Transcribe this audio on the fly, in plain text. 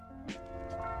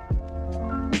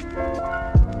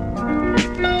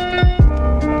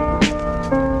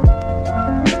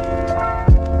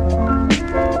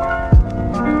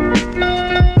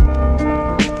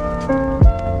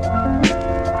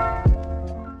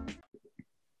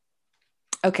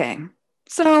Okay.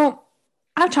 So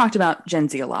I've talked about Gen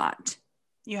Z a lot,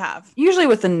 You have. usually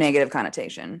with a negative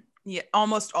connotation, Yeah,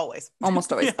 almost always.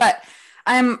 almost always, Yeah. but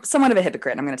I'm somewhat of a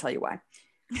hypocrite. I'm going to tell you why.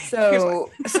 Here's why.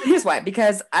 So here's why.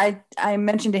 Because I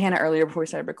mentioned to Hannah earlier before we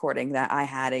started recording that I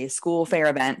had a school fair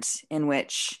event in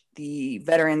which the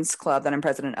Veterans Club that I'm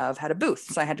president of had a booth.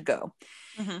 So I had to go.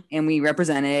 Mm-hmm. And we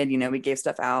represented, we gave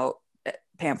stuff out,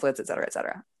 pamphlets, et cetera, et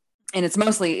cetera. And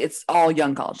it's all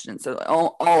young college students. So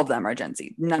all of them are Gen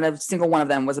Z. None of single one of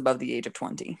them was above the age of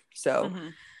 20. So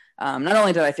not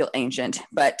only did I feel ancient,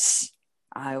 but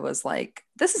I was like,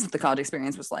 this is what the college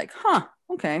experience was like. Huh.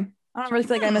 Okay. I don't really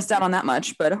feel like I missed out on that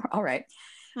much, but all right.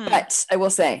 But I will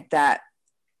say that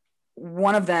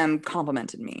one of them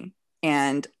complimented me,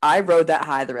 and I rode that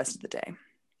high the rest of the day.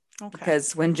 Okay.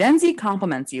 Because when Gen Z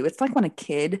compliments you, it's like when a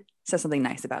kid says something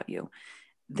nice about you.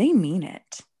 They mean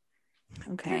it.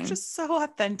 Okay. They're just so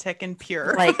authentic and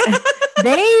pure. Like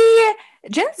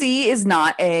Gen Z is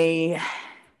not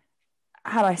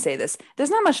how do I say this?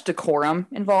 There's not much decorum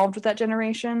involved with that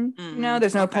generation.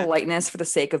 There's no politeness for the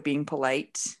sake of being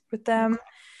polite with them. Okay.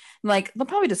 Like, they'll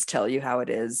probably just tell you how it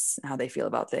is, how they feel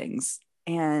about things.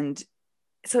 And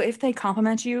so if they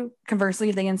compliment you, conversely,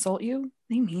 if they insult you,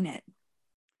 they mean it.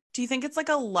 Do you think it's like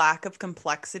a lack of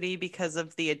complexity because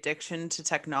of the addiction to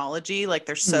technology? Like,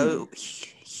 they're so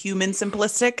human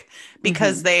simplistic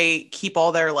because they keep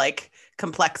all their like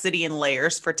complexity and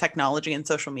layers for technology and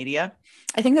social media?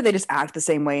 I think that they just act the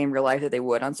same way in real life that they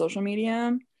would on social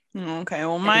media. Okay,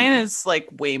 well, mine is like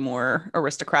way more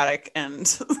aristocratic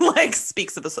and like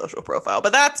speaks of a social profile,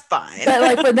 but that's fine.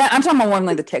 But that I'm talking about more in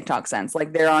like the TikTok sense.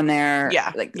 Like, they're on there.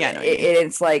 Yeah. Like, yeah,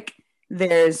 it's like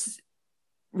there's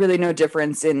really no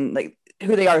difference in like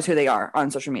who they are is who they are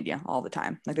on social media all the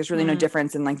time. Like, there's really no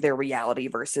difference in like their reality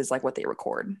versus like what they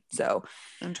record. So,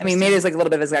 I mean, maybe there's like a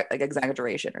little bit of like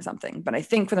exaggeration or something, but I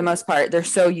think for the most part, they're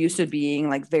so used to being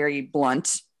like very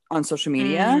blunt on social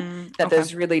media that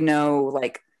there's really no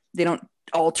like, they don't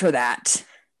alter that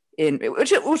in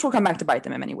which will come back to bite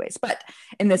them in many ways. But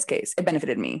in this case, it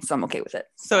benefited me, so I'm okay with it.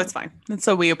 So it's fine. And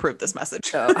so we approve this message.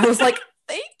 So I was like,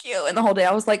 thank you. And the whole day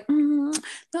I was like,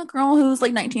 the girl who's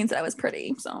like 19 said I was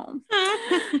pretty. So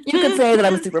you could say that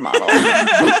I'm a supermodel.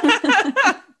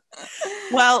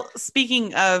 Well,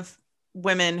 speaking of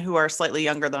women who are slightly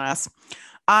younger than us,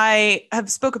 I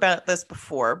have spoke about this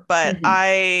before, but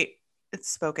it's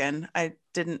spoken. I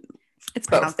didn't. It's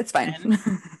both. It's fine.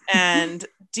 And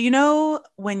do you know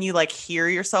when you like hear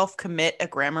yourself commit a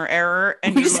grammar error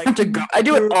and you like have to go? I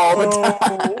do it all the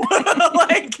time.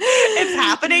 Like, it's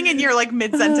happening and you're like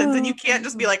mid-sentence and you can't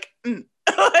just be like,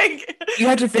 like, you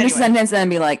have to finish the sentence and then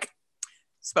be like,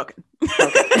 spoken.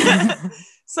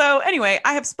 So anyway,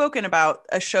 I have spoken about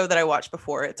a show that I watched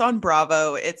before. It's on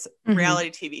Bravo. It's reality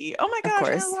TV. Oh my gosh,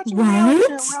 I watched a reality show.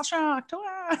 Real shocked.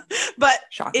 But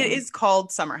Shocking. It is called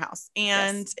Summer House.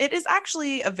 And it is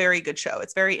actually a very good show.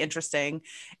 It's very interesting.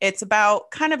 It's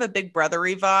about kind of a Big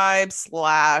Brothery vibe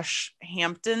 /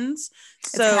 Hamptons.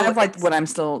 So it's kind of like what I'm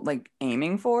still like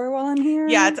aiming for while I'm here.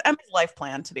 Yeah, it's Emma's life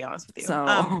plan, to be honest with you.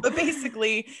 So, but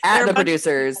basically, at the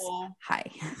producers,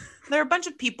 hi. There are a bunch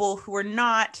of people who are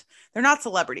they're not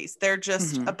celebrities. They're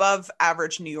just above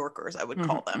average New Yorkers, I would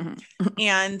call them.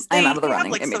 And they have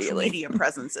like social media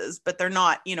presences, but they're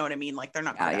not, you know what I mean? Like, they're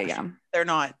not they're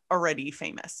not already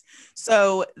famous.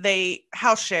 So they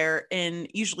house share in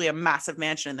usually a massive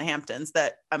mansion in the Hamptons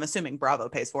that I'm assuming Bravo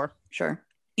pays for. Sure.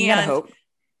 You gotta hope.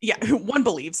 Yeah, one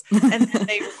believes. And then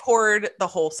they record the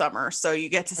whole summer. So you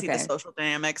get to see the social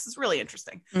dynamics. It's really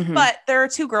interesting. But there are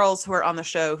two girls who are on the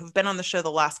show who've been on the show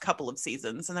the last couple of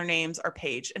seasons, and their names are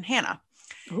Paige and Hannah.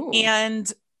 Ooh.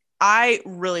 And I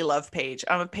really love Paige.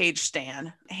 I'm a Paige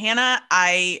stan. Hannah,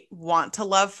 I want to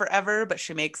love forever, but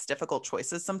she makes difficult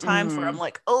choices sometimes where I'm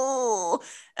like, oh.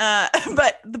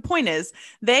 But the point is,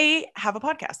 they have a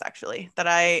podcast actually that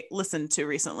I listened to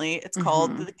recently. It's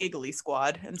called The Giggly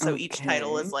Squad. And so each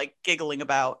title is like giggling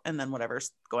about and then whatever's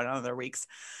going on in their weeks.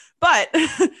 But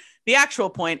the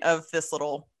actual point of this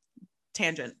little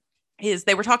tangent is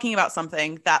they were talking about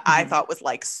something that I thought was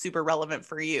like super relevant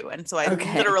for you. And so I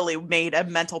literally made a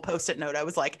mental post-it note. I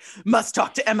was like, must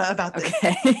talk to Emma about this.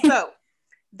 So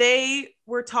they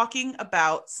were talking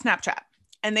about Snapchat,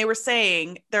 and they were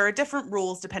saying there are different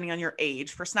rules depending on your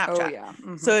age for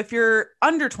Snapchat. So if you're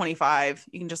under 25,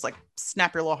 you can just like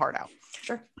snap your little heart out.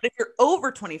 Sure. But if you're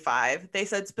over 25, they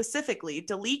said specifically,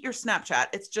 delete your Snapchat.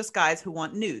 It's just guys who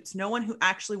want nudes. No one who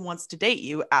actually wants to date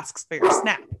you asks for your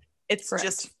snap. It's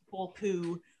just people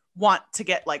who want to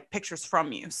get like pictures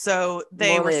from you. So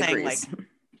they were saying agrees. Like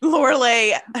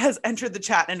Lorelei has entered the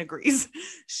chat and agrees.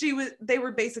 They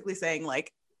were basically saying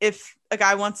like, if a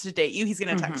guy wants to date you, he's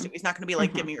going to text you. He's not going to be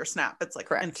like, give me your snap. It's like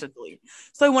Correct. instant delete.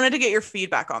 So I wanted to get your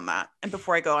feedback on that. And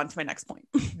before I go on to my next point.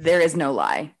 There is no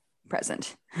lie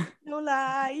present. No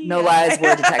lie. No lies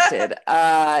were detected.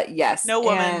 Yes. No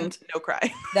woman, and no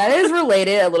cry. That is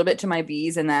related a little bit to my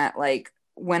bees in that, like,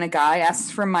 when a guy asks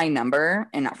for my number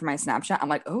and not for my Snapchat, I'm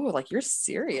like, oh, like, you're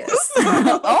serious.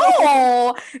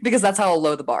 Oh, because that's how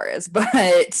low the bar is.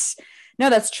 But no,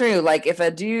 that's true. Like, if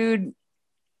a dude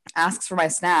asks for my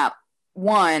snap,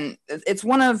 one, it's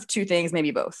one of two things,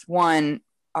 maybe both. One,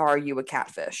 are you a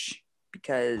catfish?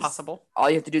 Because possible. All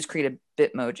you have to do is create a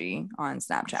Bitmoji on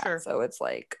Snapchat. Sure. So it's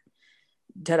like,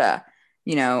 ta-da,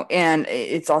 you know, and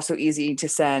it's also easy to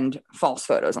send false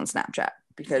photos on Snapchat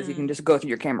because you can just go through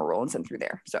your camera roll and send through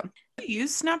there. So do you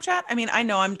use Snapchat? I mean, I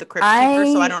know I'm the crypt keeper,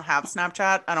 so I don't have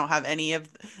Snapchat. I don't have any of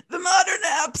the modern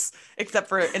apps except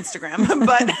for Instagram,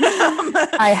 but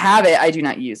I have it. I do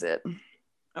not use it.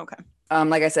 Okay.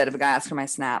 Like I said, if a guy asks for my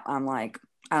snap, I'm like,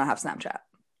 I don't have Snapchat.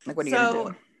 Like, what are you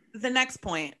gonna do? The next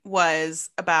point was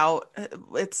about,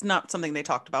 it's not something they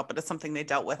talked about, but it's something they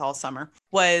dealt with all summer,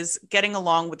 was getting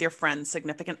along with your friends'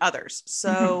 significant others.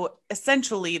 So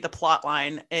essentially the plot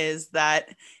line is that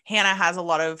Hanah has a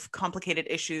lot of complicated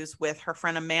issues with her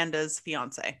friend Amanda's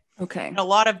fiance. Okay. And a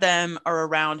lot of them are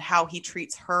around how he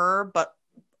treats her, but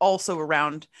also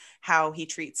around how he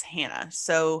treats Hanah.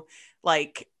 So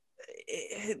like,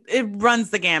 it runs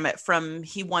the gamut from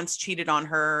he once cheated on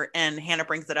her and Hanah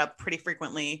brings it up pretty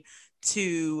frequently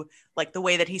to like the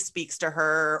way that he speaks to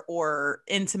her or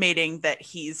intimating that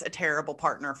he's a terrible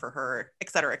partner for her, et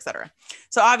cetera, et cetera.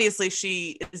 So obviously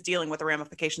she is dealing with the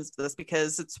ramifications of this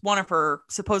because it's one of her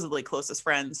supposedly closest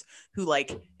friends who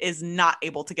like is not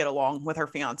able to get along with her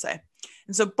fiance.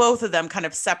 And so both of them kind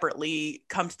of separately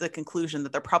come to the conclusion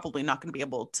that they're probably not going to be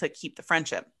able to keep the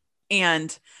friendship.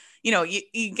 And you know,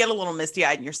 you get a little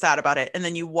misty-eyed and you're sad about it. And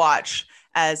then you watch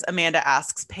as Amanda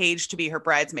asks Paige to be her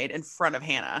bridesmaid in front of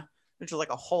Hanah, which is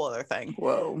like a whole other thing.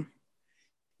 Whoa.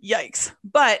 Yikes.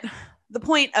 But the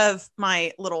point of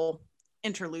my little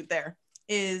interlude there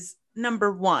is,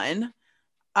 number one,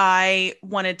 I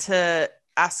wanted to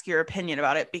ask your opinion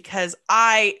about it because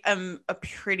I am a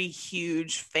pretty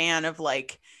huge fan of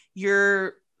like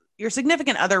your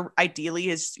significant other ideally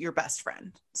is your best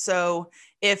friend. So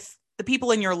if the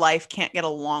people in your life can't get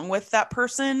along with that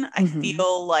person, I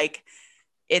feel like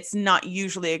it's not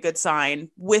usually a good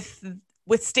sign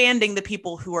withstanding the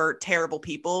people who are terrible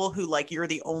people who like you're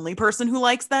the only person who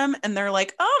likes them and they're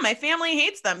like, oh, my family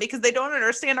hates them because they don't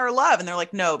understand our love. And they're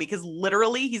like, no, because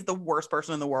literally he's the worst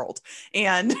person in the world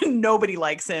and nobody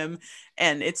likes him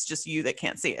and it's just you that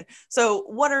can't see it. So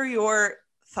what are your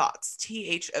thoughts?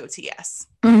 THOTS.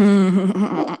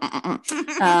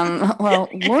 Well,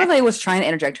 Lorelei was trying to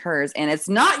interject hers, and it's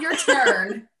not your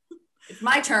turn. It's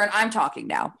my turn. I'm talking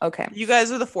now. Okay. You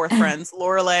guys are the fourth friends.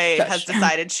 Lorelei has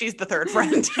decided she's the third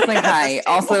friend. Like, hi.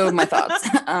 Also, my thoughts.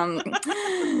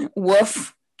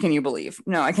 Woof. Can you believe?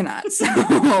 No, I cannot. So,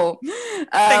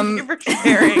 thank you for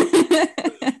sharing.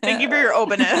 Thank you for your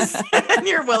openness and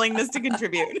your willingness to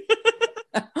contribute.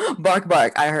 Bark,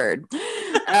 bark. I heard.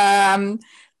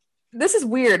 This is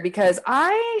weird because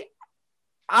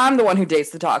I'm the one who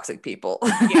dates the toxic people.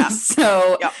 Yeah.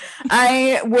 So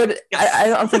I would,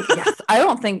 yes. I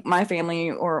don't think my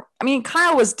family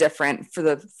Kyle was different for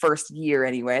the first year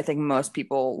anyway. I think most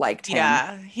people liked him.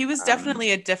 Yeah. He was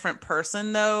definitely a different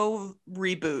person though.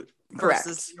 Reboot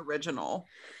versus the original.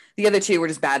 The other two were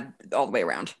just bad all the way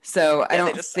around. So I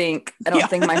don't think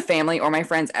my family or my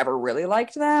friends ever really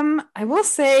liked them. I will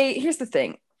say, here's the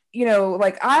thing. You know,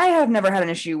 like I have never had an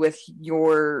issue with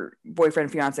your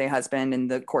boyfriend, fiance, husband in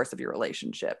the course of your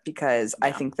relationship because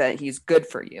I think that he's good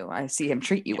for you. I see him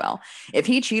treat you well. If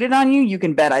he cheated on you, you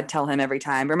can bet I'd tell him every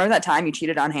time. Remember that time you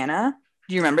cheated on Hanah?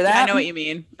 Do you remember that? Yeah, I know what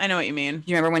you mean.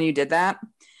 Do you remember when you did that?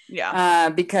 Yeah.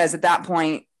 Because at that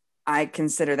point, I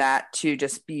consider that to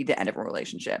just be the end of a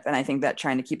relationship. And I think that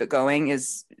trying to keep it going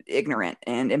is ignorant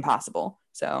and impossible.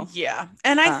 So yeah.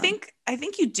 And I think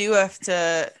you do have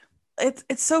to,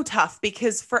 it's so tough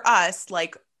because for us,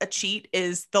 like a cheat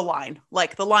is the line.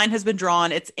 Like the line has been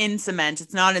drawn. It's in cement.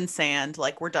 It's not in sand.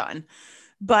 Like we're done.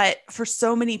 But for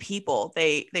so many people,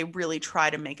 they really try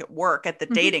to make it work at the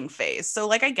dating phase. So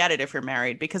like, I get it if you're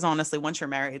married, because honestly, once you're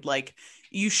married, like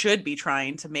you should be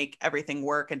trying to make everything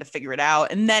work and to figure it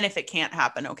out. And then if it can't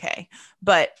happen, okay.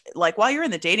 But like while you're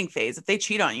in the dating phase, if they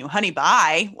cheat on you, honey,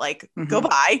 bye, like go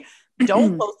bye.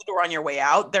 Don't close the door on your way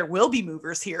out. There will be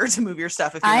movers here to move your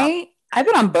stuff. If you're I've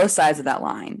been on both sides of that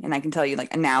line. And I can tell you,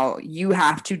 like, now you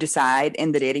have to decide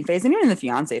in the dating phase and even in the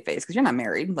fiance phase, because you're not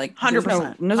married. Like,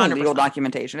 100%. There's no legal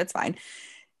documentation. It's fine.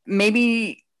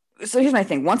 Maybe so here's my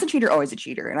thing. Once a cheater, always a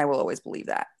cheater. And I will always believe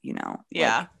that, you know?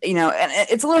 Yeah. Like, you know, and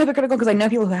it's a little hypocritical because I know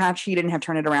people who have cheated and have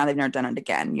turned it around. They've never done it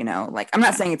again, you know? Like, I'm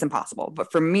not saying it's impossible,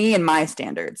 but for me and my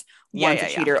standards, once a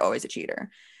cheater, always a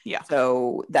cheater. Yeah.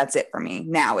 So that's it for me.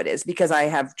 Now it is, because I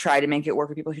have tried to make it work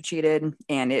with people who cheated,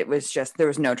 and it was just, there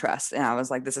was no trust. And I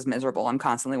was like, this is miserable. I'm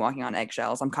constantly walking on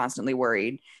eggshells. I'm constantly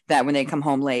worried that when they come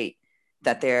home late,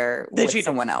 that they're with cheated.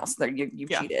 Someone else, that you've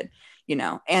cheated, you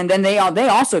know. And then they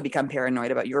also become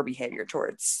paranoid about your behavior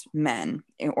towards men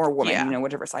or women, you know,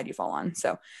 whichever side you fall on.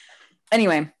 So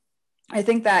anyway, I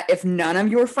think that if none of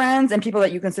your friends and people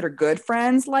that you consider good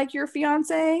friends like your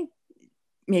fiance,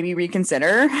 maybe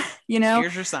reconsider, you know.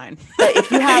 Here's your sign. But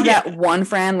if you have that one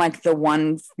friend, like the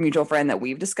one mutual friend that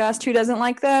we've discussed, who doesn't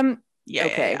like them,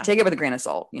 take it with a grain of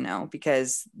salt, you know,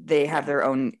 because they have their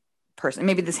own person.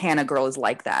 Maybe this Hanah girl is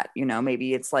like that, you know.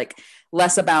 Maybe it's like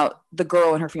less about the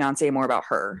girl and her fiance, more about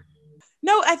her.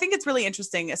 No, I think it's really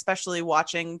interesting, especially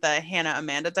watching the Hanah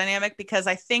Amanda dynamic, because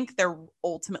I think they're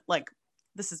ultimate, like,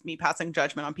 this is me passing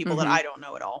judgment on people that I don't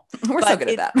know at all. We're so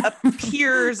good at that.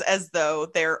 Appears as though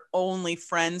they're only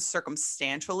friends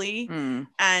circumstantially,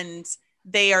 and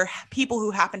they are people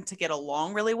who happen to get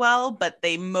along really well, but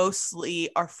they mostly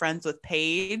are friends with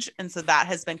Paige. And so that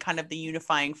has been kind of the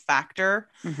unifying factor.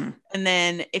 And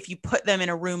then if you put them in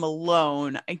a room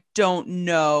alone, I don't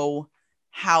know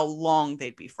how long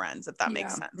they'd be friends, if that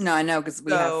makes sense. No, I know, because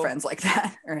we have friends like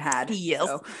that, or had. Yes.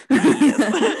 So.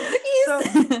 So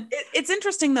it's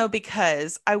interesting though,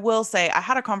 because I will say I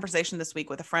had a conversation this week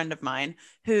with a friend of mine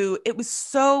who it was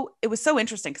so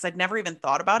interesting, because I'd never even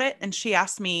thought about it. And she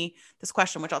asked me this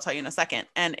question, which I'll tell you in a second.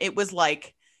 And it was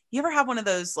like, you ever have one of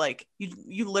those, like,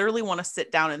 you literally want to sit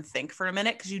down and think for a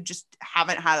minute because you just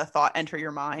haven't had a thought enter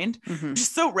your mind, which is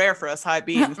so rare for us high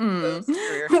beings.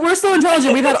 We're so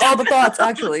intelligent. We've had all the thoughts,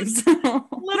 actually. So.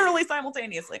 Literally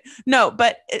simultaneously. No,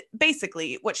 but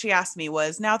basically what she asked me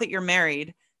was, now that you're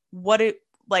married,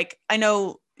 I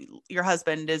know your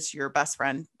husband is your best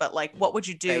friend, but like, what would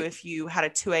you do if you had a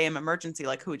 2 a.m. emergency?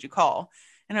 Like, who would you call?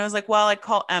 And I was like, well, I'd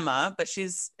call Emma, but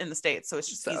she's in the States. So it's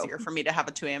just easier for me to have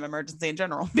a 2 a.m. emergency in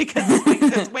general, because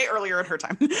it's way earlier at her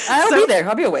time. I'll be there.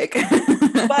 I'll be awake.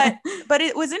 but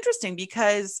it was interesting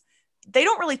because they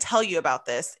don't really tell you about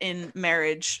this in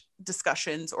marriage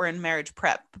discussions or in marriage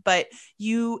prep, but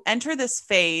you enter this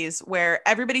phase where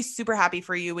everybody's super happy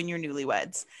for you when you're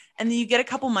newlyweds. And then you get a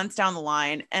couple months down the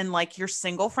line and like your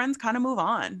single friends kind of move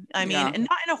on. I mean, and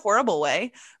not in a horrible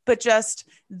way, but just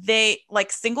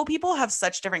single people have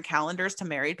such different calendars to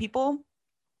married people.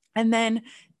 And then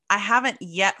I haven't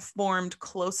yet formed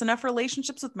close enough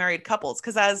relationships with married couples,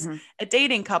 because as a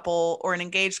dating couple or an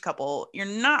engaged couple, you're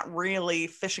not really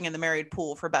fishing in the married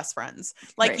pool for best friends.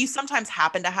 Like you sometimes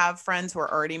happen to have friends who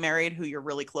are already married who you're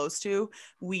really close to.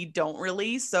 We don't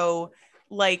really. So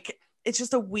like, it's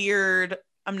just a weird,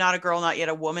 I'm not a girl, not yet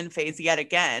a woman phase yet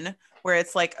again, where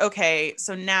it's like, okay,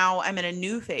 so now I'm in a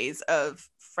new phase of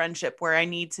friendship where I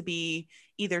need to be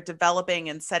either developing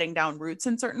and setting down roots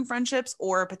in certain friendships,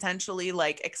 or potentially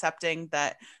like accepting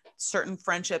that certain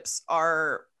friendships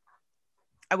are,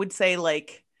 I would say,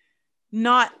 like,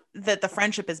 not that the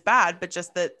friendship is bad, but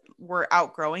just that we're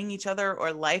outgrowing each other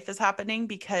or life is happening,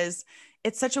 because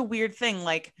it's such a weird thing.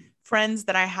 Like friends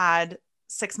that I had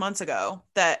 6 months ago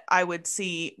that I would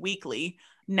see weekly,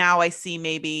 now I see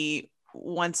maybe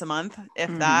once a month, if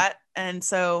that. And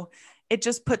so it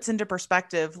just puts into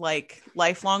perspective like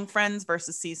lifelong friends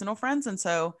versus seasonal friends. And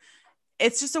so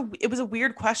it's just it was a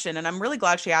weird question. And I'm really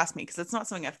glad she asked me, because it's not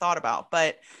something I've thought about,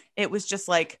 but it was just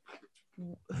like,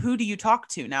 who do you talk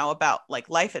to now about like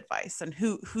life advice, and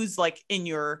who's like in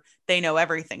your, they know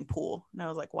everything pool. And I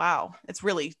was like, wow, it's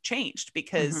really changed,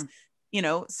 because, you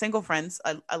know, single friends,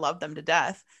 I love them to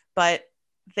death, but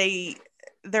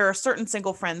there are certain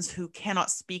single friends who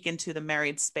cannot speak into the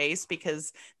married space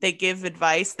because they give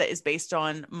advice that is based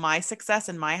on my success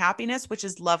and my happiness, which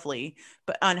is lovely,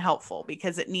 but unhelpful,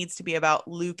 because it needs to be about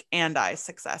Luke and I's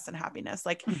success and happiness.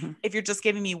 Like if you're just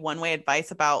giving me one way advice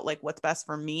about like what's best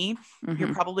for me,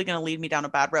 you're probably going to lead me down a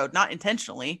bad road, not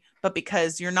intentionally, but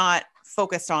because you're not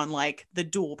focused on like the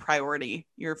dual priority.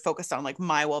 You're focused on like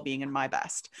my well-being and my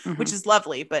best, which is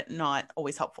lovely, but not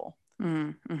always helpful.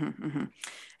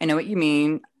 I know what you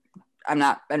mean.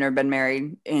 I've never been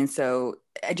married, and so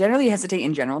I generally hesitate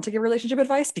in general to give relationship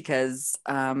advice because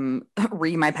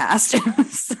re my past.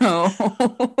 So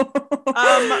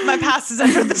my past is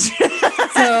under the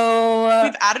so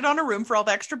we've added on a room for all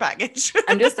the extra baggage.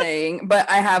 I'm just saying, but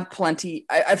I have plenty.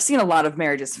 I've seen a lot of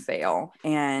marriages fail,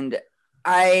 and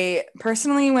I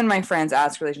personally, when my friends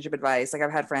ask relationship advice, like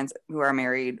I've had friends who are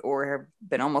married or have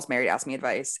been almost married ask me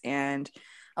advice, and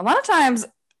a lot of times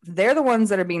they're the ones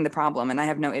that are being the problem, and I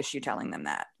have no issue telling them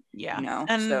that. Yeah. You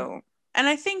know, And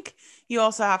I think you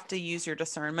also have to use your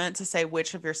discernment to say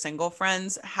which of your single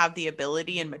friends have the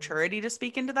ability and maturity to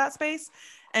speak into that space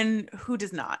and who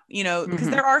does not, you know, because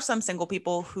there are some single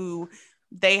people who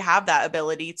they have that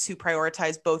ability to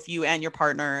prioritize both you and your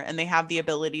partner, and they have the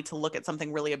ability to look at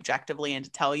something really objectively and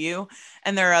to tell you.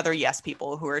 And there are other yes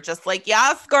people who are just like,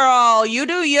 yes, girl, you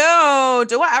do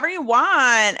whatever you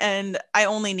want. And I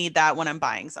only need that when I'm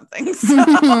buying something. So.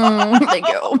 Thank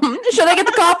you. Should I get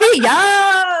the coffee?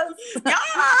 Yes.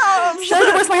 Yes. Should I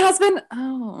divorce my husband?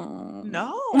 Oh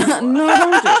no. No,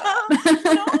 don't do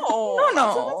that. No.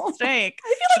 That's a mistake.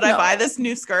 Should I buy this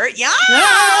new skirt?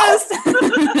 Yes.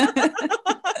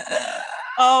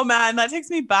 Oh man, that takes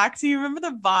me back to, you remember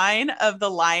the Vine of the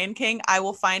Lion King? I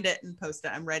will find it and post it.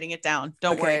 I'm writing it down.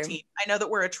 Don't worry, team. I know that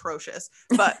we're atrocious,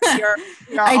 but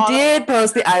I did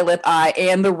post the eyelid eye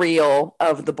and the reel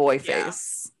of the boy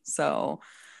face. So,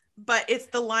 but it's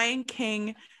the Lion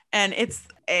King, and it's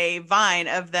a Vine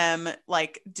of them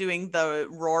like doing the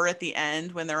roar at the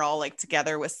end when they're all like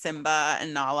together with Simba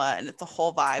and Nala, and it's a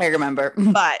whole vibe. I remember,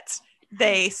 but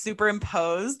they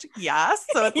superimposed,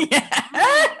 so it's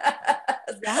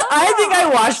I think I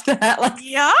watched that like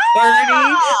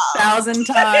 30,000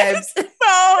 times. So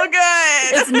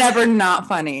good. It's never not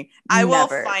funny. I will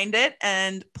find it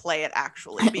and play it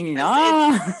actually,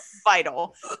 because it's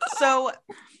vital. So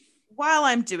while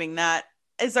I'm doing that,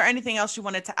 is there anything else you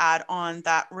wanted to add on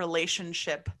that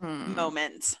relationship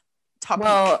moment topic?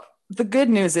 Well, the good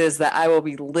news is that I will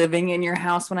be living in your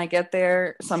house when I get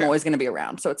there. So I'm always going to be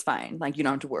around. So it's fine. Like, you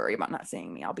don't have to worry about not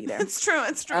seeing me. I'll be there. It's true.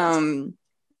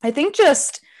 I think,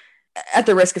 just at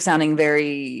the risk of sounding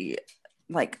very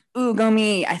like, ooh, go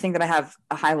me, I think that I have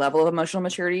a high level of emotional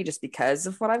maturity just because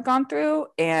of what I've gone through,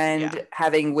 and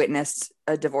having witnessed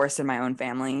a divorce in my own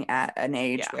family at an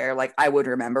age where like I would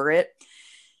remember it,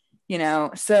 you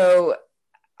know? So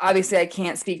obviously I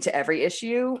can't speak to every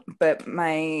issue, but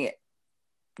my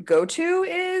go-to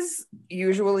is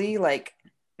usually like,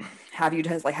 have you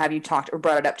talked or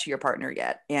brought it up to your partner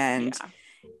yet? And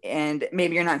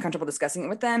maybe you're not comfortable discussing it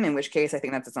with them, in which case I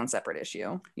think that's its own separate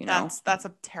issue. You know, that's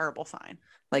a terrible sign.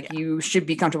 Like you should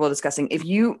be comfortable discussing if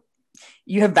you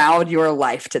have vowed your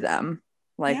life to them,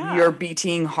 like your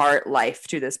beating heart life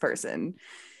to this person.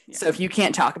 So if you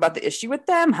can't talk about the issue with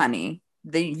them, honey,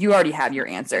 you already have your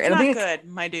answer. It's not good,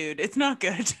 my dude. It's not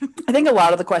good. I think a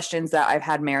lot of the questions that I've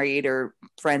had married or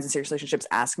friends in serious relationships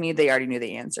ask me, they already knew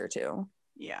the answer to.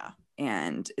 Yeah.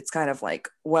 And it's kind of like,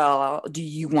 well, do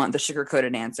you want the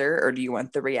sugar-coated answer, or do you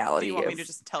want the reality? Do you want me to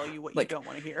just tell you what you don't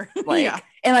want to hear?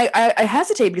 And I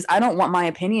hesitate because I don't want my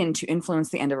opinion to influence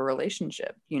the end of a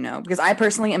relationship, you know, because I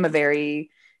personally am a very,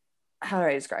 how do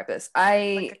I describe this?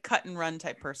 Like a cut and run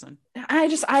type person. I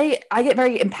get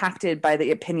very impacted by the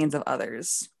opinions of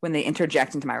others when they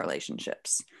interject into my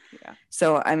relationships. Yeah.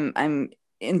 So I'm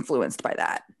influenced by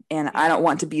that. And I don't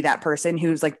want to be that person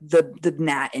who's like the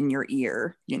gnat in your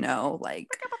ear, you know, like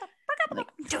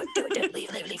do it, leave.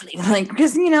 Like,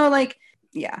 because, you know, like,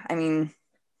 yeah, I mean,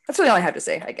 that's really all I have to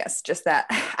say, I guess. Just that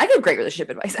I give great relationship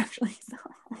advice, actually. So.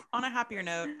 On a happier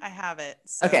note, I have it.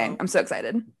 So okay, I'm so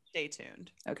excited. Stay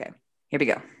tuned. Okay, here we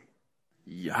go.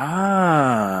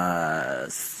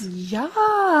 Yes.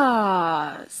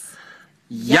 Yes.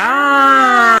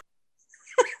 Yeah.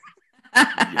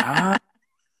 Yeah.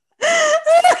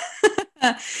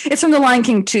 It's from The Lion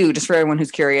King 2, just for everyone who's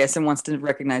curious and wants to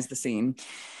recognize the scene.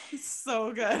 It's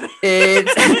so good.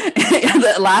 It's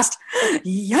the last,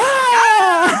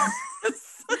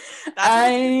 That's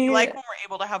like when we're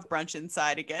able to have brunch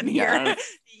inside again here.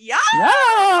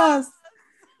 Yes.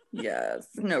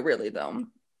 No, really though.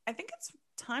 I think it's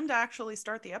time to actually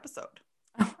start the episode.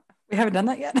 Oh, we haven't done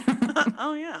that yet.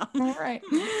 Oh yeah. All right.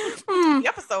 The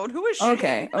episode. Who is she?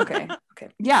 Okay.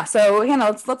 Yeah. So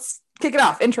Hannah, let's kick it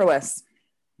off. Intro us.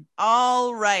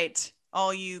 All right,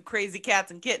 all you crazy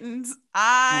cats and kittens.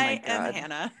 I am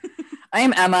Hannah. I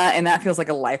am Emma, and that feels like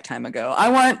a lifetime ago. I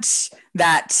want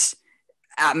that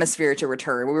atmosphere to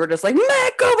return. We were just like,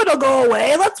 COVID will go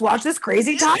away. Let's watch this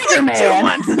crazy tiger man. 2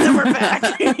 months and then we're back.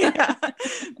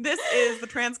 This is the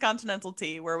Transcontinental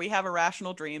Tea, where we have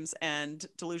irrational dreams and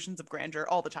delusions of grandeur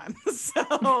all the time.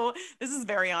 So this is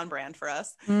very on brand for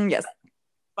us. Yes.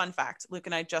 Fun fact, Luke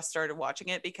and I just started watching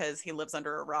it because he lives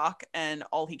under a rock and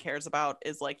all he cares about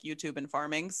is like YouTube and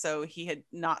farming. So he had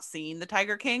not seen the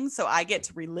Tiger King. So I get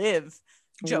to relive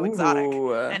Joe Exotic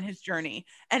and his journey.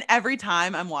 And every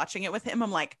time I'm watching it with him, I'm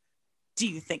like, do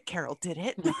you think Carol did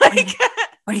it? Like,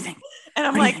 what do you think? And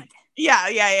I'm like,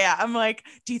 yeah. I'm like,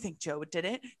 do you think Joe did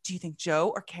it? Do you think Joe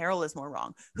or Carol is more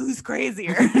wrong? Who's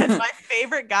crazier? And my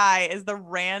favorite guy is the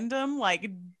random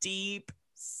like deep,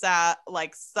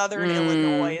 like Southern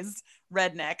Illinois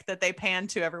redneck that they pan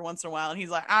to every once in a while, and he's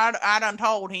like, I done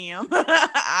told him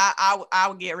I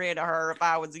would get rid of her if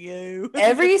I was you.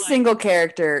 Every single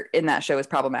character in that show is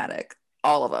problematic.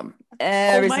 All of them.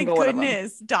 Every single one of them. Oh my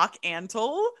goodness. Doc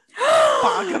Antle.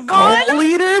 Cult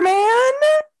leader, man.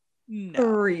 No.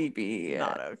 Creepy.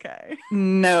 Not okay.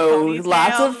 No.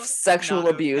 Lots of sexual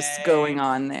abuse going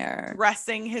on there.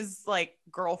 Dressing his like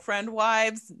girlfriend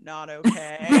wives. Not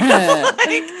okay.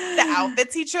 Like the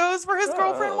outfits he chose for his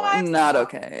girlfriend wives. Not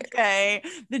okay. Okay.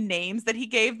 The names that he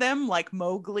gave them, like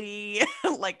Mowgli.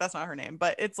 Like that's not her name,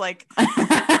 but it's like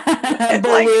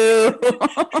Blue.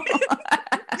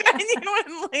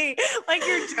 Genuinely, like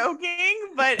you're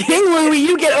joking, but King Louie,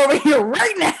 you get over here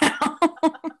right now.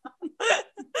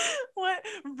 What?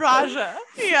 Raja.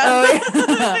 Yeah. Oh,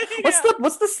 yeah.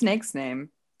 What's the snake's name?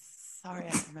 Sorry, I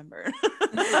don't remember.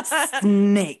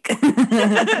 Snake.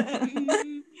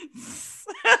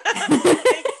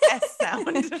 S sound.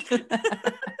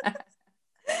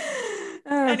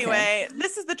 Anyway,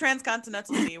 this is the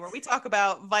Transcontinental Tea, where we talk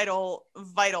about vital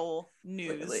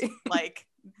news. Literally. Like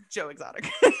Joe Exotic.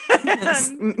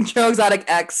 Joe Exotic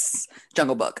X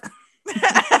Jungle Book.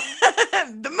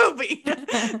 The movie.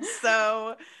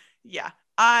 So yeah,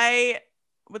 I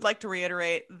would like to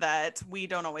reiterate that we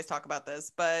don't always talk about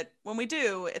this, but when we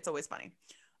do, it's always funny.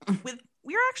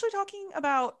 We're actually talking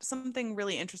about something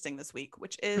really interesting this week,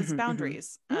 which is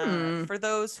boundaries. For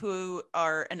those who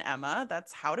are an Emma,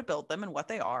 that's how to build them and what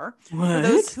they are. What? For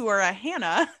those who are a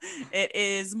Hanah, it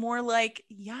is more like,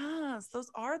 yes,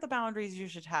 those are the boundaries you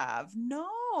should have.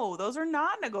 No, those are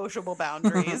not negotiable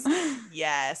boundaries.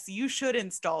 Yes, you should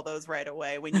install those right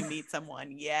away when you meet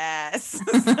someone. Yes. So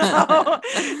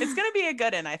it's going to be a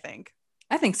good one, I think.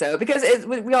 I think so, because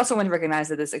we also want to recognize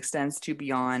that this extends to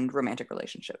beyond romantic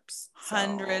relationships.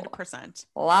 100%.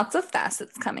 Lots of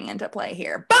facets coming into play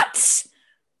here. But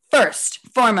first,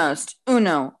 foremost,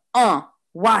 uno,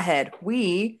 wahed,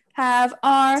 we have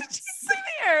our... Did you say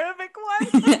the Arabic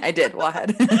one? I did,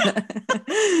 wahed.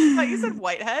 I thought you said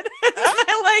whitehead.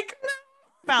 I like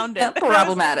found it.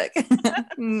 Problematic.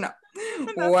 No.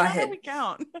 That's not how we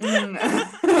count.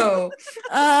 No.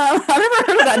 I've never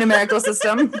heard of that numerical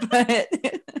system, but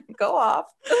go off.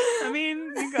 I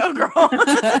mean, you go, girl.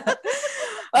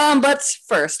 But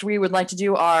first, we would like to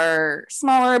do our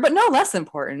smaller, but no less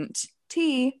important,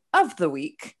 tea of the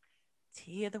week.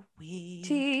 Tea of the week.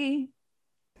 Tea.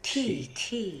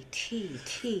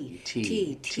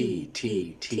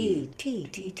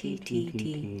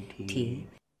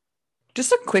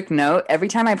 Just a quick note, every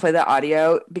time I play the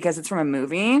audio, because it's from a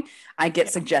movie, I get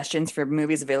suggestions for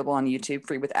movies available on YouTube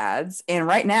free with ads. And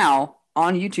right now,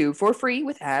 on YouTube, for free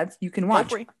with ads, you can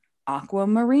watch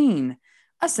Aquamarine,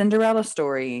 A Cinderella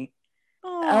Story,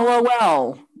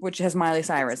 LOL, which has Miley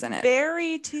Cyrus in it.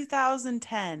 Very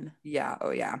 2010. Yeah,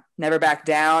 oh yeah. Never Back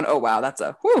Down. Oh wow, that's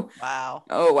a whoo. Wow.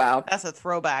 Oh wow. That's a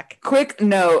throwback. Quick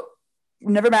note.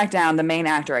 Never Back Down, the main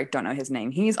actor, I don't know his name.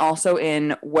 He's also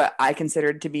in what I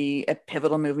considered to be a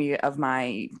pivotal movie of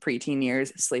my preteen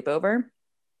years, Sleepover.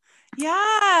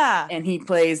 Yeah. And he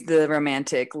plays the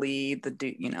romantic lead, the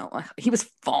dude, he was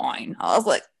fine. I was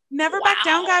like, Never Back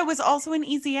Down guy was also in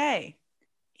Easy A.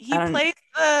 He played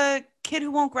the kid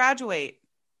who won't graduate.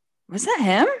 Was that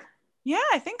him? Yeah,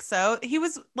 I think so. He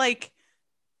was like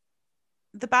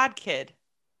the bad kid.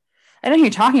 I know who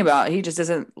you're talking about. He just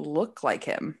doesn't look like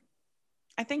him.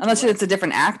 I think unless it's a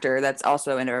different actor that's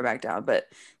also in Never Back Down, but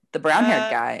the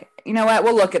brown-haired guy. You know what?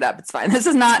 We'll look it up. It's fine. This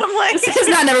is not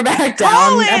Never Back Down.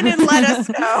 Call in and let us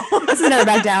know. This is Never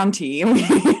Back Down tea. It's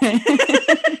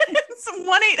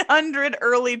 1-800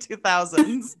 early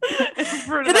 2000s.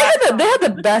 They had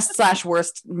the best /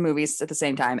 worst movies at the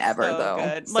same time ever, though.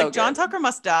 Good. So like John Tucker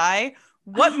Must Die.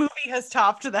 What movie has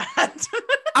topped that?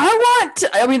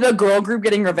 The girl group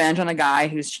getting revenge on a guy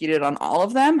who's cheated on all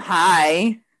of them.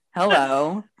 Hi.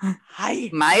 Hello. Hi.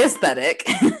 My aesthetic.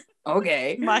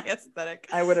 Okay. My aesthetic.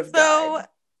 I would have died.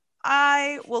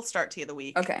 I will start Tea of the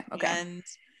Week. Okay. And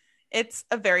it's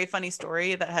a very funny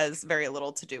story that has very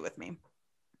little to do with me.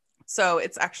 So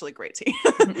it's actually great tea.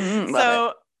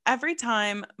 So every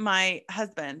time my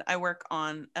husband, I work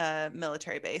on a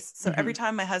military base. So every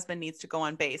time my husband needs to go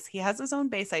on base, he has his own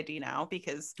base ID now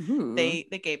because they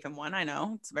gave him one. I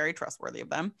know it's very trustworthy of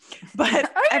them,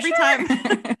 but every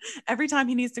time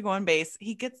he needs to go on base,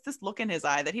 he gets this look in his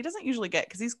eye that he doesn't usually get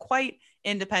because he's quite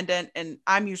independent. And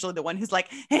I'm usually the one who's like,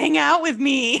 hang out with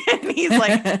me. And he's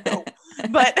like, no.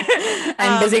 But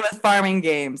I'm busy with farming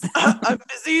games. I'm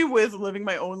busy with living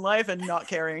my own life and not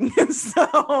caring.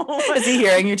 So is he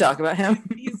hearing you talk about him?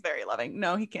 very loving.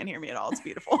 No, he can't hear me at all. It's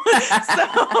beautiful.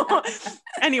 So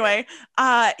anyway,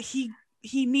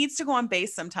 he needs to go on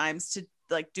base sometimes to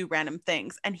like do random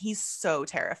things, and he's so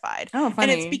terrified. Oh,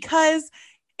 funny. And it's because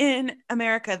in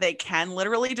America they can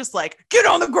literally just like get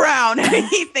on the ground, and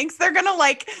he thinks they're gonna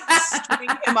like string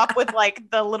him up with like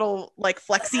the little like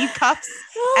flexi cuffs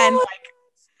and like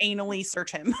anally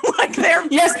search him. Like they're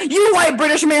you white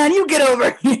British man, you get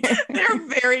over here.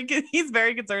 He's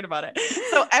very concerned about it.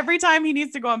 So every time he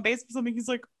needs to go on base for something, he's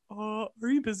like, are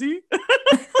you busy?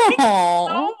 Like,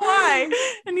 oh, why?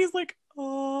 And he's like,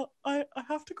 I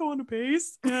have to go on a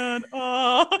base, and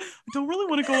I don't really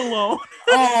want to go alone.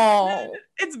 Oh,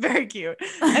 it's very cute.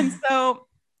 And so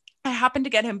I happened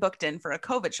to get him booked in for a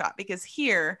COVID shot, because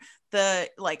here the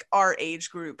like our age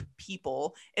group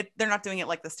people, they're not doing it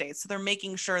like the States. So they're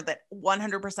making sure that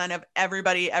 100% of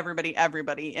everybody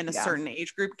in a certain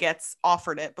age group gets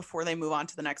offered it before they move on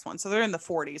to the next one. So they're in the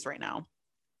 40s right now.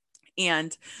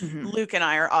 And Luke and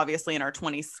I are obviously in our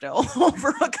 20s still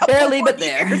for a couple barely, but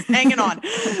there hanging on.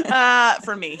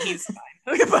 For me, he's fine.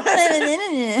 I'm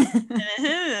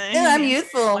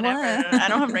youthful. I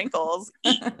don't have wrinkles.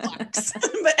 Eat bucks.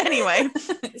 But anyway,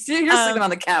 so you're sleeping on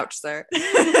the couch, sir.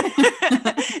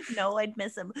 No, I'd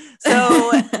miss him.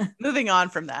 So moving on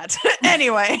from that.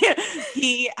 Anyway,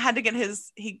 he had to get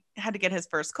his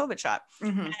first COVID shot.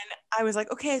 And I was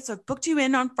like, okay, so I booked you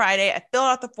in on Friday. I filled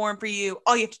out the form for you.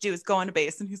 All you have to do is go on to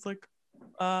base. And he's like,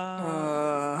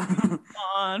 on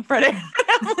Friday.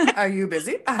 Like, are you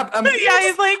busy? Yeah,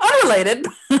 he's like unrelated.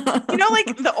 You know,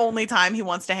 like the only time he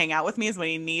wants to hang out with me is when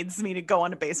he needs me to go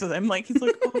on a base with him. Like he's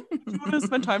like, do you want to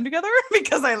spend time together?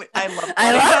 Because I love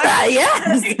that.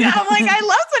 Yes. Yeah, I'm like, I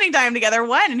love spending time together.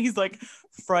 When? And he's like,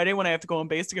 Friday when I have to go on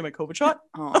base to get my COVID shot.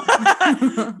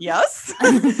 Yes.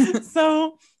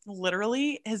 So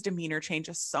literally his demeanor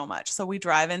changes so much. So we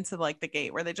drive into like the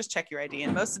gate where they just check your ID,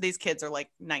 and most of these kids are like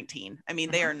 19. I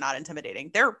mean, they are not intimidating.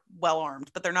 They're well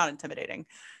armed, but they're not intimidating.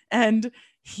 And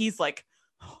he's like,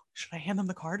 should I hand them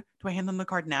the card? Do I hand them the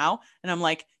card now? And I'm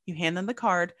like, you hand them the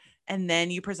card and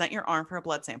then you present your arm for a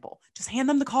blood sample. Just hand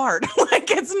them the card. Like,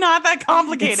 it's not that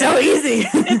complicated. It's so easy.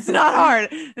 It's not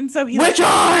hard. And so he which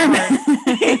arm?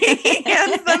 He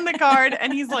hands them the card,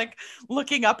 and he's like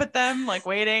looking up at them, like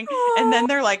waiting. And then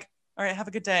they're like, all right, have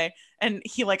a good day. And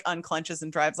he like unclenches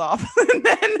and drives off. And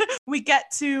then we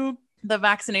get to the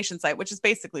vaccination site, which is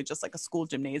basically just like a school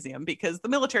gymnasium, because the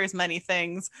military is many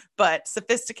things, but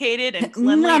sophisticated and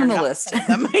cleanly not are on the not list.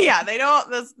 them. Yeah, they don't.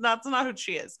 That's not who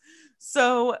she is.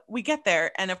 So we get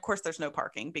there, and of course there's no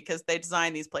parking, because they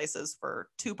designed these places for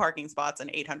 2 parking spots and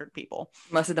 800 people.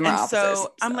 Most of them are officers.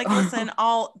 So I'm like, listen,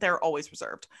 they're always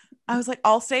reserved. I was like,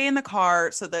 I'll stay in the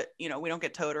car so that, we don't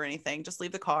get towed or anything. Just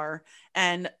leave the car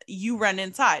and you run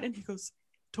inside. And he goes,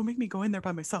 don't make me go in there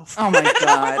by myself. Oh my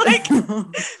God. Like,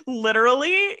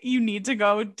 literally, you need to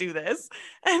go do this.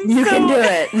 And you can do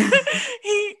it.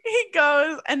 he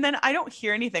goes, and then I don't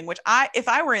hear anything, which if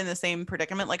I were in the same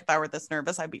predicament, like if I were this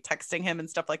nervous, I'd be texting him and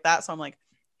stuff like that. So I'm like,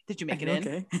 did you make it in?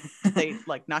 Okay. Did they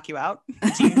like knock you out?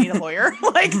 Do you need a lawyer?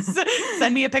 Like,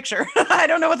 send me a picture. I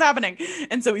don't know what's happening.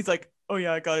 And so he's like, oh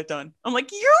yeah, I got it done. I'm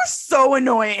like, you're so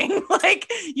annoying. Like,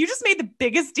 you just made the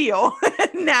biggest deal.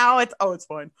 Now it's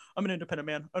fine. I'm an independent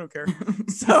man. I don't care.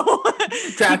 So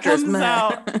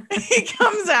he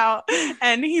comes out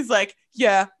and he's like,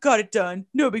 yeah, got it done.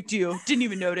 No big deal. Didn't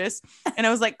even notice. And I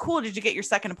was like, cool. Did you get your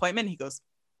second appointment? And he goes,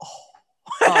 oh.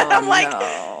 I'm like,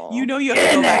 no. you have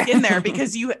to go back in there,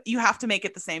 because you have to make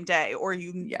it the same day, or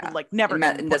you like never.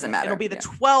 It doesn't matter. It'll be the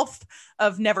 12th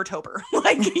of Nevertober.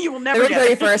 Like, you will never. The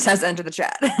 31st has entered the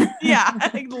chat. Yeah,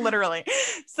 literally.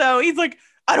 So he's like,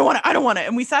 I don't want it.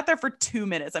 And we sat there for 2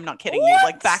 minutes. I'm not kidding you.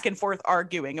 Like, back and forth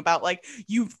arguing about like,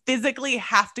 you physically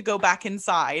have to go back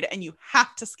inside and you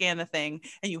have to scan the thing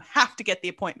and you have to get the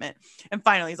appointment. And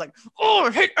finally he's like, oh,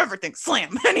 I hate everything.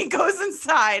 Slam. And he goes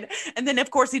inside. And then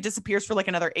of course he disappears for like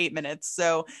another 8 minutes.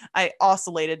 So I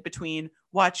oscillated between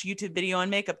watch YouTube video on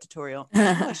makeup tutorial.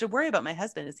 Oh, I should worry about my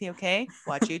husband. Is he okay?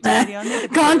 Watch YouTube video on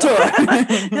makeup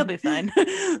contour. He'll be fine.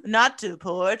 Not too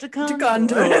poor to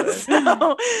contour.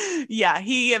 So, yeah,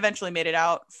 he eventually made it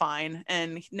out fine,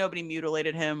 and nobody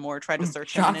mutilated him or tried to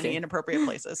search him in any inappropriate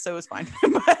places. So it was fine.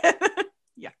 But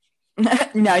yeah.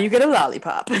 Now you get a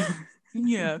lollipop.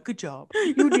 Yeah, good job.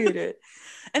 You did it.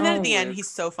 And then at the end, he's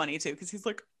so funny too, because he's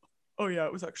like, oh yeah,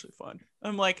 it was actually fun.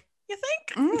 I'm like, you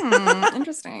think?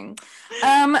 Interesting.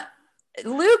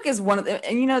 Luke is one of the,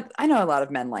 and I know a lot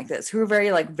of men like this who are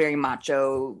very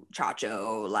macho,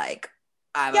 chacho, like,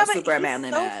 I'm a super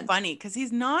manly man. Funny because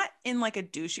he's not in like a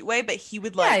douchey way, but he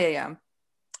would like, yeah.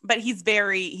 But he's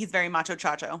very macho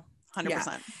chacho, 100%.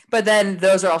 Yeah. But then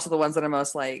those are also the ones that are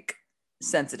most like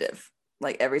sensitive.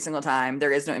 Like every single time.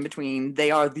 There is no in between.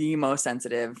 They are the most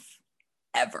sensitive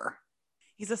ever.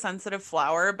 He's a sensitive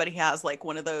flower, but he has like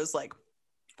one of those like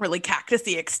really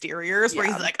cactusy exteriors where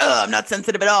he's like, oh, I'm not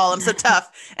sensitive at all. I'm so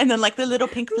tough. And then like the little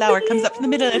pink flower comes up in the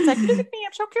middle. It's like, look at me,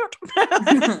 I'm so cute.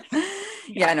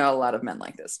 Yeah, I know a lot of men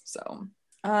like this. So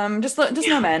just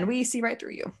no men. We see right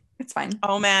through you. It's fine.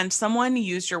 Oh man, someone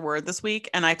used your word this week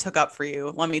and I took up for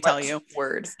you. Let me tell you.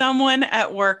 Word. Someone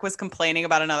at work was complaining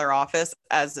about another office,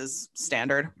 as is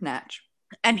standard. Natch.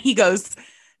 And he goes,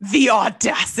 the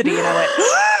audacity. And I went,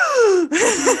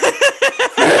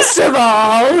 first of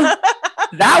all,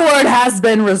 that word has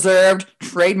been reserved,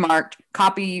 trademarked,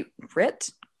 copyrighted.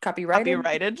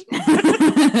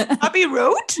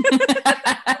 Copywrote?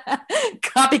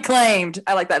 Copy claimed.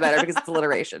 I like that better because it's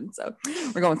alliteration. So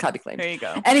we're going with copy claimed. There you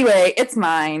go. Anyway, it's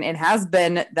mine. It has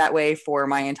been that way for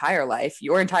my entire life.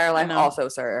 Your entire life also,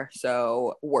 sir.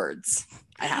 So words.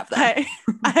 I have them.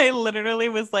 I literally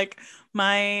was like,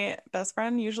 my best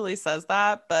friend usually says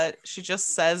that, but she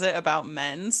just says it about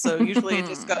men. So usually it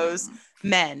just goes,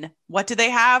 men. What do they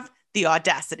have? The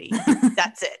audacity.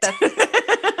 That's it.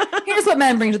 Here's what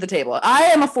men bring to the table. I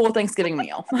am a full Thanksgiving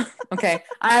meal. Okay.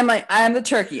 I am the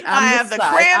turkey. I have the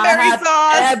cranberry sauce.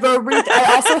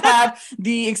 I also have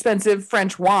the expensive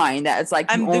French wine that it's like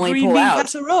I'm you the only green pull bean out.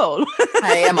 casserole.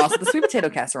 I am also the sweet potato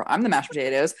casserole. I'm the mashed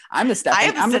potatoes. I'm the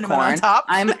stuffing. I'm the corn. On top.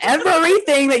 I'm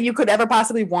everything that you could ever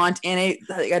possibly want in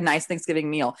a nice Thanksgiving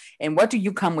meal. And what do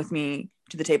you come with me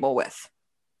to the table with?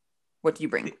 What do you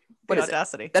bring? What is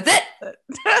audacity. It? That's it.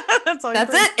 That's all.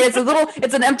 That's it.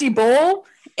 It's an empty bowl,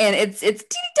 and it's teeny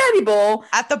tiny bowl.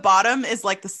 At the bottom is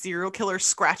like the serial killer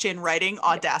scratch in writing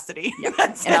audacity. Yeah.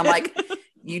 And I'm like,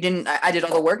 you didn't. I did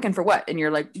all the work, and for what? And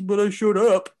you're like, but I showed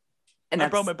up, and I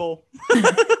brought my bowl.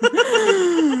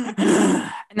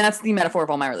 And that's the metaphor of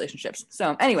all my relationships.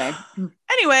 So anyway,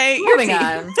 moving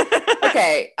on.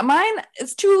 Okay, mine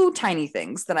is two tiny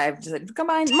things that I've just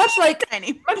combined, much like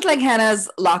Hannah's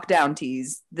lockdown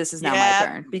tease. This is now my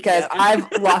turn because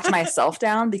I've locked myself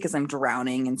down because I'm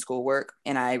drowning in schoolwork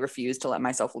and I refuse to let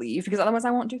myself leave because otherwise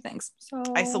I won't do things. So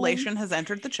isolation has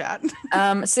entered the chat.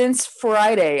 Since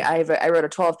Friday, I wrote a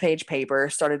 12-page paper,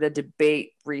 started a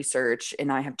debate research,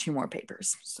 and I have 2 more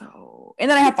papers. So, and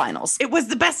then I have finals. It was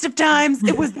the best of times.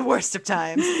 It was the worst of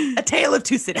times. A tale of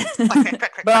two cities.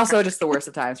 But also just the worst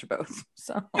of times for both.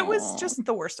 So it was just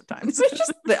the worst of times. It was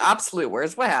just the absolute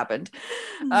worst. What happened?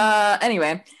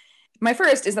 Anyway, my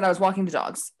first is that I was walking the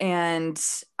dogs and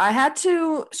I had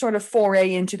to sort of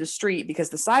foray into the street because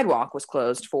the sidewalk was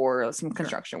closed for some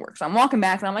construction work. So I'm walking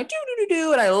back and I'm like,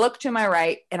 do, and I look to my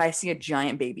right and I see a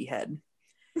giant baby head.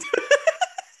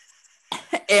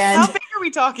 And how big are we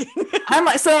talking? I'm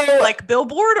like, so like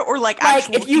billboard or like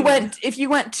if you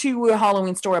went to a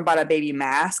Halloween store and bought a baby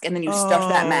mask and then you stuffed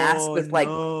that mask with like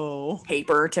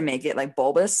paper to make it like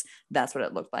bulbous, that's what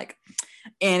it looked like.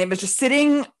 And it was just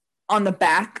sitting on the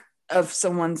back of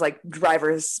someone's like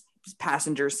driver's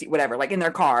passenger seat, whatever, like in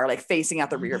their car, like facing out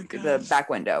the the back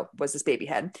window was this baby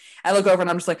head. I look over and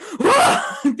I'm just like,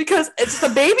 because it's the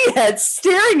baby head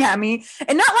staring at me,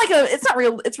 and not like it's not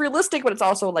real, it's realistic, but it's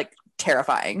also like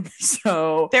terrifying.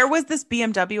 So there was this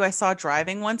BMW I saw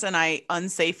driving once and I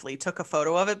unsafely took a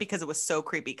photo of it because it was so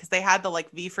creepy because they had the like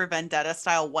V for Vendetta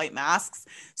style white masks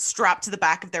strapped to the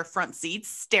back of their front seats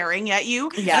staring at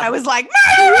you. Yeah. And I was like,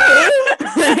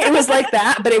 it was like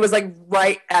that, but it was like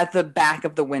right at the back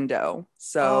of the window.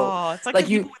 So it's like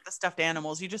you with the stuffed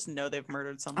animals, you just know they've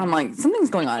murdered someone. I'm like, something's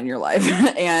going on in your life.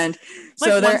 And like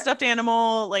so one stuffed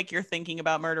animal, like you're thinking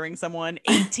about murdering someone.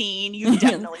 18, you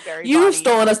definitely buried you've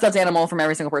stolen a stuffed animal from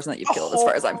every single person that you've killed, as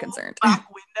far as I'm concerned. Back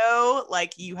window,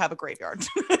 like you have a graveyard.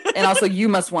 And also you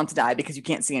must want to die because you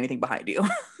can't see anything behind you.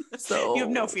 So you have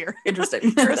no fear.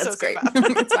 Interesting. That's great.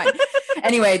 It's fine.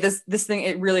 Anyway, this thing,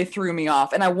 it really threw me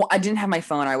off, and I didn't have my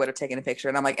phone or I would have taken a picture,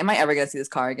 and I'm like, am I ever gonna see this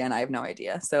car again? I have no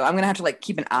idea. So I'm gonna have to like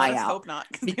keep an eye out. Hope not,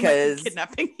 because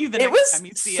kidnapping you the next time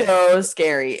you see it. So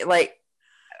scary. Like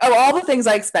of all the things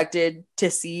I expected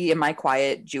to see in my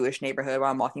quiet Jewish neighborhood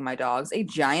while I'm walking my dogs, a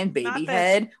giant baby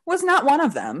head was not one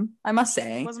of them. I must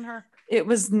say, it wasn't her. It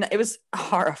was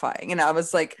horrifying, and I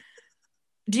was like,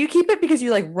 do you keep it because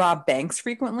you like rob banks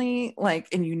frequently, like,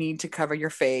 and you need to cover your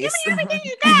face? Give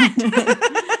you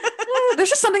that. There's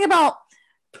just something about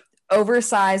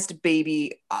oversized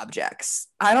baby objects.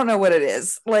 I don't know what it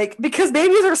is, like, because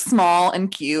babies are small and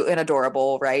cute and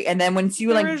adorable, right? And then once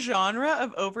you a genre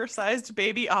of oversized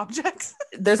baby objects,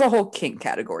 there's a whole kink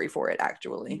category for it,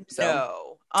 actually. So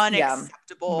no,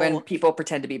 Unacceptable. When people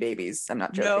pretend to be babies. I'm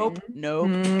not joking. Nope.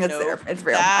 It's there. It's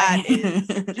real. That is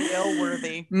jail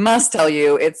worthy. Must tell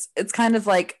you, it's kind of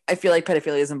like, I feel like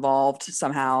pedophilia is involved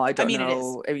somehow. I don't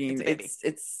know. It is. I mean,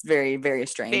 it's very, very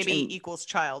strange. Baby equals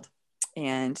child.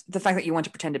 And the fact that you want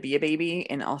to pretend to be a baby,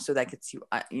 and also that gets you,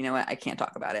 you know what, I can't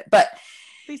talk about it. But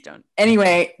please don't.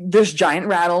 Anyway, there's giant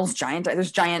rattles,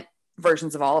 there's giant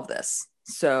versions of all of this.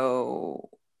 So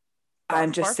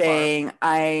I'm just saying,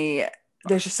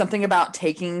 there's just something about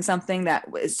taking something that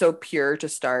is so pure to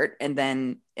start and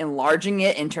then enlarging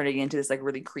it and turning it into this like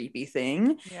really creepy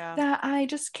thing that I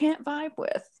just can't vibe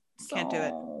with. Can't do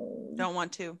it. Don't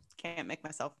want to. Can't make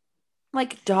myself.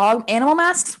 Like animal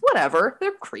masks, whatever.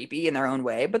 They're creepy in their own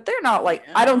way, but they're not like,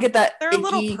 I don't get that. They're icky, a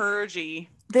little purgy.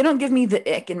 They don't give me the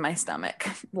ick in my stomach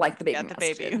like the baby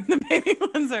masks did. The baby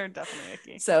ones are definitely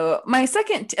icky. So my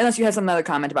second, unless you have some other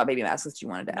comment about baby masks that you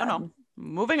wanted to add. No.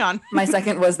 Moving on. My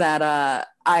second was that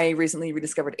I recently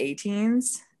rediscovered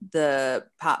A-Teens, the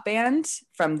pop band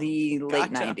from the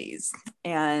late 90s.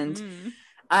 And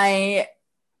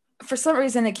for some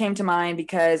reason it came to mind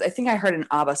because I think I heard an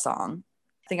ABBA song.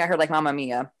 I think I heard like Mamma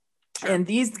Mia. Sure. And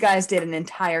these guys did an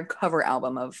entire cover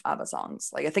album of ABBA songs.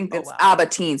 Like I think it's ABBA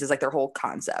Teens is like their whole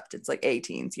concept. It's like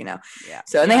A-Teens, you know? Yeah.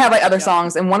 So, and they have like other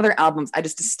songs, and one of their albums, I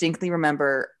just distinctly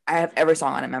remember I have every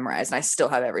song on it memorized, and I still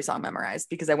have every song memorized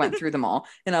because I went through them all,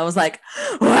 and I was like,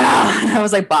 wow. And I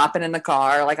was like bopping in the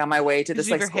car, like on my way to this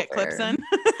like hit clips in.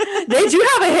 They do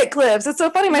have a hit clips. It's so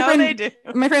funny. My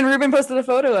friend Ruben posted a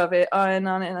photo of it on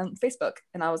Facebook,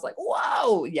 and I was like,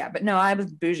 whoa. Yeah, but no, I was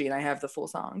bougie and I have the full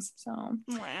songs. So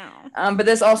wow. But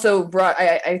this also brought,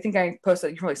 I think I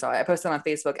posted, you probably saw it, I posted on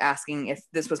Facebook asking if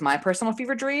this was my personal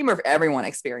fever dream or if everyone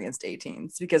experienced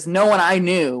A-Teens, because no one I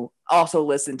knew also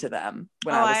listened to them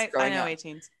when I was growing up. I know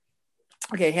A-Teens.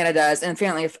 Okay, Hannah does, and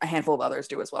apparently a handful of others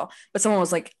do as well. But someone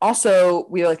was like, also,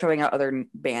 we were like throwing out other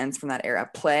bands from that era.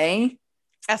 Play.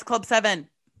 S Club 7.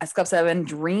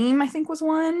 Dream, I think, was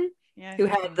one. Yeah.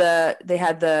 They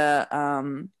had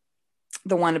the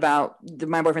one about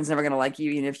my boyfriend's never gonna like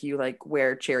you even if you like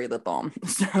wear cherry lip balm.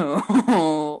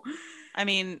 So I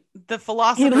mean, the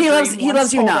philosopher he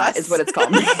loves you not is what it's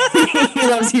called. He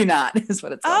loves you not is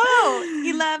what it's called. Oh,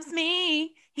 he loves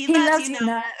me. He loves you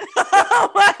not.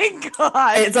 Oh my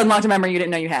god! It's unlocked a memory you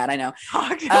didn't know you had. I know.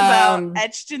 Talk about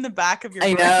etched in the back of your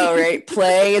brain. I know, right?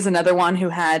 Play is another one who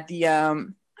had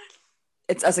the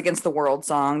It's Us Against the World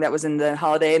song that was in the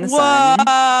Holiday in the Sun.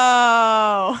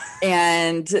 Whoa!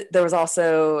 And there was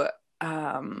also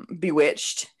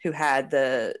Bewitched, who had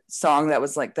the song that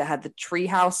was like that had the tree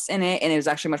house in it, and it was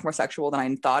actually much more sexual than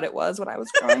I thought it was when I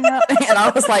was growing up. And I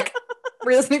was like,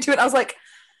 re-listening to it, I was like,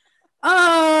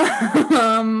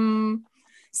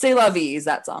 C'est la vie is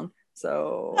that song.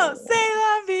 So C'est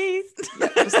la vie. Yeah,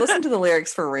 just listen to the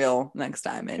lyrics for real next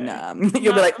time, and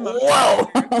you'll be like, whoa.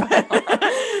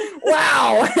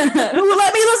 Wow. Who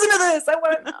let me listen to this? I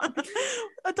want to know.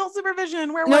 Adult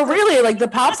supervision. Really, like the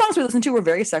pop songs we listened to were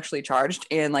very sexually charged,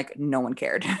 and like no one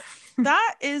cared.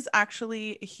 That is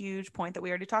actually a huge point that we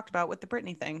already talked about with the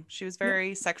Britney thing. She was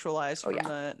very sexualized from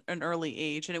an early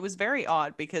age, and it was very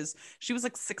odd because she was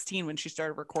like 16 when she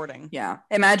started recording. Yeah.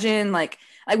 Imagine like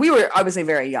we were obviously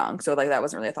very young, so like that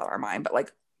wasn't really a thought of our mind, but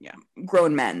like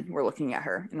grown men were looking at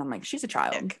her, and I'm like, she's a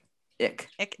child. Ick.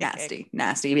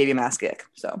 Nasty baby mask ick.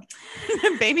 So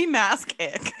baby mask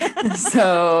ick.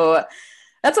 So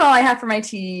that's all I have for my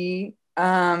tea.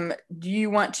 Do you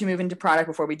want to move into product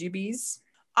before we do bees?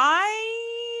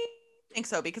 I think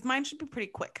so, because mine should be pretty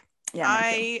quick. Yeah,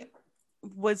 I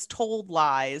was told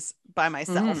lies by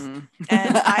myself, and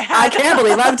I can't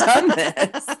believe I've done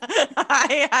this.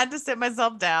 I had to sit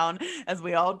myself down, as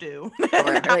we all do.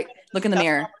 Like, look in the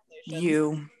mirror.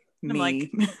 You, me. I'm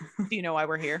like, do you know why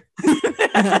we're here?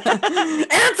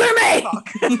 Answer me.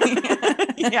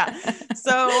 Yeah.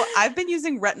 So I've been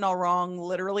using retinol wrong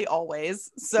literally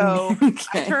always. So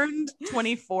I turned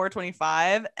 24,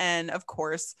 25. And of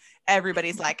course,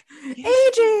 everybody's like,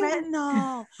 aging,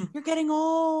 retinol, you're getting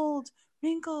old.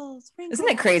 Wrinkles. Isn't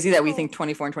it crazy that we think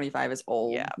 24 and 25 is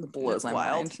old? Yeah. It blows my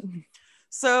mind.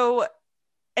 So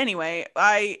anyway,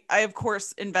 I of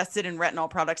course invested in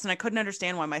retinol products, and I couldn't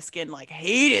understand why my skin like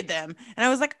hated them. And I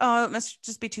was like, oh, it must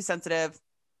just be too sensitive.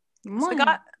 So I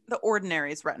got the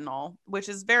Ordinary's retinol, which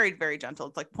is very, very gentle.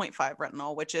 It's like 0.5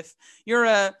 retinol, which if you're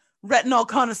a retinol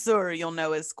connoisseur, you'll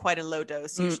know is quite a low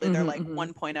dose. Usually they're like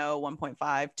 1.0, 1.5,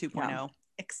 2.0,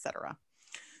 etc.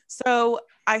 So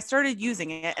I started using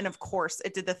it, and of course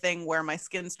it did the thing where my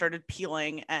skin started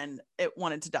peeling and it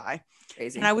wanted to die.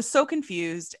 Crazy. And I was so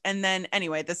confused. And then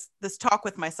anyway, this talk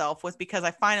with myself was because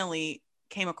I finally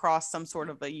came across some sort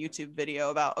of a YouTube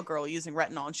video about a girl using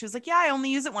retinol, and she was like, yeah, I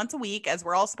only use it once a week as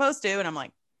we're all supposed to. And I'm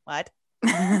like, what?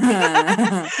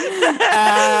 I'm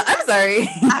sorry.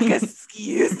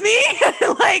 Excuse me?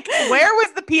 Like, where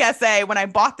was the PSA when I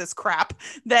bought this crap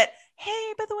that,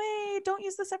 hey, by the way, don't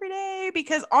use this every day?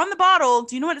 Because on the bottle,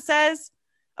 do you know what it says?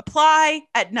 Apply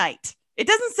at night. It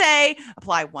doesn't say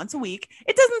apply once a week.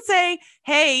 It doesn't say,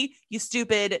 hey, you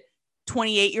stupid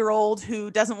 28-year-old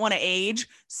who doesn't want to age,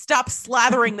 stop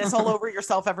slathering this all over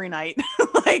yourself every night.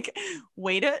 Like,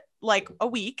 wait like a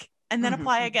week and then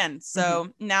apply again.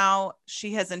 So now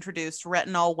she has introduced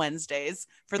retinol Wednesdays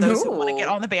for those who want to get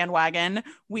on the bandwagon.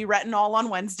 We retinol on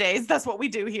Wednesdays. That's what we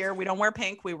do here. We don't wear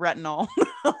pink. We retinol.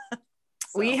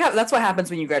 That's what happens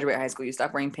when you graduate high school. You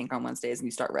stop wearing pink on Wednesdays and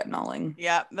you start retinoling.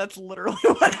 Yeah, that's literally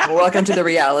what happens. Welcome to the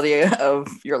reality of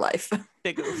your life.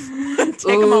 Big oof.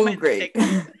 Take a moment. Great.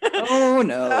 Oh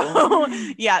no. So,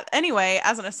 yeah. Anyway,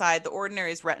 as an aside, the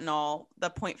Ordinary's retinol, the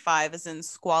 0.5 is in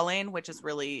squalane, which is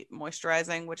really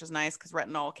moisturizing, which is nice because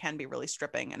retinol can be really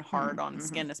stripping and hard on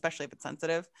skin, especially if it's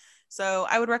sensitive. So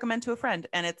I would recommend to a friend,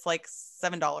 and it's like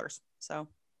 $7. So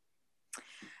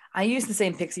I use the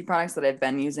same Pixie products that I've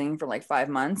been using for like 5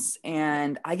 months,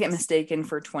 and I get mistaken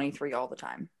for 23 all the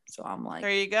time. So I'm like, there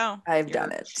you go. You're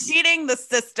done it. Cheating the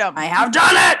system. I have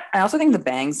done it. I also think the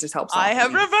bangs just help. I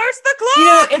have reversed the clock. You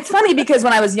know, it's funny because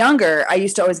when I was younger, I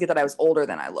used to always get that I was older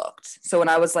than I looked. So when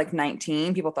I was like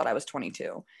 19, people thought I was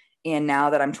 22. And now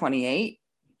that I'm 28,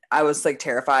 I was like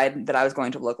terrified that I was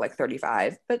going to look like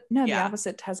 35. But no, the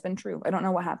opposite has been true. I don't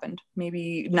know what happened.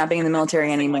 Maybe not being in the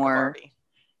military anymore.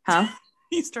 Like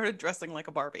you started dressing like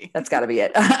a Barbie. That's got to be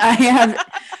it. I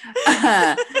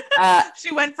have.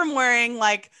 She went from wearing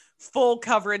like full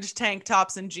coverage tank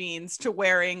tops and jeans to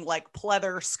wearing like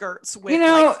pleather skirts with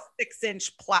like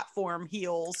 6-inch platform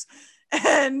heels.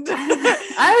 And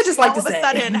I would just like to say, all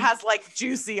of a sudden has like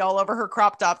juicy all over her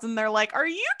crop tops, and they're like, "Are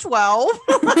you 12?"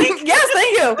 Like, yes,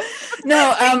 thank you.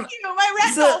 No, thank you. My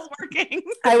retinol's working.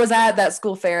 I was at that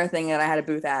school fair thing that I had a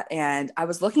booth at, and I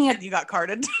was looking at. And you got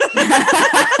carded.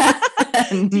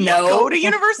 No, go to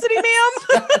university, ma'am.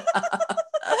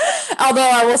 Although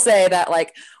I will say that,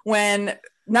 like,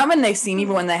 not when they see me,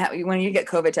 but when you get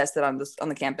COVID tested on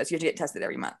the campus, you have to get tested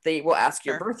every month. They will ask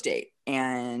your birth date,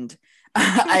 and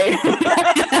I'm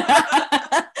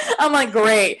like,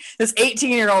 great. This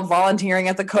 18-year-old volunteering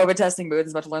at the COVID testing booth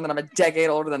is about to learn that I'm a decade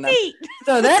older than them.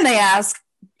 So then they ask,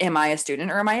 am I a student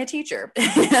or am I a teacher?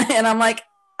 And I'm like,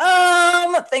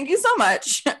 thank you so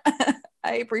much.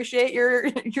 I appreciate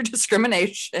your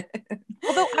discrimination.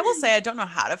 Although I will say I don't know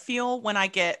how to feel when I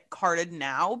get carded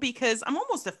now, because I'm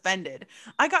almost offended.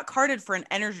 I got carded for an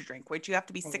energy drink, which you have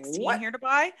to be 16 here to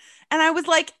buy. And I was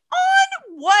like,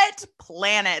 on what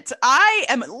planet? I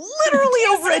am literally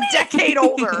over a decade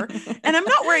older, and I'm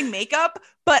not wearing makeup,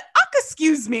 but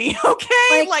excuse me,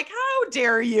 okay? Like how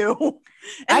dare you?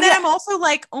 And then I'm also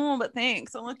like, oh, but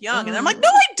thanks. I look young. And I'm like, no,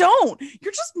 I don't.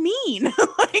 You're just mean.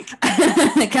 Like,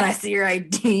 can I see your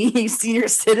ID, senior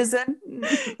citizen?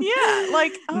 Yeah.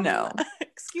 Like, no.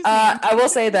 Excuse me. I will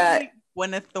say that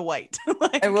Gwyneth the White.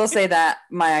 I will say that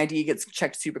my ID gets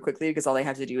checked super quickly because all they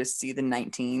have to do is see the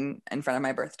 19 in front of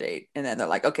my birth date. And then they're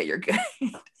like, okay, you're good.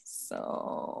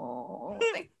 So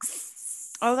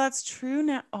thanks. Oh, that's true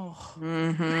now. Oh.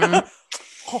 Mm-hmm.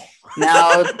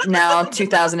 Now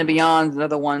 2000 and beyond are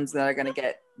the ones that are going to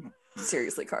get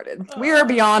seriously carded. We are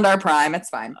beyond our prime. It's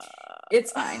fine.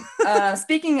 It's fine.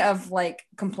 Speaking of like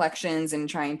complexions and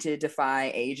trying to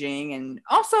defy aging, and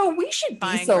also we should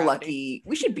be so lucky.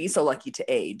 We should be so lucky to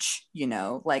age, you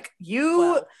know, like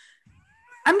you.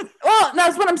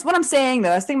 That's what I'm saying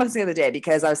though. I was thinking about this the other day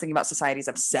because I was thinking about society's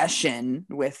obsession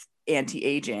with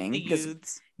anti-aging,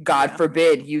 because God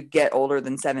forbid you get older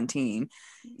than 17.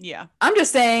 Yeah. I'm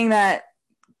just saying that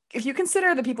if you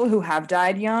consider the people who have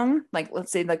died young, like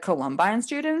let's say the Columbine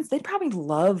students, they'd probably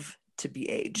love to be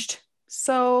aged.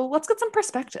 So let's get some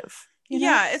perspective. You know?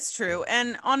 Yeah, it's true.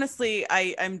 And honestly,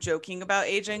 I'm joking about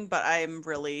aging, but I'm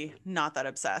really not that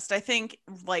obsessed. I think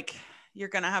like you're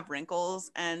going to have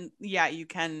wrinkles, and yeah, you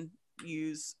can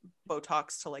use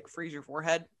Botox to like freeze your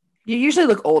forehead. You usually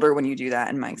look older when you do that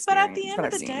in my experience. But at the end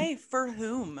of the day, for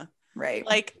whom? Right.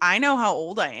 Like, I know how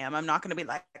old I am. I'm not going to be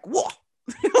like, whoa.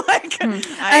 Like,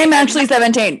 I'm actually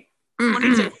 17.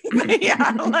 22.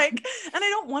 Yeah. Like, and I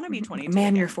don't want to be 22.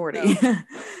 Ma'am, you're 40. So.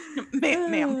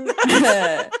 Ma'am.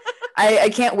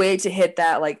 I can't wait to hit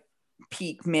that like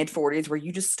peak mid 40s where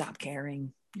you just stop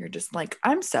caring. You're just like,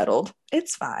 I'm settled.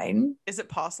 It's fine. Is it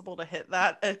possible to hit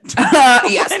that at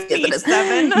yes, it is.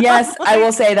 Yes, I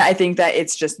will say that I think that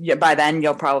it's just by then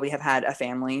you'll probably have had a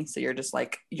family. So you're just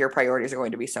like, your priorities are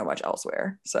going to be so much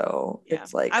elsewhere. So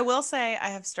it's like, I will say I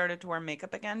have started to wear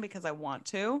makeup again because I want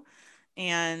to.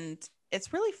 And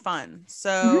it's really fun.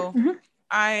 So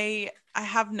I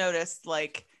have noticed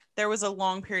like there was a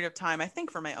long period of time, I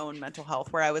think for my own mental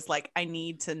health, where I was like, I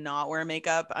need to not wear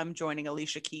makeup. I'm joining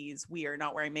Alicia Keys. We are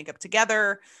not wearing makeup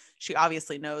together. She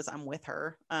obviously knows I'm with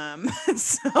her. But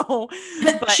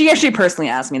she actually personally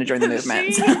asked me to join the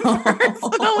movement. She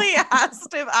personally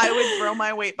asked if I would throw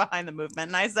my weight behind the movement.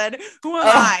 And I said, who am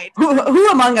I?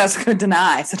 Who among us could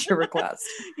deny such a request?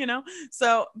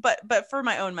 So, but for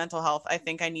my own mental health, I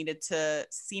think I needed to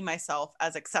see myself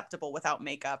as acceptable without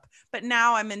makeup. But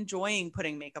now I'm enjoying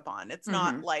putting makeup on. It's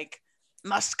not like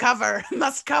must cover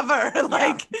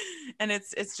like, and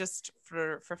it's just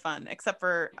for fun, except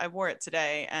for I wore it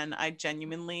today and I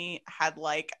genuinely had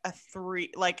like a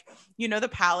 3, like, the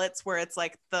palettes where it's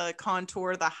like the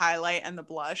contour, the highlight, and the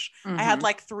blush. I had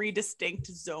like 3 distinct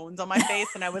zones on my face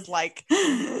and I was like,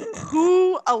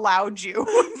 who allowed you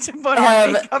to put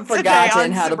on makeup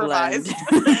forgotten how to blend?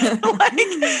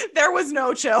 Like there was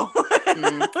no chill.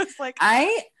 I was like,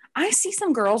 I see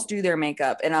some girls do their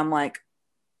makeup and I'm like,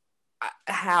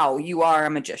 how? You are a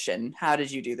magician. How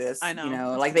did you do this? I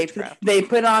know. Like they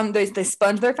put on, they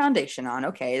sponge their foundation on.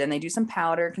 Okay. Then they do some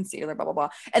powder, concealer, blah, blah, blah.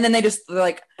 And then they just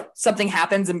like, something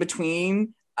happens in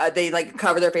between. They like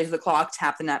cover their face with a clock,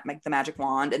 tap the magic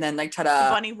wand, and then like ta-da.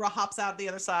 The bunny hops out the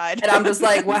other side. And I'm just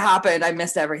like, what happened? I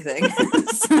missed everything.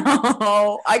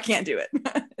 So I can't do it.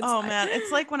 Man.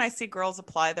 It's like when I see girls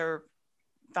apply their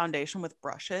foundation with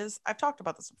brushes. I've talked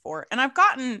about this before and I've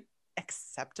gotten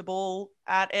acceptable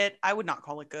at it. I would not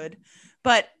call it good,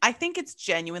 but I think it's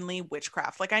genuinely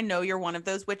witchcraft. Like I know you're one of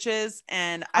those witches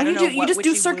and I don't know. You just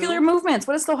do circular movements.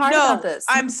 What is so hard about this?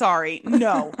 I'm sorry.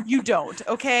 No, you don't.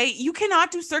 Okay. You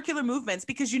cannot do circular movements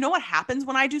because you know what happens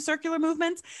when I do circular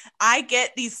movements? I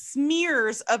get these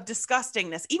smears of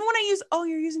disgustingness. Even when I use,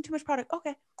 you're using too much product.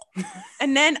 Okay.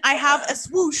 And then I have a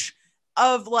swoosh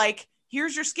of like,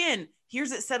 here's your skin.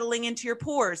 Here's it settling into your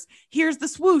pores. Here's the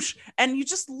swoosh. And you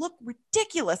just look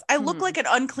ridiculous. I look like an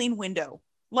unclean window.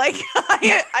 Like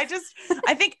I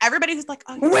think everybody who's like,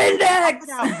 Windex!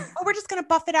 We're just going to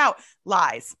buff it out.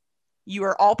 Lies. You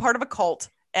are all part of a cult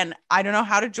and I don't know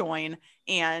how to join.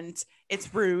 And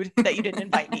it's rude that you didn't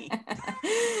invite me.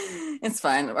 It's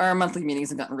fine. Our monthly meetings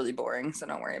have gotten really boring, so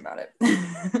don't worry about it.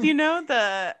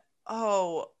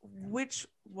 Which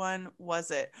one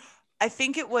was it? I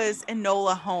think it was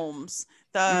Enola Holmes.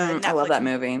 I love that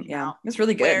movie. Yeah, it's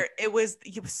really good. Where it was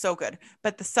so good.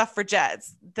 But the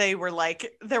suffragettes, they were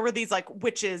like, there were these like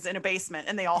witches in a basement,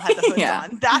 and they all had the hoods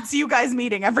on. That's you guys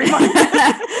meeting every month.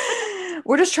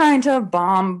 We're just trying to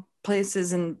bomb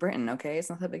places in Britain. Okay, it's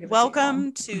not that big of a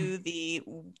Welcome to the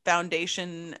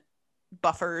foundation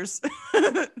buffers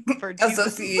for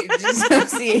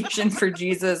Association for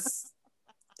Jesus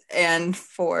and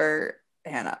for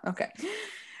Hannah. Okay.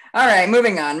 All right,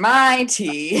 moving on. My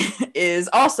tea is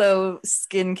also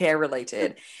skincare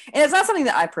related. And it's not something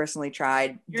that I personally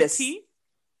tried. Your tea?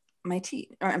 My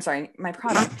tea. Or, I'm sorry, my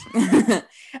product.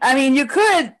 I mean, you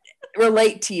could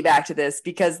relate tea back to this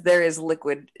because there is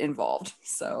liquid involved.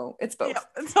 So it's both. Yep,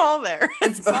 it's all there.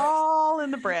 It's all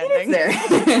in the branding.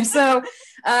 It's there. So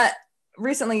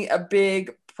recently a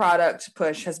big product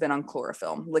push has been on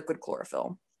chlorophyll, liquid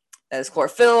chlorophyll. That is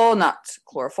chlorophyll, not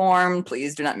chloroform.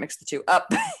 Please do not mix the two up.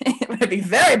 It would be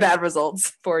very bad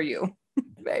results for you.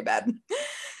 Very bad.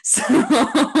 So,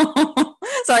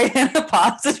 sorry, Hannah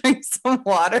paused to drink some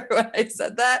water when I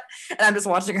said that. And I'm just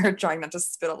watching her trying not to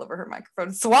spit all over her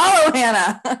microphone. Swallow,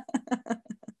 Hannah.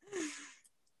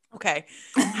 Okay.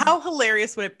 How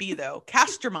hilarious would it be, though?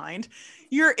 Cast your mind.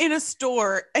 You're in a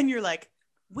store and you're like,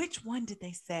 which one did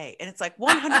they say? And it's like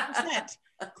 100%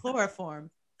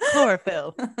 chloroform.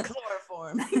 Chlorophyll,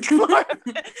 chloroform,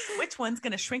 Which one's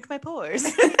gonna shrink my pores?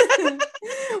 Which one?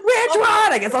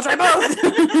 I guess I'll try both.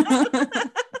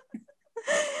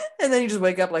 And then you just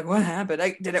wake up like, what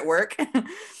happened? Did it work?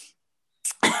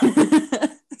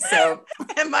 So,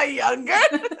 am I younger?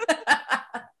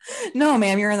 No,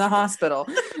 ma'am, you're in the hospital.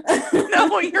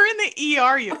 No, you're in the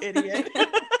ER, you idiot.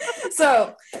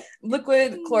 So,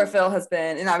 liquid chlorophyll has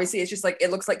been, and obviously it's just like,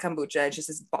 it looks like kombucha. It's just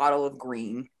this bottle of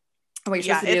green. what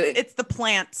you're supposed to do. It's the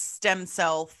plant stem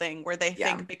cell thing where they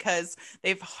think because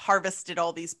they've harvested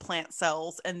all these plant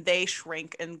cells and they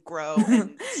shrink and grow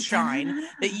and shine,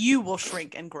 that you will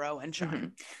shrink and grow and shine. Mm-hmm.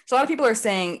 So a lot of people are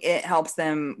saying it helps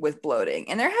them with bloating.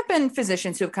 And there have been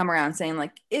physicians who have come around saying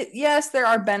like, yes, there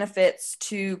are benefits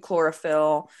to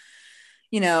chlorophyll.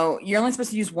 You know, you're only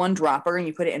supposed to use one dropper and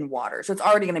you put it in water. So it's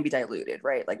already going to be diluted,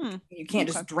 right? Like you can't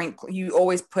just drink. You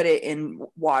always put it in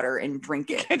water and drink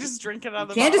it. You can't just drink it out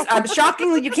of the bottle.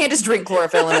 Shockingly, you can't just drink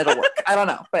chlorophyll and it'll work. I don't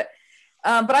know. But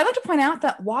I'd like to point out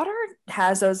that water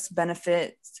has those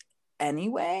benefits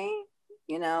anyway.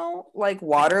 You know, like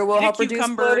water will help reduce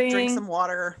bloating. Drink some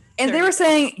water. And they were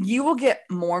saying you will get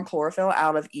more chlorophyll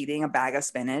out of eating a bag of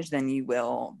spinach than you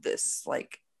will this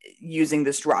like using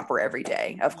this dropper every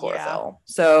day of chlorophyll.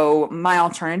 So my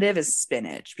alternative is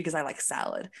spinach because I like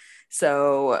salad.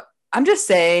 So I'm just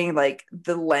saying like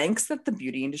the lengths that the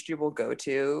beauty industry will go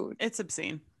to, it's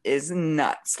obscene, is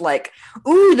nuts. Like,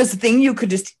 ooh, this thing you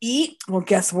could just eat. Well,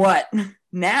 guess what?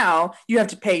 Now you have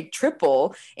to pay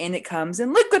triple and it comes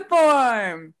in liquid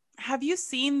form. Have you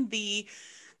seen the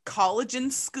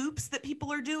collagen scoops that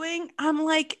people are doing? I'm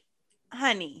like,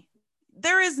 honey,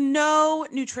 there is no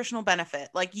nutritional benefit.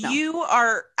 Like you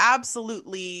are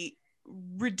absolutely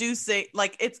reducing,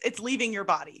 like it's leaving your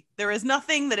body. There is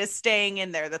nothing that is staying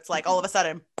in there that's like all of a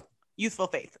sudden youthful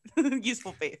faith.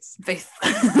 Youthful faith. Faith.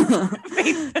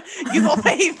 Youthful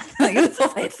faith. Youthful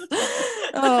faith.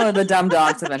 Oh, the dumb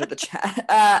dogs have entered the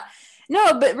chat.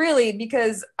 No, but really,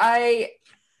 because I've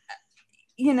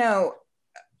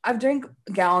drank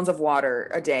gallons of water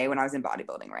a day when I was in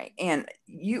bodybuilding, right? And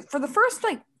for the first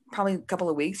like probably a couple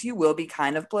of weeks, you will be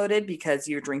kind of bloated because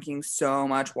you're drinking so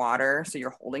much water, so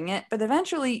you're holding it. But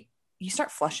eventually you start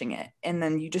flushing it and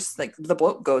then you just like the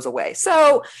bloat goes away.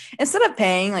 So instead of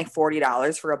paying like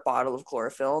 $40 for a bottle of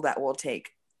chlorophyll that will take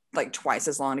like twice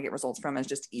as long to get results from as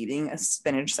just eating a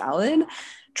spinach salad,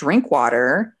 drink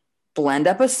water, blend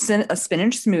up a spinach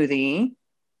smoothie,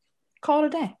 call it a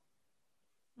day.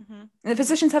 And the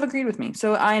physicians have agreed with me.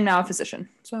 So I am now a physician.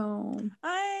 So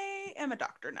I am a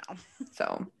doctor now.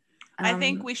 So I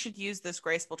think we should use this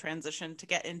graceful transition to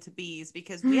get into bees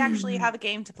because we actually have a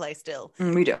game to play still.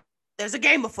 We do. There's a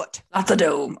game afoot. Lots of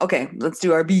dough. Okay, let's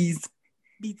do our bees.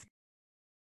 Bees.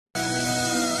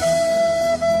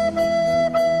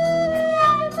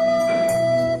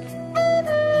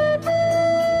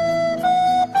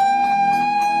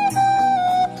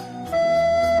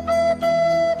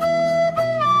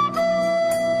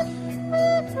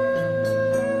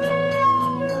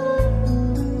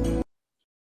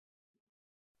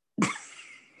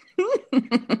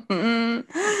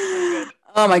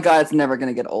 Oh my God, it's never going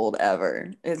to get old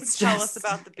ever. Tell us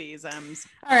about the bees, Ems.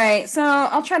 All right, so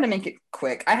I'll try to make it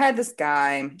quick. I had this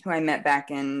guy who I met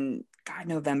back in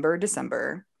November,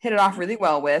 December. Hit it off really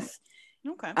well with.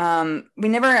 Okay. We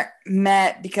never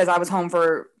met because I was home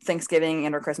for Thanksgiving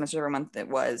and or Christmas, whichever month it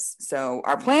was. So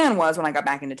our plan was when I got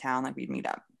back into town, like we'd meet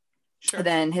up. Sure. But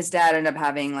then his dad ended up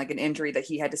having like an injury that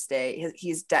he had to stay.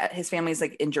 His family's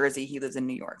like in Jersey. He lives in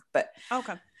New York, but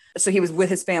okay. So he was with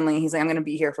his family. He's like, I'm going to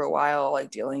be here for a while,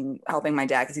 like helping my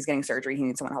dad because he's getting surgery. He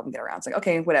needs someone to help him get around. It's like,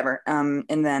 okay, whatever. And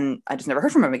then I just never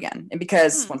heard from him again. And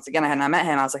because once again, I had not met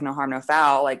him, I was like, no harm, no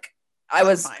foul. Like I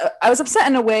was upset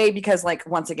in a way because like,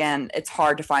 once again, it's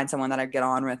hard to find someone that I get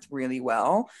on with really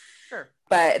well. Sure.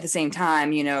 But at the same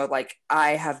time, like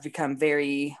I have become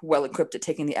very well equipped at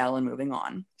taking the L and moving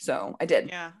on. So I did.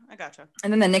 Yeah, I gotcha.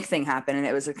 And then the Nick thing happened and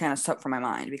it was kind of stuck from my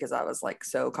mind because I was like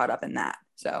so caught up in that.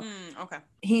 So okay.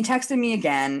 He texted me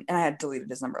again and I had deleted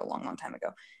his number a long, long time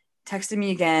ago. Texted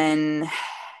me again,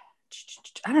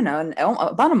 I don't know,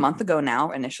 about a month ago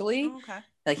now initially. Okay.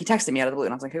 Like he texted me out of the blue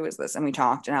and I was like, who is this? And we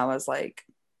talked and I was like,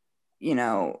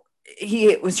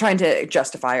 he was trying to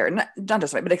justify or not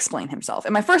justify, but explain himself.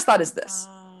 And my first thought is this.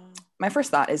 My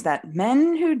first thought is that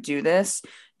men who do this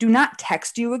do not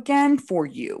text you again for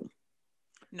you.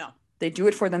 No. They do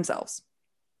it for themselves.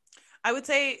 I would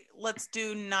say let's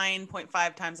do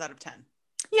 9.5 times out of 10.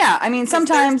 Yeah, I mean,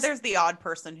 sometimes there's the odd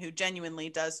person who genuinely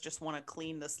does just want to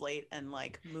clean the slate and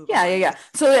like move. Yeah.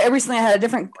 So recently I had a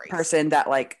different person that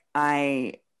like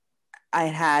I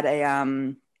had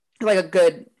a like a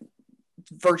good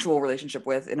virtual relationship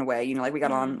with in a way, like we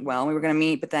got on well and we were going to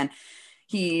meet, but then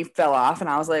he fell off and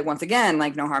I was like, once again,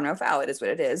 like no harm, no foul. It is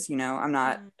what it is.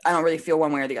 I don't really feel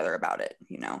one way or the other about it.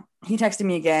 He texted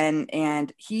me again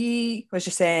and he was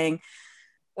just saying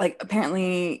like,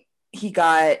 apparently he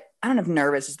got, I don't know if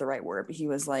nervous is the right word, but he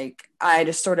was like, I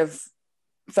just sort of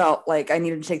felt like I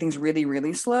needed to take things really,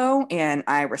 really slow, and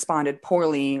I responded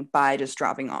poorly by just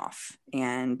dropping off.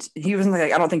 And he was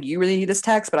like, I don't think you really need this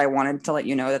text, but I wanted to let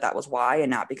you know that that was why, and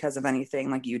not because of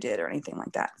anything like you did or anything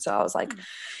like that. So I was like,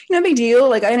 big deal.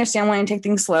 Like, I understand wanting to take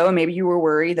things slow, and maybe you were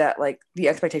worried that like the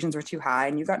expectations were too high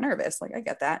and you got nervous. Like, I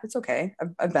get that. It's okay.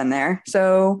 I've been there.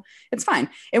 So it's fine.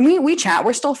 And we chat.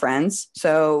 We're still friends.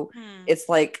 So it's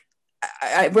like,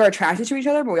 we're attracted to each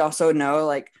other, but we also know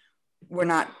like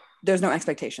there's no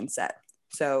expectation set.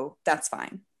 So that's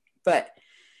fine. But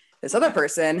this other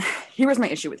person, here was my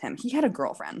issue with him. He had a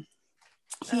girlfriend.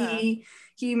 He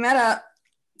met up,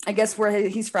 I guess where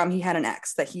he's from, he had an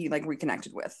ex that he like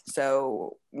reconnected with.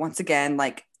 So once again,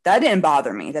 like that didn't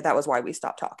bother me, that was why we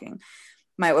stopped talking.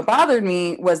 What bothered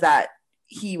me was that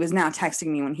he was now texting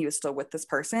me when he was still with this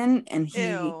person, and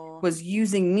he was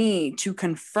using me to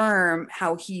confirm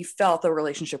how he felt the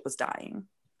relationship was dying.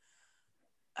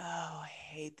 Oh, I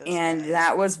hate those and guys.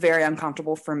 That was very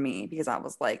uncomfortable for me, because I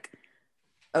was like,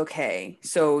 okay,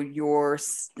 so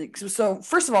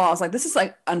first of all, I was like, this is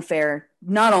like unfair,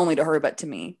 not only to her, but to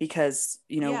me, because,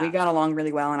 we got along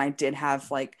really well, and I did have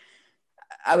like,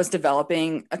 I was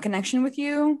developing a connection with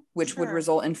you, which would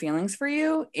result in feelings for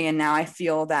you. And now I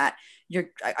feel that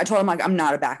I told him, like, I'm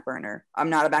not a back burner. I'm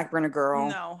not a back burner girl.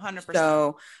 No, 100%.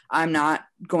 So I'm not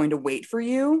going to wait for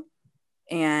you.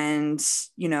 And,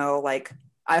 like,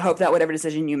 I hope that whatever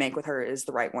decision you make with her is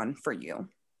the right one for you.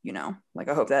 Like,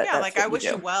 I hope that. Yeah, like, I wish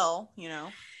you well,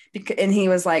 And he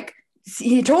was like,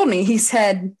 he told me, he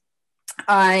said,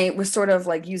 I was sort of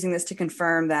like using this to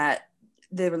confirm that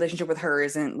the relationship with her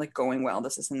isn't like going well,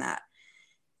 this and that.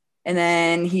 And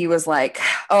then he was like,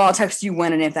 oh, I'll text you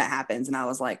when and if that happens. And I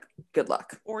was like, good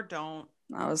luck. Or don't.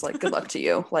 I was like, good luck to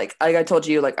you. Like I told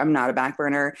you, like, I'm not a back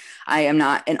burner. I am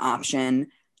not an option.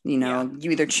 You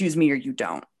either choose me or you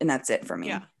don't. And that's it for me.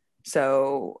 Yeah.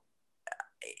 So,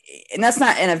 and that's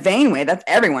not in a vain way. That's,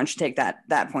 everyone should take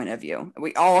that point of view.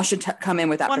 We all should come in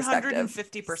with that 150%.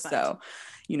 Perspective. 150%. So,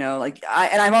 like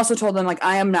I've also told them, like,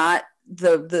 I am not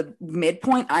the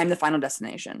midpoint. I'm the final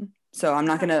destination. So I'm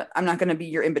not gonna be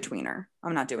your in-betweener.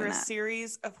 I'm not doing that. A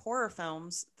series of horror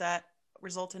films that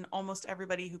result in almost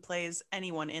everybody who plays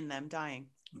anyone in them dying.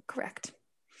 Correct.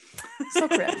 So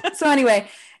correct. So anyway,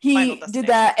 he did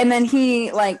that, and then he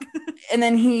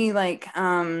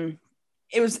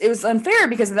it was unfair,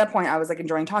 because at that point I was like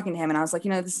enjoying talking to him, and I was like,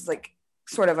 this is like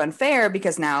sort of unfair,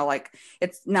 because now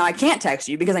I can't text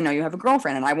you because I know you have a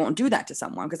girlfriend, and I won't do that to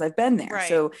someone because I've been there. Right.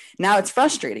 So now it's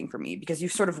frustrating for me because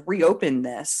you've sort of reopened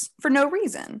this for no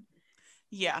reason.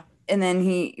 Yeah. And then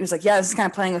he was like, yeah, this is kind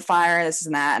of playing with fire, this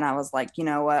and that. And I was like, you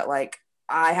know what? Like,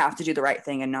 I have to do the right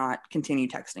thing and not continue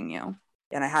texting you.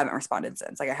 And I haven't responded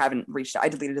since. Like, I haven't reached out. I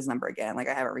deleted his number again. Like,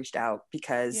 I haven't reached out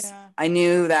because I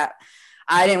knew that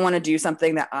I didn't want to do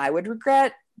something that I would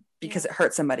regret because it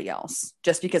hurt somebody else,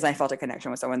 just because I felt a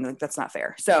connection with someone. That's not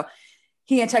fair. So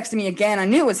he had texted me again. I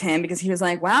knew it was him because he was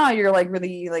like, wow, you're like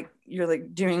really like, you're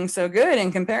like doing so good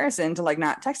in comparison to like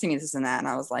not texting me this and that. And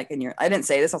I was like, I didn't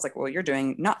say this. I was like, well, you're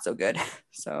doing not so good.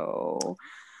 So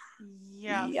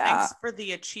yeah, thanks for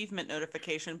the achievement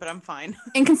notification, but I'm fine.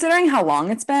 And considering how long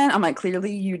it's been, I'm like,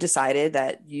 clearly you decided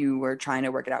that you were trying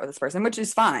to work it out with this person, which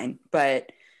is fine,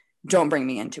 but don't bring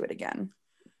me into it again.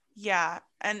 Yeah.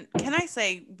 And can I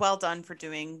say, well done for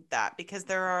doing that, because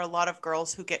there are a lot of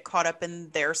girls who get caught up in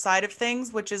their side of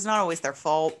things, which is not always their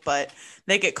fault, but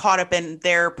they get caught up in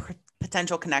their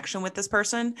potential connection with this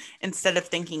person instead of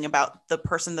thinking about the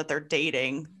person that they're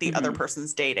dating, the other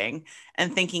person's dating,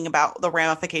 and thinking about the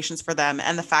ramifications for them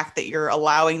and the fact that you're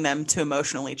allowing them to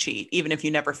emotionally cheat, even if you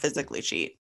never physically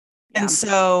cheat. Yeah. And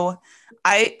so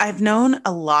I've known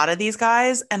a lot of these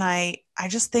guys, and I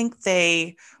just think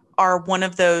they are one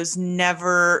of those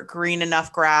never green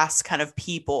enough grass kind of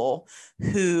people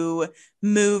who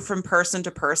move from person to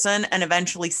person and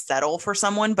eventually settle for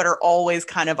someone, but are always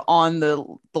kind of on the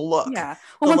look. Yeah.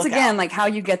 Well, once again, like, how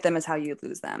you get them is how you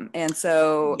lose them. And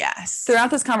so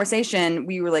throughout this conversation,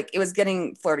 we were like, it was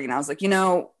getting flirty. And I was like,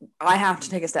 I have to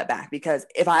take a step back, because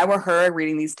if I were her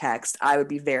reading these texts, I would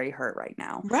be very hurt right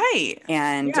now. Right.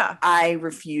 And I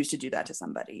refuse to do that to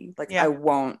somebody. Like, I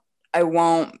won't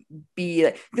be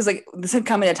like, because like this had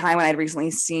come at a time when I'd recently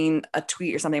seen a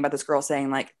tweet or something about this girl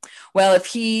saying like, well, if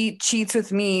he cheats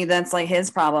with me, that's like his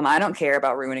problem. I don't care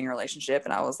about ruining a relationship.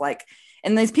 And I was like,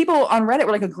 and these people on Reddit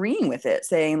were like agreeing with it,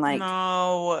 saying like,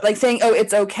 no, like saying, oh,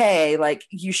 it's okay. Like,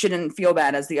 you shouldn't feel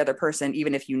bad as the other person,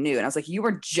 even if you knew. And I was like, you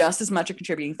were just as much a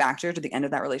contributing factor to the end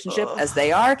of that relationship as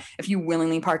they are, if you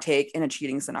willingly partake in a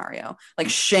cheating scenario. Like,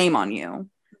 shame on you.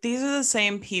 these are the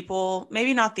same people,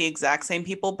 maybe not the exact same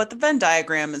people, but the Venn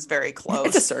diagram is very close.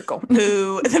 It's a circle.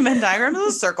 The Venn diagram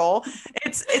is a circle.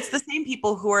 It's the same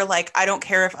people who are like, I don't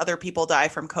care if other people die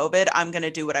from COVID. I'm going to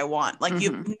do what I want. Like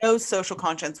you have no social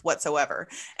conscience whatsoever.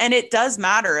 And it does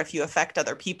matter if you affect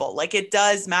other people. Like it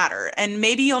does matter. And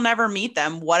maybe you'll never meet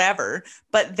them, whatever,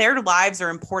 but their lives are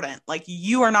important. Like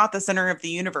you are not the center of the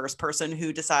universe person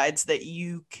who decides that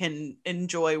you can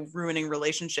enjoy ruining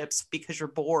relationships because you're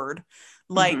bored.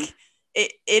 Like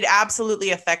it absolutely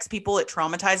affects people. It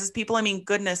traumatizes people. I mean,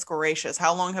 goodness gracious,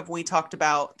 how long have we talked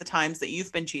about the times that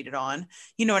you've been cheated on?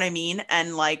 You know what I mean?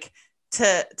 And like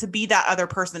to be that other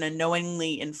person and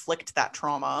knowingly inflict that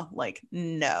trauma, like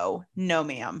no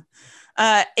ma'am.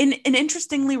 An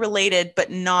interestingly related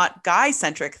but not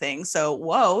guy-centric thing. So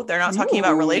whoa, they're not talking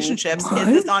about relationships. What? Is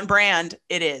this on brand?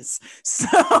 It is.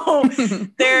 So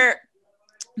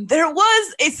there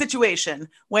was a situation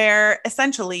where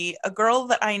essentially a girl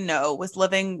that I know was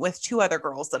living with two other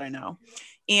girls that I know.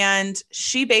 And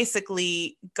she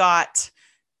basically got,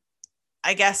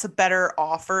 I guess, a better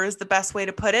offer is the best way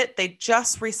to put it. They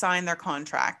just re-signed their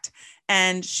contract.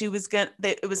 And she was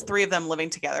it was three of them living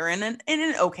together in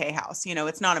an okay house. You know,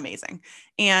 it's not amazing.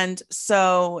 And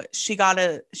so she got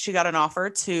an offer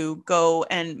to go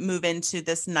and move into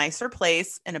this nicer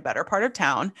place in a better part of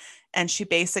town. And she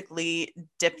basically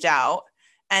dipped out.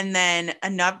 And then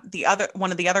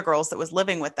one of the other girls that was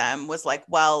living with them was like,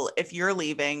 well, if you're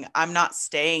leaving, I'm not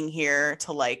staying here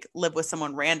to like live with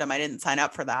someone random. I didn't sign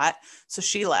up for that. So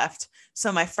she left.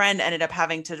 So my friend ended up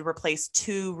having to replace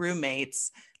two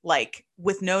roommates, like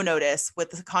with no notice, with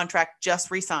the contract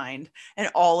just re-signed, and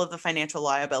all of the financial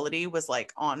liability was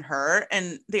like on her.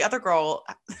 And the other girl,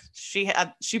 she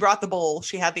brought the bull.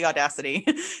 She had the audacity.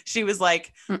 She was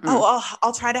like, oh,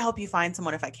 I'll try to help you find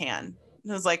someone if I can.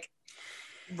 And I was like,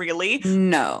 really?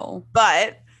 No.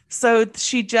 But so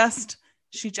she just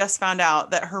found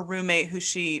out that her roommate, who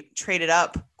she traded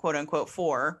up, quote unquote,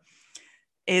 for,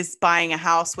 is buying a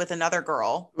house with another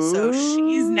girl. Ooh. So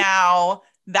she's now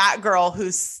that girl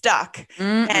who's stuck.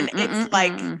 And it's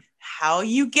like, how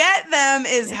you get them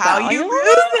is how you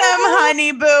lose them,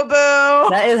 honey boo boo.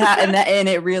 That is how, and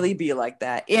it really be like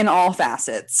that in all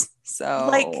facets. So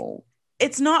like,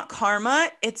 it's not karma.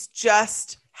 It's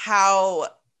just how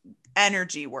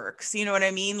energy works. You know what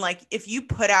I mean? Like if you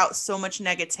put out so much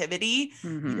negativity,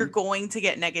 you're going to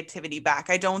get negativity back.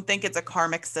 I don't think it's a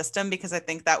karmic system because I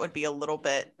think that would be a little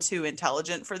bit too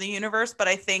intelligent for the universe. But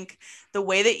I think the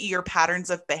way that your patterns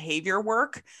of behavior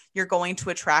work, you're going to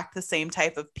attract the same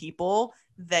type of people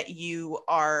that you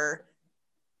are,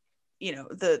 you know,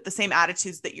 the same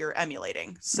attitudes that you're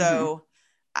emulating. So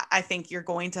I think you're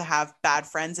going to have bad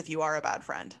friends if you are a bad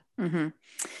friend.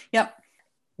 Yep.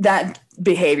 That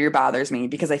behavior bothers me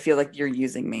because I feel like you're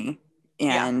using me,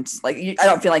 and like I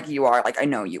don't feel like you are. Like I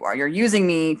know you are. You're using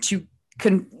me to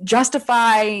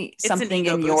justify something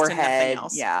in your head.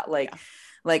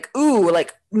 Like ooh,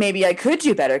 like maybe I could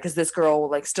do better because this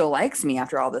girl like still likes me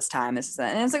after all this time. This is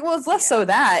that, and it's like, well, it's less so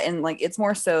that, and like it's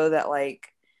more so that like,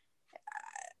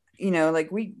 you know,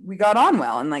 like we got on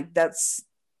well, and like that's,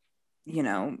 you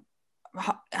know.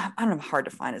 I don't know if hard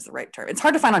to find is the right term. It's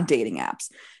hard to find on dating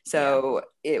apps. So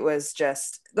it was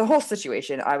just the whole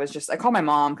situation. I called my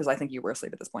mom because I think you were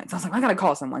asleep at this point. So I was like, I gotta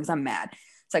call someone because I'm mad.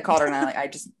 So I called her and I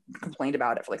just complained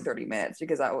about it for like 30 minutes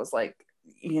because I was like,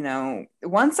 you know,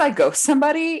 once I ghost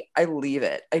somebody, I leave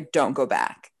it. I don't go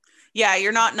back. Yeah,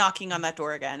 you're not knocking on that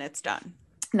door again. It's done.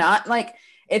 Not like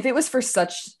if it was for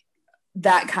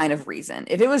that kind of reason.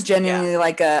 If it was genuinely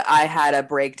like I had a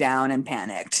breakdown and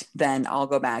panicked, then I'll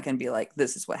go back and be like,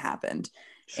 this is what happened.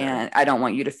 Sure. And I don't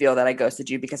want you to feel that I ghosted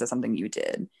you because of something you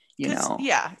did, you know?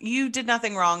 Yeah. You did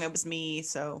nothing wrong. It was me.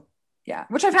 So yeah.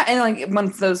 Which I've had, and like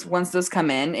once those come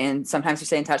in, and sometimes we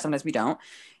stay in touch, sometimes we don't.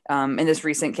 In this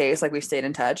recent case, like we've stayed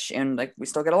in touch and like we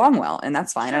still get along well, and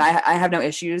that's fine. Sure. And I have no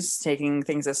issues taking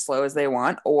things as slow as they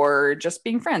want or just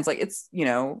being friends. Like it's, you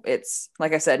know, it's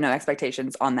like I said, no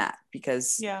expectations on that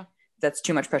because that's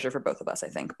too much pressure for both of us, I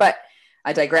think. But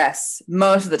I digress.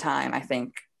 Most of the time, I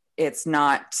think it's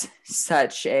not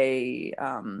such a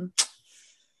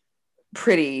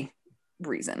pretty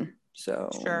reason. So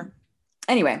sure.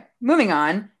 Anyway, moving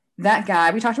on. That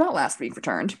guy we talked about last week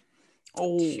returned.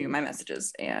 To my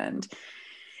messages, and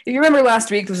if you remember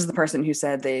last week, this is the person who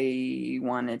said they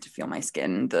wanted to feel my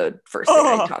skin the first day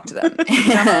I talked to them.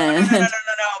 No,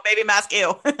 baby mask,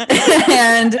 ew.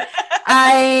 And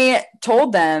I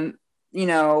told them, you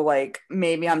know, like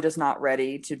maybe I'm just not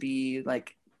ready to be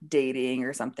like dating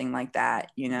or something like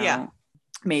that, you know.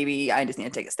 Maybe I just need to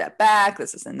take a step back,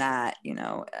 this and that, you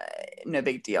know, no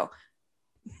big deal.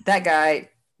 That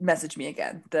guy messaged me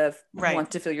again, the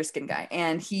want to feel your skin guy.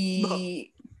 And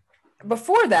he,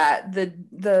 before that,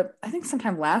 the I think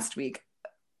sometime last week,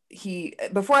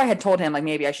 before I had told him like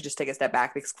maybe I should just take a step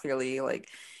back because clearly like,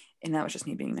 and that was just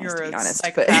me being nice, to be honest.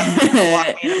 But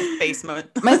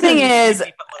my thing is,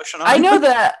 I know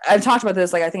that I've talked about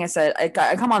this. Like, I think I said,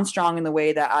 I come on strong in the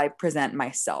way that I present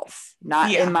myself, not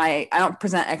I don't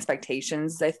present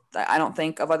expectations. I don't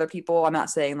think of other people. I'm not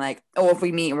saying like, oh, if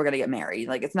we meet, we're going to get married.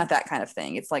 Like, it's not that kind of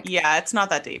thing. It's like, it's not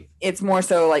that deep. It's more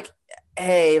so like,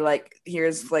 hey, like,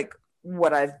 here's like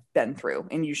what I've been through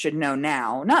and you should know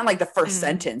now, not like the first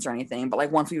sentence or anything, but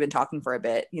like once we've been talking for a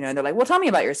bit, you know, and they're like, well, tell me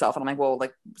about yourself. And I'm like, well,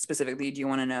 like specifically, do you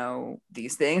want to know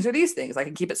these things or these things? I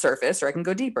can keep it surface or I can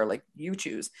go deeper, like you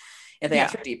choose. If they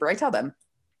ask for deeper, I tell them.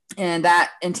 And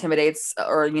that intimidates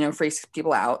or, you know, freaks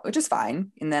people out, which is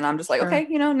fine. And then I'm just like, okay,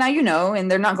 you know, now you know,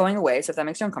 and they're not going away. So if that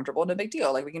makes you uncomfortable, no big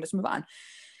deal. Like we can just move on.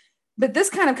 But this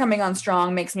kind of coming on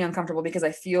strong makes me uncomfortable because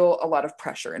I feel a lot of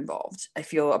pressure involved. I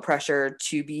feel a pressure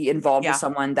to be involved with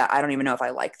someone that I don't even know if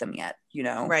I like them yet, you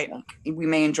know? Right. Like, we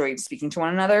may enjoy speaking to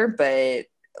one another, but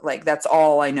like, that's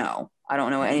all I know. I don't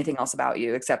know anything else about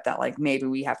you except that like, maybe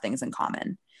we have things in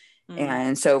common.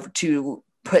 And so to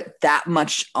put that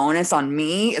much onus on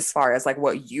me as far as like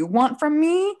what you want from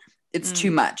me, it's too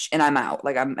much and I'm out.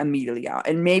 Like I'm immediately out.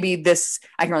 And maybe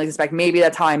I can really suspect maybe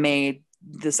that's how I made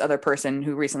this other person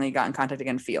who recently got in contact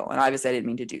again feel. And obviously I didn't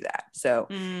mean to do that. So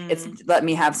it's let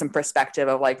me have some perspective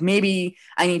of like, maybe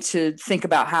I need to think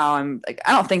about how I'm like,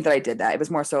 I don't think that I did that. It was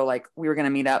more so like we were going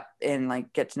to meet up and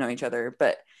like get to know each other.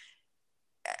 But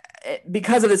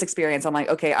because of this experience, I'm like,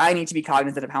 okay, I need to be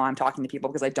cognizant of how I'm talking to people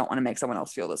because I don't want to make someone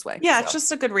else feel this way. Yeah. So. It's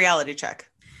just a good reality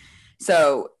check.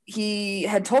 So he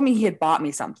had told me he had bought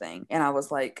me something and I was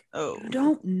like, oh, you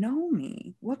don't know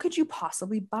me. What could you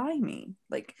possibly buy me?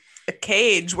 Like a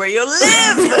cage where you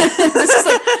live. This is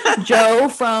like Joe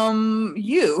from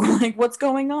You. Like what's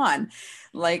going on?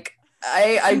 Like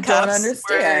I don't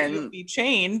understand. You'll be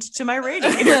chained to my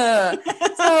radiator.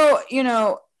 So, you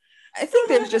know, I think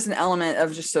there's just an element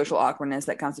of just social awkwardness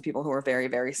that comes to people who are very,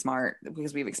 very smart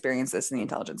because we've experienced this in the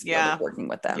intelligence field of working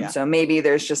with them. So maybe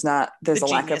there's a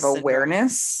lack of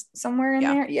awareness somewhere in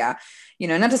there. Yeah. You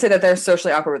know, not to say that they're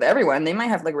socially awkward with everyone. They might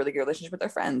have like really good relationship with their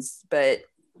friends, but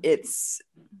it's,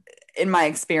 in my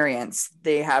experience,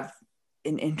 they have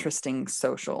an interesting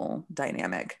social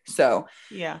dynamic. So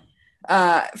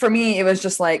for me, it was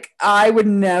just like, I would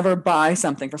never buy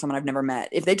something for someone I've never met.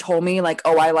 If they told me like,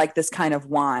 oh, I like this kind of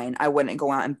wine, I wouldn't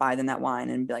go out and buy them that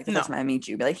wine and be like, the first time I meet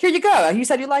you, be like, here you go. You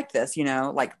said you like this, you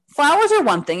know, like flowers are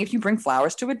one thing. If you bring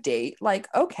flowers to a date, like,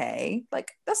 okay,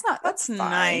 like that's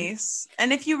nice.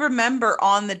 And if you remember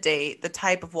on the date, the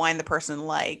type of wine the person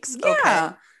likes.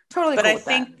 Totally. But I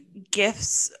think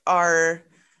gifts are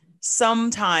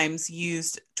sometimes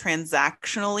used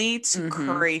transactionally to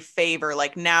curry favor,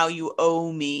 like now you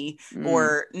owe me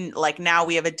or like now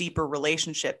we have a deeper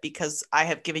relationship because I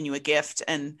have given you a gift.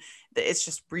 And it's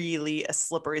just really a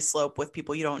slippery slope with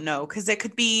people you don't know because it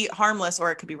could be harmless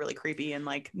or it could be really creepy and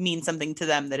like mean something to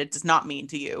them that it does not mean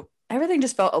to you. Everything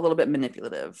just felt a little bit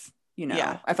manipulative. You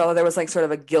know, I felt like there was like sort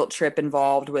of a guilt trip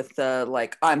involved with the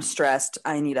like, I'm stressed,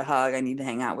 I need a hug, I need to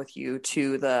hang out with you,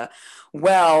 to the,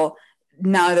 well,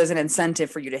 now there's an incentive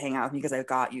for you to hang out with me because I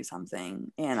got you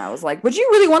something. And I was like, would you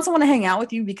really want someone to hang out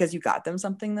with you because you got them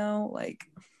something though? Like,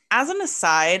 as an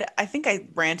aside, I think I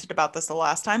ranted about this the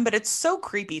last time, but it's so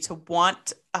creepy to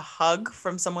want a hug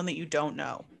from someone that you don't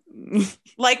know.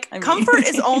 Like comfort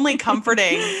is only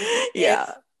comforting. If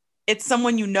it's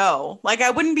someone you know. Like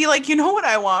I wouldn't be like, you know what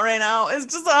I want right now is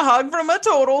just a hug from a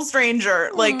total stranger.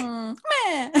 Like no,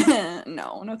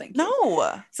 thank you.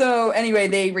 No. So anyway,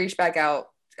 they reached back out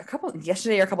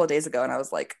yesterday or a couple of days ago, and I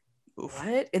was like,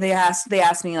 what? And they asked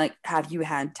me like, have you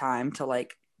had time to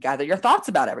like gather your thoughts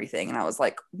about everything? And I was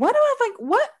like, what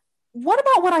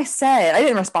about what I said? I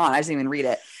didn't respond. I just didn't even read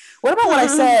it. What about what I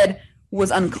said was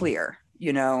unclear?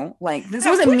 You know, like this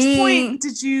wasn't me. At which point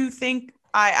did you think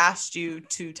I asked you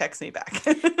to text me back?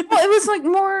 Well, it was like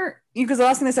more because the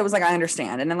last thing they said was like, I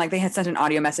understand. And then like they had sent an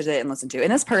audio message that I didn't listen to.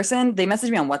 And this person, they messaged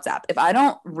me on WhatsApp. If I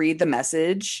don't read the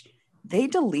message, they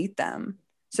delete them.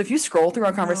 So if you scroll through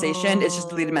our conversation, it's just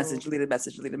deleted message, deleted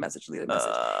message, deleted message, deleted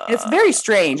message. And it's very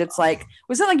strange. It's like,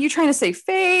 was it like you trying to save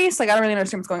face? Like, I don't really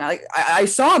understand what's going on. Like, I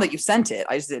saw that you sent it.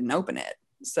 I just didn't open it.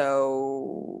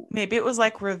 So maybe it was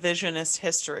like revisionist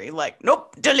history. Like,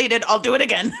 nope, deleted. I'll do it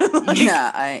again.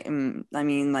 I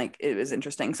mean, like it was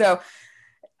interesting. So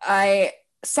I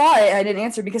saw it. I didn't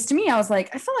answer because to me, I was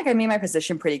like, I feel like I made my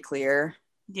position pretty clear.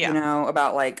 Yeah. You know,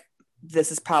 about like,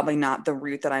 this is probably not the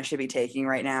route that I should be taking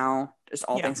right now. Just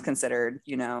all things considered,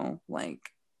 you know, like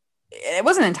it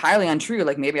wasn't entirely untrue.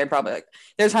 Like maybe I'd probably like,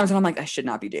 there's times when I'm like, I should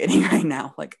not be dating right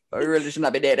now. Like I really should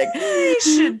not be dating. You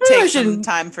should take some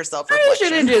time for self-reflection. I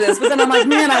shouldn't do this. But then I'm like,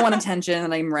 man, I want attention,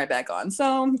 and I'm right back on.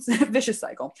 So it's a vicious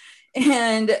cycle.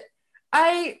 And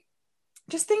I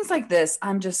just things like this,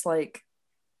 I'm just like,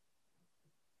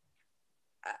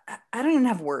 I don't even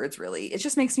have words really. It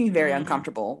just makes me very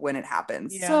uncomfortable when it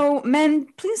happens. Yeah. So men,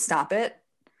 please stop it.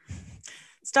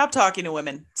 Stop talking to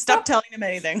women. Stop telling them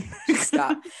anything.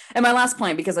 Stop. And my last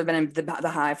point, because I've been in the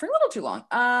hive for a little too long,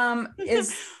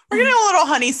 is we're getting a little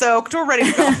honey soaked. We're ready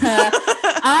to go.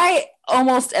 I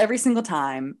almost every single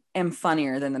time am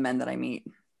funnier than the men that I meet.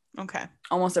 Okay.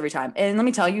 Almost every time. And let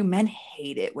me tell you, men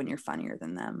hate it when you're funnier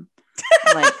than them.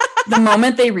 Like the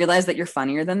moment they realize that you're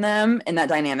funnier than them and that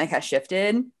dynamic has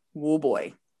shifted, whoa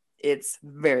boy, it's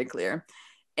very clear.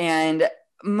 And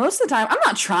most of the time, I'm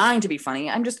not trying to be funny.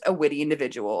 I'm just a witty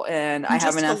individual, and I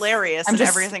have enough. Hilarious, and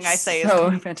everything I say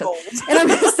so is fantastic. Gold. And I'm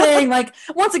just saying, like,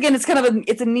 once again, it's kind of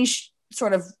it's a niche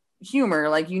sort of humor.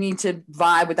 Like, you need to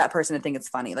vibe with that person and think it's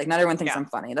funny. Like, not everyone thinks I'm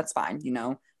funny. That's fine, you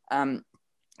know.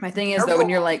 My thing is though, when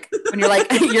you're like,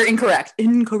 you're incorrect. Do you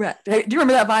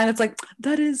remember that vine? It's like,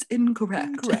 that is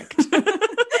incorrect.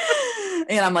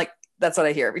 And I'm like, that's what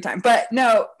I hear every time. But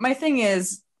no, my thing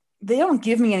is, they don't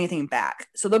give me anything back.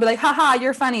 So they'll be like, haha,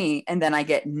 you're funny. And then I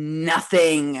get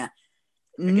nothing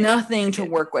to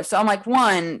work with. So I'm like,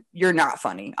 one, you're not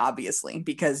funny, obviously,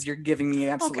 because you're giving me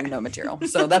absolutely no material.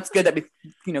 So that's good that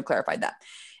we, clarified that.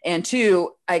 And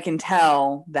two, I can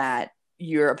tell that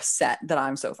you're upset that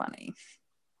I'm so funny.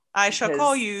 I shall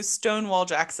call you Stonewall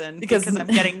Jackson because I'm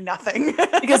getting nothing.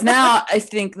 Because now I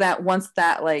think that once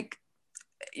that, like,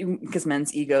 because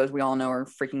men's egos, we all know, are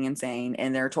freaking insane,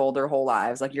 and they're told their whole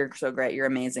lives, like, you're so great, you're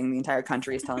amazing. The entire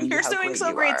country is telling you you're doing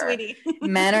so great, sweetie.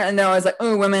 Men are, and they're always like,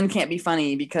 oh, women can't be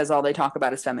funny because all they talk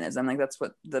about is feminism. Like, that's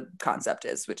what the concept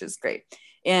is, which is great.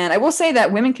 And I will say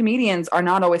that women comedians are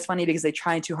not always funny because they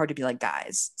try too hard to be like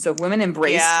guys. So if women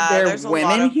embrace their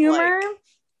women humor,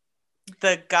 like,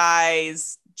 the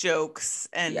guys jokes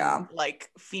and like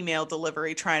female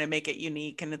delivery, trying to make it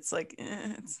unique, and it's like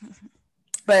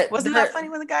but wasn't that funny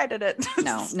when the guy did it?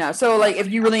 no. So like, if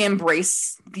you really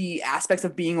embrace the aspects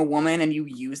of being a woman and you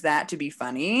use that to be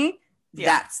funny,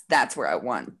 that's where I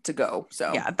want to go.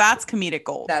 So yeah, that's comedic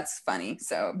gold. That's funny.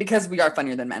 So because we are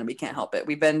funnier than men, we can't help it.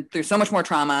 We've been through so much more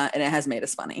trauma, and it has made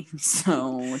us funny.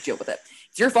 So deal with it.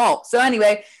 It's your fault. So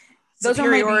anyway,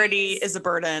 superiority is a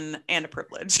burden and a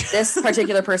privilege. This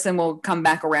particular person will come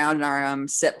back around in our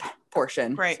sip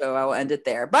portion. Right. So I will end it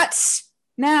there. But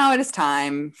now it is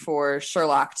time for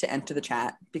Sherlock to enter the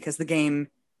chat, because the game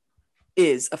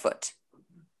is afoot.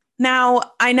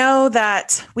 Now, I know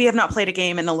that we have not played a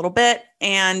game in a little bit,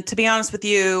 and to be honest with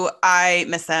you, I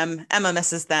miss them. Emma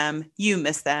misses them. You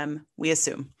miss them, we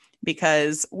assume,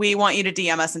 because we want you to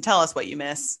DM us and tell us what you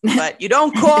miss, but you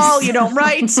don't call, you don't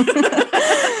write.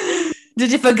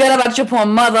 Did you forget about your poor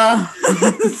mother?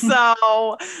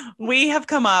 So we have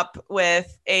come up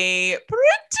with a pretty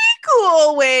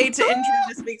cool way to intro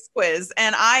this week's quiz,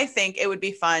 and I think it would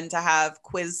be fun to have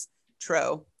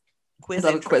quiztro.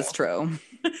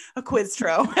 A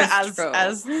quiztro,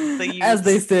 as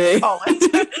they say, call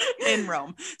it in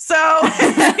Rome. So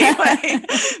anyway,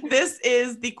 this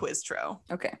is the quiztro.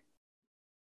 Okay.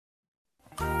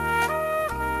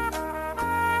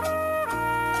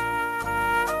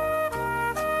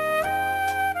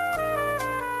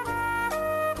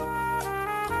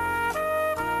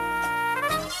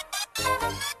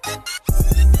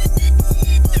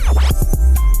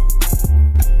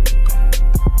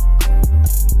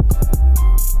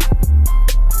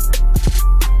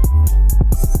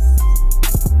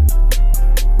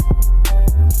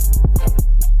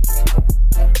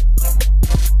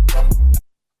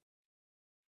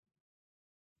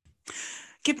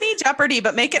 Give me Jeopardy,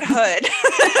 but make it hood.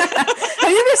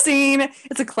 Have you ever seen,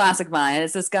 it's a classic Vine,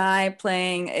 it's this guy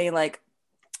playing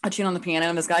a tune on the piano,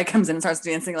 and this guy comes in and starts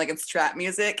dancing like it's trap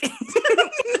music?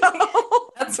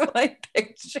 No. That's what I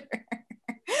picture.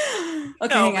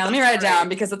 Okay, hang on, let me write it down,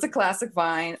 because it's a classic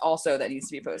Vine also that needs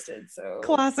to be posted. So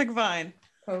classic Vine.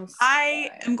 I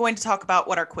am going to talk about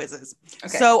what our quiz is.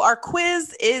 Okay. So our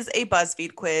quiz is a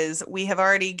BuzzFeed quiz. We have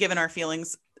already given our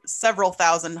feelings several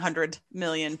thousand, 100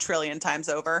 million, trillion times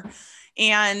over.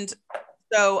 And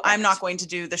so I'm not going to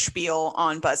do the spiel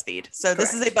on BuzzFeed. So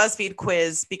This is a BuzzFeed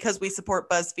quiz. Because we support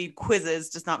BuzzFeed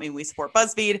quizzes does not mean we support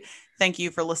BuzzFeed. Thank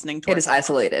you for listening to it. It is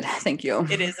isolated. Thank you.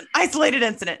 It is an isolated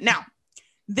incident. Now,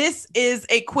 this is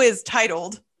a quiz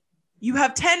titled, "You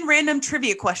have 10 random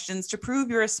trivia questions to prove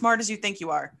you're as smart as you think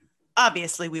you are."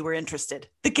 Obviously, we were interested.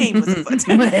 The game was afoot.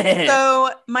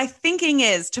 So my thinking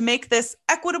is to make this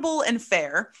equitable and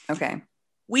fair. Okay.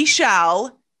 We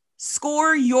shall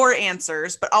score your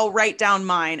answers, but I'll write down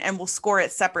mine and we'll score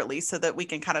it separately so that we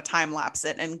can kind of time lapse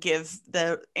it and give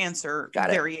the answer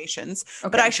variations. Okay.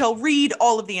 But I shall read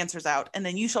all of the answers out and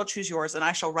then you shall choose yours and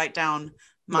I shall write down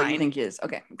mine. What you think is.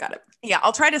 Okay, got it. Yeah,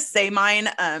 I'll try to say mine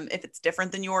if it's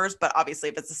different than yours, but obviously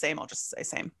if it's the same, I'll just say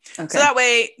same. Okay. So that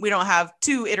way we don't have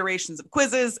 2 iterations of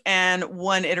quizzes and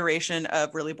 1 iteration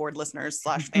of really bored listeners /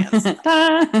 fans.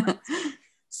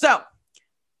 So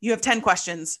you have 10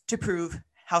 questions to prove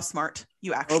how smart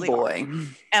you actually are.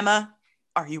 Emma,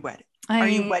 are you ready? Are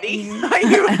you ready?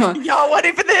 Are y'all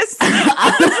ready for this?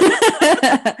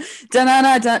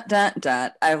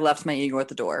 I've left my ego at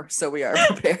the door, so we are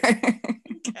prepared.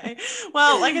 Okay.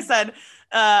 Well, like I said,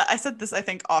 I said this, I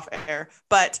think, off air,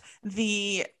 but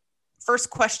the first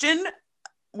question,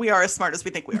 we are as smart as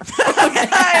we think we are.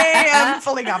 I am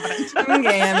fully confident.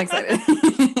 Okay, I'm excited.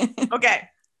 Okay.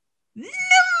 Number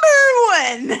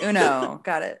 1. Uno,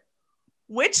 got it.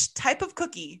 Which type of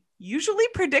cookie usually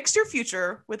predicts your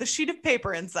future with a sheet of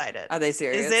paper inside it? Are they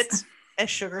serious? Is it a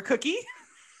sugar cookie,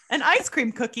 an ice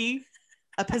cream cookie,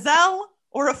 a pizzelle,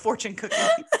 or a fortune cookie?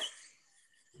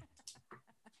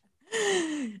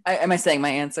 Am I saying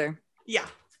my answer? Yeah.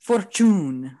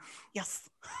 Fortune. Yes.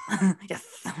 Yes.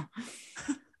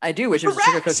 I do wish it was a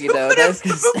sugar cookie, though.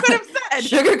 Who could have said?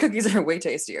 Sugar cookies are way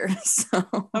tastier.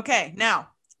 So. Okay, now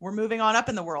we're moving on up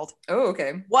in the world. Oh,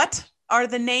 okay. What are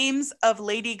the names of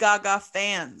Lady Gaga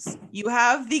fans? You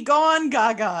have the Gone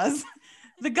Gagas,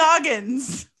 the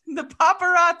Goggins, the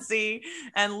Paparazzi,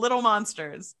 and Little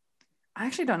Monsters. I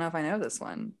actually don't know if I know this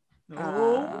one.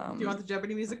 Oh, do you want the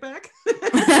Jeopardy music back?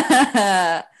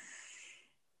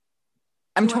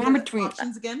 I'm torn between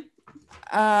options again.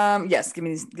 Yes, give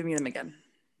me them again.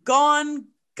 Gone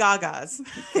Gagas.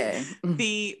 Okay.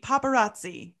 The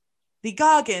Paparazzi, the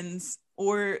Goggins,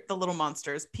 or the Little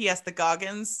Monsters. P.S. The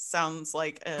Goggins sounds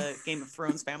like a Game of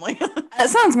Thrones family. That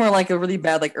sounds more like a really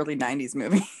bad, like early 90s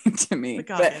movie to me. The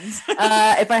Goggins. But,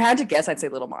 if I had to guess, I'd say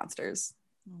Little Monsters.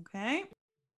 Okay.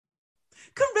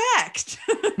 Correct.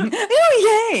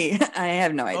 Oh, yay. I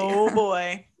have no idea. Oh,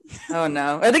 boy. Oh,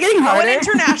 no. Are they getting harder?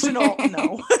 International.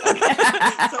 No.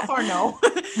 So far, no.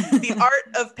 The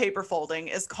art of paper folding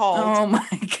is called oh my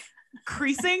God.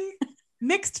 Creasing,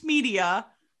 mixed media,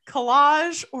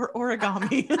 collage, or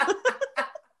origami.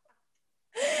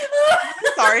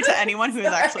 Sorry to anyone who is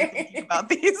actually thinking about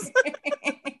these. I'm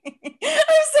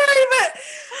sorry, but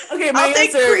okay, I'll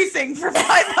take creasing for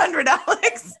 500,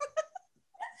 Alex.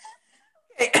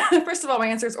 Okay. First of all, my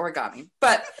answer is origami,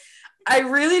 but I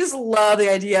really just love the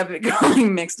idea of it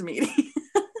going mixed media.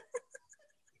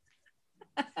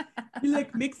 You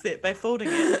like mix it by folding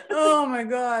it. Oh my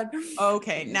God.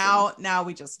 Okay, now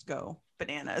we just go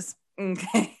bananas.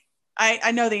 Okay.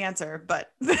 I know the answer,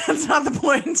 but that's not the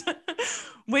point.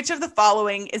 Which of the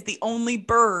following is the only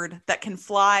bird that can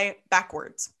fly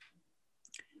backwards?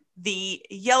 The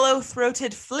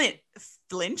yellow-throated flinch.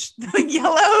 The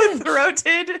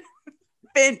yellow-throated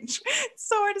finch. It's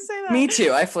so hard to say that. Me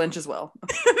too. I flinch as well.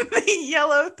 The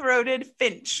yellow-throated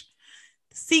finch,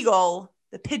 the seagull,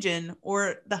 the pigeon,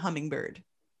 or the hummingbird?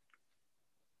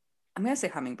 I'm going to say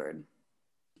hummingbird.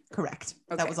 Correct.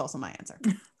 Okay. That was also my answer.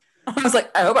 I was like,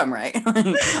 I hope I'm right.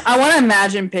 I want to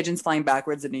imagine pigeons flying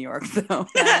backwards in New York, though.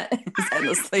 That is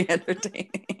endlessly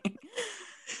entertaining.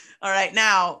 All right.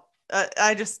 Now,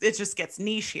 it just gets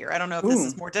niche here. I don't know if this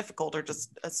is more difficult or just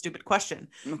a stupid question.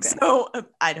 Okay. So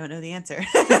I don't know the answer.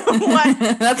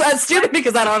 That's stupid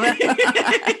because I don't know.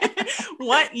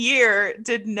 What year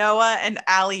did Noah and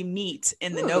Allie meet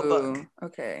in the Notebook?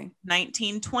 Okay.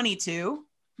 1922,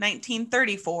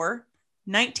 1934,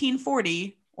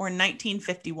 1940, or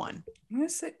 1951? I'm going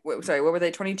to say, what were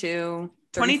they? 22,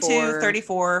 22,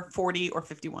 34, 40, or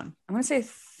 51? I'm going to say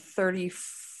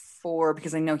 34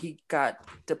 because I know he got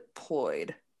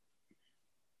deployed.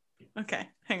 Okay,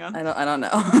 hang on. I don't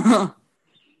know.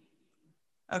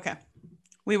 Okay.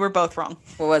 We were both wrong.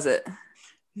 What was it?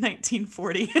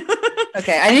 1940.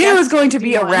 Okay, I knew it was going to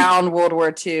be around World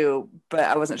War II, but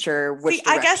I wasn't sure which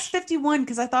direction. I guess 51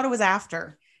 because I thought it was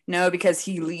after. No, because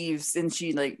he leaves and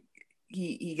she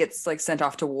he gets sent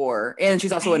off to war, and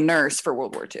she's also a nurse for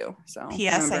World War II. So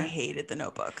P.S. I hated the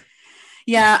Notebook.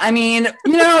 Yeah, I mean, if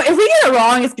we get it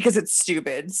wrong, it's because it's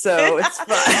stupid. So it's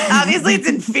fine. Obviously, it's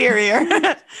inferior.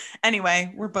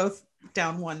 Anyway, we're both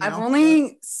down one now. I've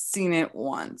only seen it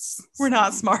once. We're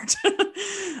not smart.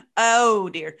 Oh,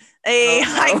 dear.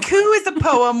 Haiku is a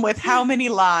poem with how many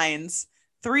lines?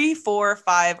 3, 4,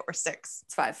 5, or 6?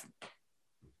 It's 5.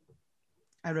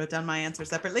 I wrote down my answer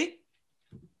separately.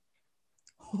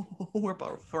 We're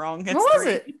both wrong. It's what was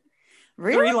three. it?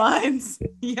 Really? 3 lines.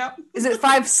 Yep. Is it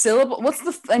 5 syllables?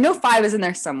 I know 5 is in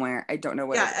there somewhere. I don't know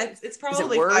what it is. It's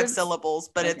probably 5 syllables,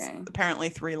 but it's apparently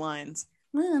 3 lines.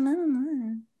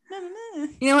 You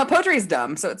know what? Poetry is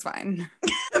dumb, so it's fine.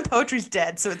 Poetry's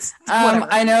dead, so it's whatever.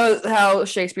 I know how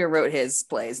Shakespeare wrote his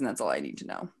plays, and that's all I need to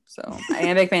know. So I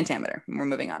am a big pentameter. We're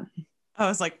moving on. I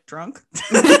was like, drunk?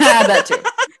 That too.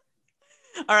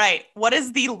 All right. What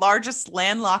is the largest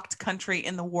landlocked country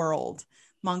in the world?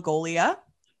 Mongolia,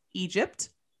 Egypt,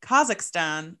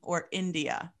 Kazakhstan, or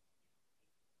India?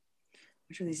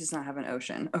 Which of these does not have an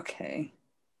ocean? Okay.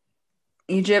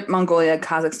 Egypt, Mongolia,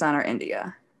 Kazakhstan, or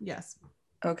India? Yes.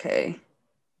 Okay.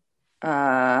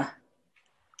 I'm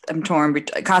torn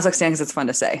between Kazakhstan because it's fun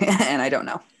to say, and I don't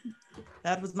know.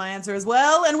 That was my answer as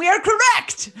well, and we are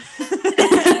correct.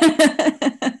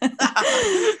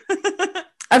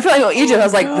 I feel like Egypt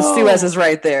has like the Suez is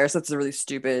right there, so it's a really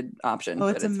stupid option. Oh,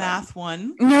 it's a math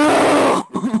one. No.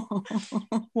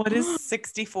 What is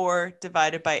 64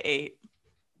 divided by 8?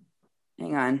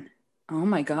 Hang on. Oh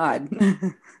my God.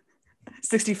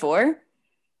 64?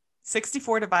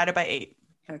 64 divided by 8.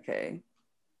 Okay.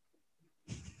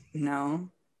 No.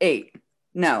 8.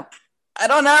 No. I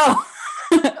don't know.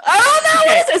 I don't know.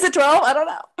 Okay. Is it 12? I don't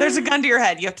know. There's a gun to your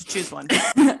head. You have to choose one.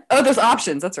 Oh, there's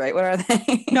options. That's right. What are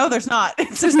they? No, there's not.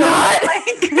 There's not.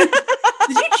 Did you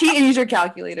cheat and use your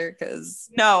calculator?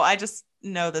 No, I just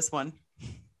know this one.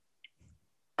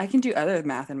 I can do other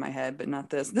math in my head, but not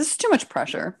this. This is too much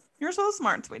pressure. You're so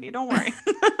smart, sweetie. Don't worry.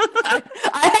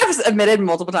 I have admitted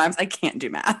multiple times I can't do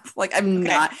math. Like I'm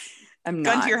not. Gun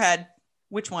to your head.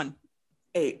 Which one?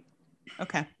 8.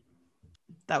 Okay.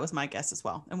 That was my guess as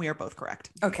well. And we are both correct.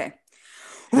 Okay.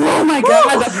 Oh my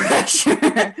God, the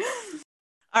pressure.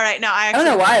 All right. Now I don't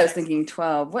know why I was thinking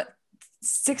 12. What?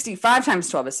 65 times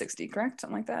 12 is 60, correct?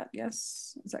 Something like that.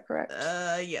 Yes. Is that correct?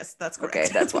 Yes, that's correct. Okay,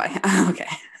 that's why. Okay.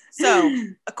 So,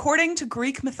 according to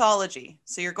Greek mythology,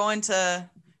 so you're going to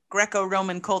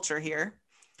Greco-Roman culture here.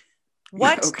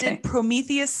 What did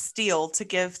Prometheus steal to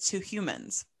give to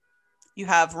humans? You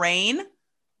have rain,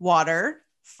 water,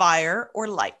 fire, or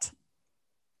light.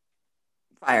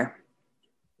 Fire.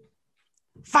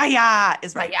 Fire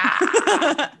is right.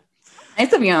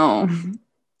 Nice of you.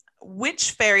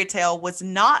 Which fairy tale was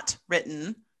not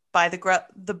written by the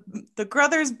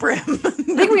Brothers Grimm? I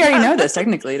think we already know this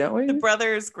technically, don't we? The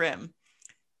Brothers Grimm.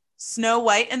 Snow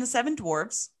White and the Seven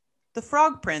Dwarfs, The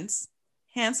Frog Prince,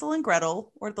 Hansel and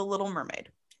Gretel, or The Little Mermaid.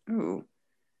 Ooh.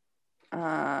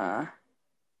 I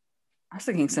was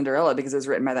thinking Cinderella because it was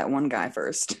written by that one guy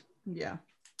first. Yeah.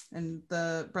 And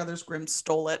the Brothers Grimm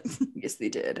stole it. Yes, they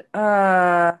did.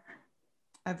 I've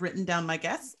written down my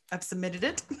guess. I've submitted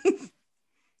it.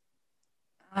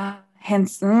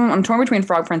 I'm torn between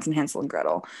Frog Prince and Hansel and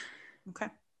Gretel. Okay.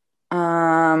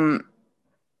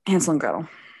 Hansel and Gretel.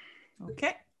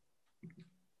 Okay.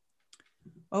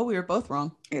 Oh, we were both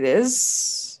wrong. It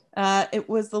is? It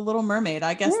was The Little Mermaid.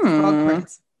 I guess The Frog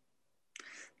Prince.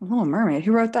 The Little Mermaid.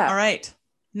 Who wrote that? All right.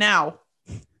 Now,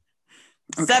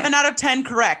 7 out of 10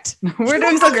 correct. We're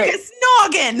doing so great.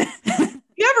 Noggin.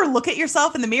 You ever look at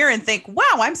yourself in the mirror and think,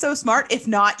 wow, I'm so smart? If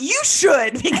not, you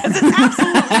should, because it's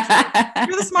absolutely true.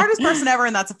 You're the smartest person ever,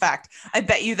 and that's a fact. I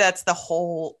bet you that's the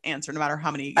whole answer, no matter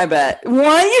how many. I bet.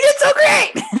 One, you did so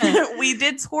great. We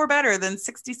did score better than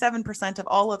 67% of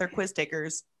all other quiz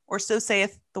takers, or so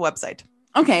saith the website.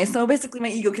 Okay, so basically my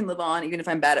ego can live on even if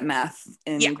I'm bad at math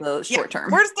in the short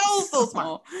term. We're still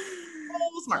smart.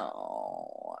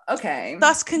 Oh, okay.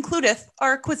 Thus concludeth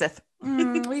our quizeth.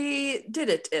 We did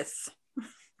it,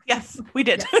 Yes, we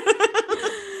did.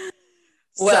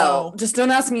 Well, just don't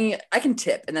ask me. I can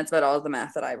tip, and that's about all of the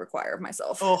math that I require of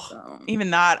myself. Oh, so. Even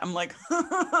that, I'm like,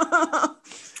 $1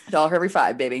 for every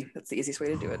 5, baby. That's the easiest way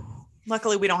to do it.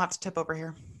 Luckily, we don't have to tip over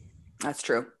here. That's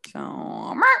true. So,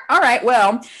 all right.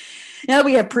 Well, now that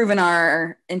we have proven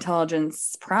our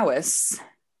intelligence prowess.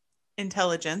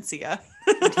 Intelligentsia.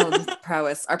 Intelligence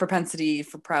prowess. Our propensity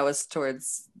for prowess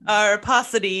towards our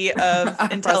paucity of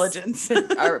intelligence.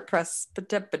 Our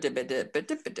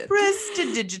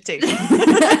prestidigitation.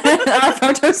 Our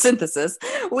photosynthesis.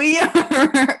 We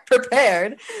are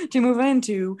prepared to move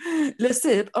into Le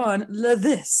Sip on Le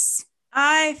This.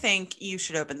 I think you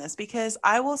should open this because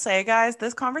I will say, guys,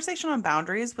 this conversation on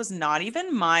boundaries was not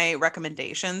even my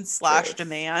recommendation /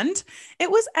 demand. It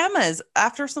was Emma's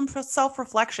after some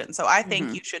self-reflection. So I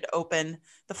think you should open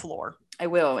the floor. I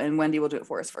will. And Wendy will do it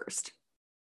for us first.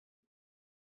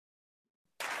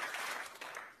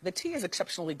 The tea is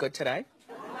exceptionally good today.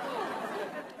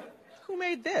 Who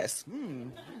made this?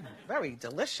 Very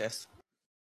delicious.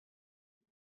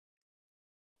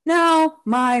 Now,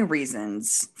 my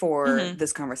reasons for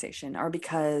this conversation are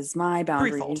because my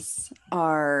boundaries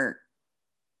are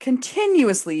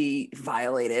continuously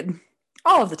violated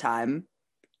all of the time.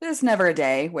 There's never a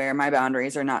day where my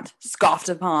boundaries are not scoffed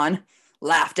upon,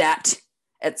 laughed at,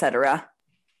 etc.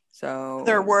 So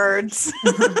their words.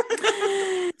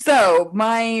 So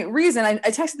my reason, I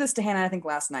texted this to Hannah, I think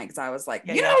last night, because I was like,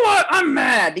 you know what? I'm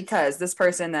mad because this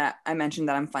person that I mentioned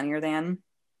that I'm funnier than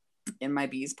in my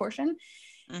bees portion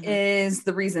is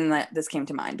the reason that this came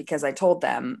to mind, because I told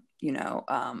them,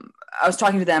 I was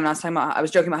talking to them and I was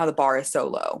joking about how the bar is so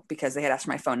low because they had asked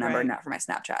for my phone number, not for my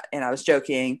Snapchat. And I was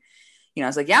joking, I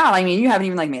was like, yeah, I mean, you haven't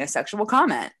even like made a sexual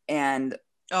comment. And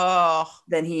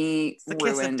then he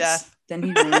ruined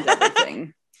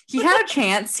everything. He had a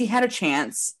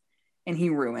chance and he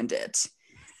ruined it.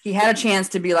 He had a chance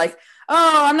to be like,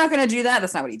 oh, I'm not going to do that.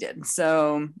 That's not what he did.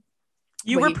 So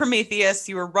you were Prometheus.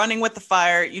 You were running with the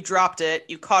fire. You dropped it.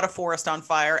 You caught a forest on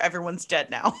fire. Everyone's dead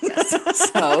now. Yes.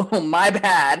 So my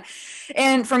bad.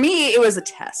 And for me, it was a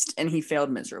test and he failed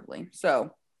miserably.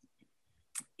 So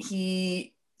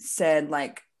he said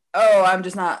like, oh, I'm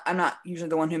not usually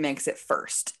the one who makes it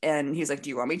first. And he's like, do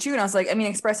you want me to? And I was like, I mean,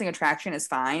 expressing attraction is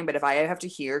fine, but if I have to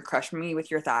hear crush me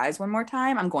with your thighs one more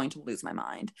time, I'm going to lose my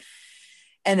mind.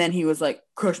 And then he was like,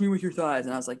 crush me with your thighs.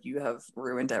 And I was like, you have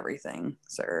ruined everything,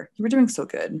 sir. You were doing so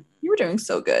good.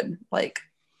 Like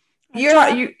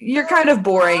you're kind of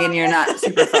boring and you're not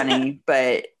super funny,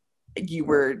 but you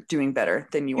were doing better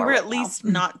than you are. You were right at least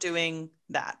not doing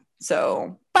that.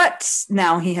 So, but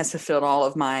now he has fulfilled all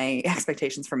of my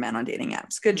expectations for men on dating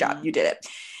apps. Good job. You did it.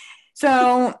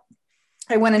 So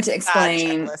I went into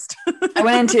explain. I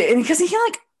went into, because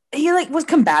he was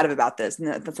combative about this. And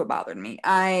that's what bothered me.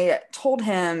 I told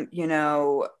him,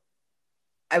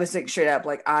 I was like straight up,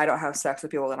 like, I don't have sex with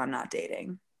people that I'm not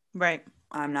dating. Right.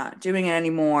 I'm not doing it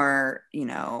anymore.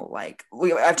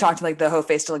 I've talked to like the whole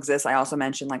face still exists. I also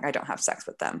mentioned like I don't have sex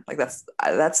with them. Like that's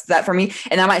that for me.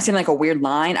 And that might seem like a weird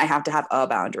line. I have to have a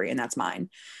boundary, and that's mine.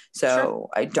 So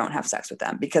I don't have sex with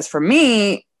them because for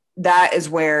me, that is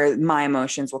where my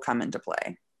emotions will come into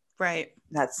play. Right.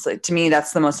 That's like, to me,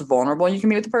 that's the most vulnerable you can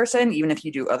be with the person. Even if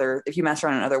you mess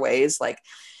around in other ways, like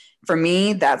for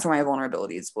me, that's where my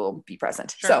vulnerabilities will be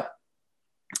present. Sure. So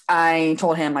I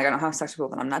told him like I don't have sex with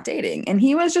people that I'm not dating, and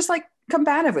he was just like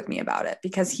combative with me about it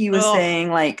because he was saying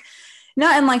like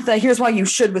not in like the here's why you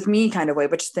should with me kind of way,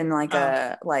 but just in like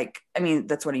I mean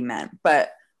that's what he meant,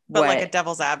 but like a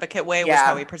devil's advocate way was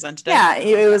how he presented it. Yeah,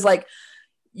 it was like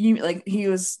he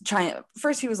was trying.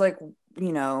 First he was like,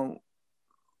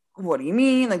 what do you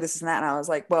mean like this and that, and I was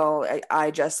like, well,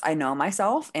 I know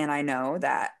myself, and I know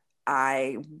that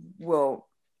I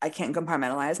can't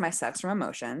compartmentalize my sex from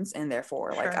emotions, and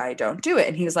therefore like I don't do it.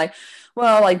 And he was like,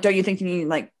 well, like don't you think you need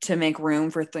like to make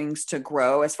room for things to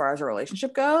grow as far as a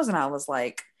relationship goes? And I was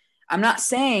like, I'm not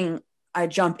saying I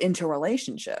jump into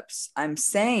relationships. I'm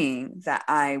saying that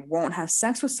I won't have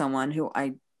sex with someone who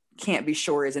I can't be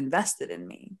sure is invested in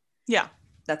me. Yeah.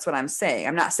 That's what I'm saying.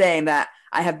 I'm not saying that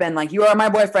I have been like, you are my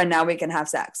boyfriend, now we can have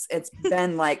sex. It's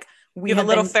been like, you have a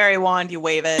little fairy wand, you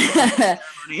wave it.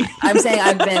 I'm saying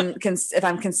I've been, if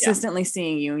I'm consistently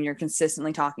seeing you and you're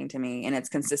consistently talking to me and it's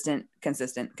consistent.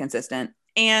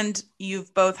 And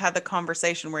you've both had the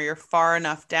conversation where you're far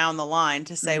enough down the line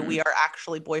to say we are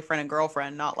actually boyfriend and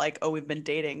girlfriend, not like, oh, we've been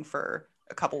dating for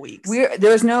a couple weeks.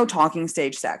 There's no talking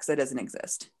stage sex. That doesn't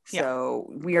exist. So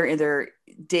we are either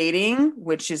dating,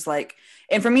 which is like,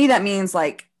 and for me, that means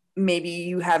like,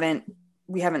 maybe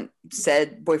we haven't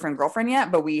said boyfriend, girlfriend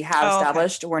yet, but we have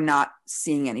established we're not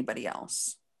seeing anybody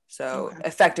else. So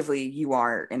effectively you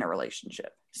are in a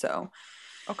relationship. So,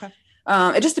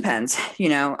 it just depends,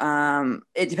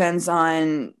 it depends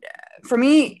on, for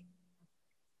me,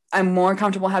 I'm more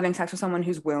comfortable having sex with someone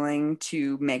who's willing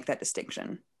to make that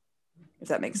distinction, if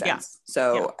that makes sense.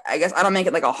 So I guess I don't make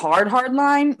it like a hard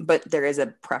line, but there is a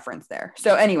preference there.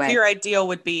 So anyway, your ideal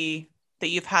would be that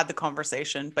you've had the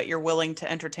conversation, but you're willing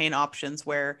to entertain options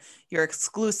where you're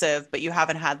exclusive, but you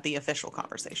haven't had the official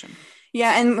conversation.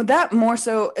 Yeah. And that more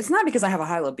so, it's not because I have a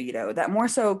high libido. That more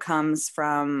so comes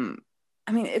from,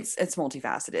 I mean, it's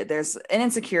multifaceted. There's an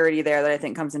insecurity there that I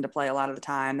think comes into play a lot of the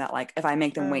time, that like, if I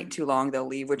make them wait too long, they'll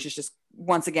leave, which is just,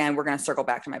 once again, we're going to circle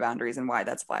back to my boundaries and why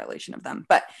that's a violation of them.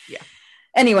 But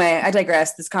anyway, I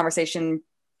digress. This conversation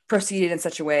proceeded in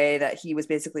such a way that he was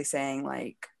basically saying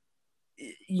like,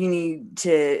 you need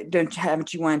to,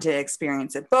 haven't you wanted to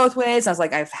experience it both ways? I was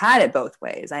like, I've had it both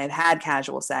ways. I have had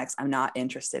casual sex. I'm not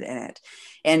interested in it.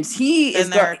 And he is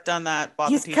done that,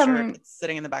 bought the t-shirt. It's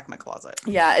sitting in the back of my closet.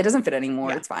 Yeah, it doesn't fit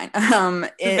anymore. Yeah. It's fine.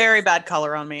 It's a very bad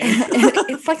color on me.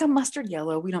 It's like a mustard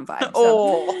yellow. We don't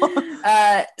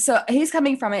vibe. So he's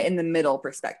coming from it in the middle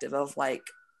perspective of like,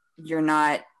 you're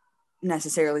not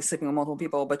necessarily sleeping with multiple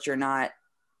people, but you're not,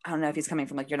 I don't know if he's coming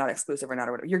from like, you're not exclusive or not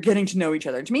or whatever. You're getting to know each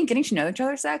other. To me, getting to know each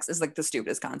other's sex is like the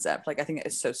stupidest concept. Like, I think it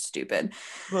is so stupid.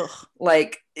 Ugh.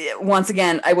 Like, once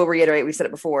again, I will reiterate, we've said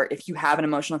it before. If you have an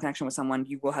emotional connection with someone,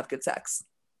 you will have good sex.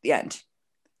 The end.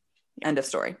 End of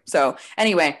story. So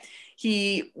anyway,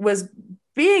 he was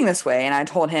being this way. And I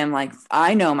told him like,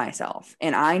 I know myself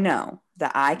and I know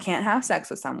that I can't have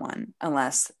sex with someone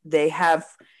unless they have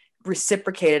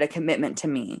reciprocated a commitment to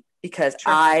me. Because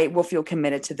sure. I will feel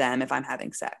committed to them if I'm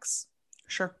having sex.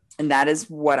 Sure. And that is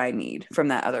what I need from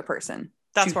that other person.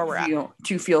 That's where we're at.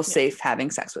 To feel safe having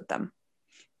sex with them.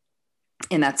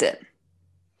 And that's it.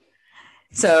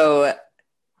 So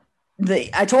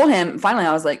I told him, finally,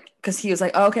 I was like, because he was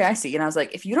like, oh, okay, I see. And I was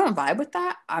like, if you don't vibe with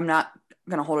that, I'm not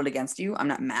going to hold it against you. I'm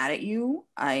not mad at you.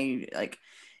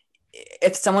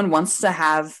 If someone wants to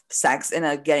have sex in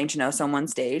a getting to know someone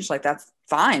stage, like that's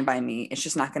fine by me. It's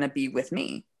just not going to be with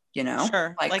me. You know,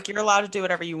 sure. Like you're allowed to do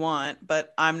whatever you want,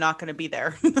 but I'm not going to be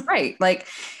there. Right. Like,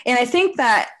 and I think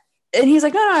that, and he's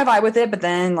like, no, I vibe with it. But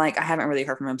then like, I haven't really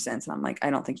heard from him since. And I'm like, I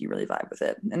don't think you really vibe with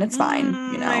it. And it's fine.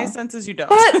 You know, my sense is you don't.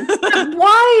 But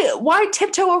why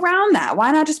tiptoe around that?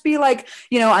 Why not just be like,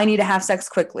 I need to have sex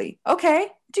quickly. Okay,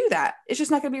 do that. It's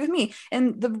just not going to be with me.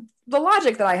 And the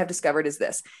logic that I have discovered is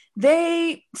this.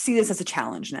 They see this as a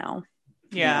challenge now.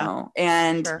 Yeah.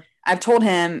 And sure. I've told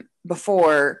him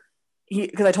before,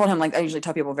 because I told him, like, I usually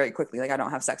tell people very quickly, like, I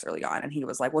don't have sex early on. And he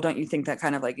was like, well, don't you think that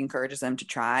kind of like encourages them to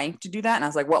try to do that? And I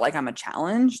was like, what, like I'm a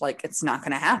challenge? Like, it's not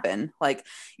going to happen. Like,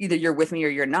 either you're with me or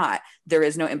you're not. There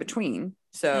is no in between.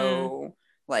 So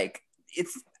like,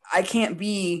 I can't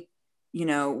be,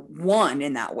 one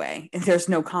in that way. And there's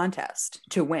no contest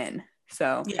to win.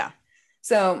 So, yeah.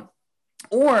 So,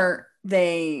 or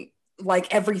they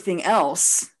like everything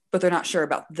else, but they're not sure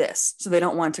about this. So they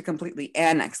don't want to completely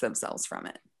annex themselves from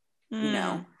it.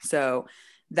 So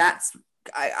that's,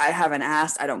 I haven't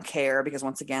asked, I don't care, because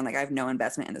once again, like I have no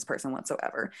investment in this person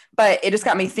whatsoever, but it just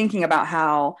got me thinking about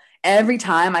how every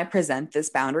time I present this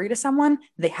boundary to someone,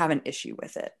 they have an issue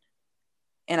with it.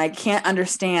 And I can't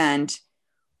understand,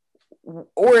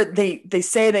 or they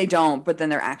say they don't, but then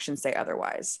their actions say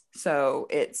otherwise. So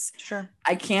it's, sure.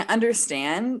 I can't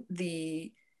understand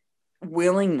the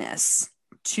willingness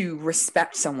to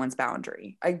respect someone's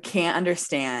boundary. I can't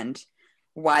understand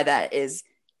why that is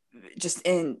just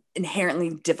an inherently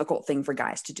difficult thing for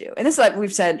guys to do. And this is like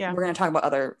we've said, we're going to talk about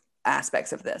other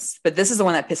aspects of this, but this is the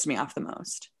one that pissed me off the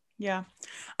most. Yeah.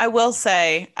 I will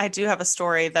say, I do have a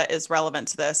story that is relevant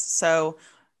to this. So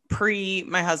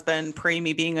my husband,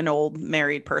 me being an old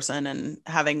married person and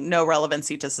having no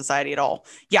relevancy to society at all.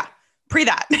 Yeah.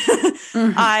 That.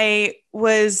 Mm-hmm. I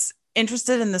was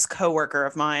interested in this coworker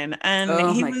of mine, and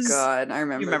God, I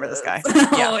remember. You remember this guy?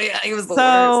 Yeah. Oh yeah, he was the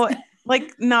worst.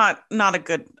 Like not a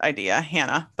good idea,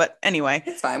 Hannah. But anyway,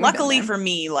 it's fine. Luckily for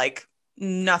me, like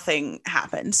nothing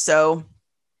happened. So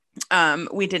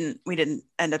we didn't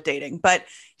end up dating, but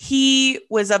he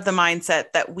was of the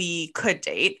mindset that we could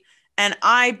date. And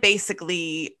I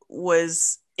basically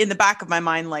was in the back of my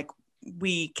mind, like,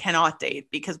 we cannot date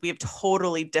because we have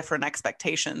totally different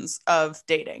expectations of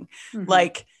dating. Mm-hmm.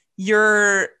 Like,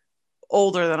 you're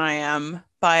older than I am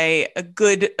by a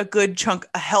good chunk,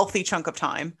 a healthy chunk of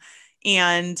time.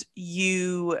 And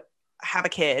you have a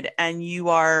kid and you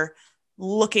are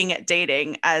looking at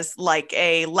dating as like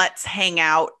a let's hang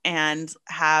out and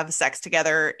have sex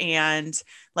together and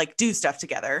like do stuff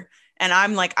together. And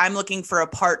I'm looking for a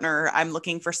partner. I'm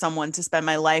looking for someone to spend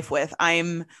my life with.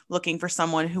 I'm looking for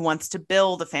someone who wants to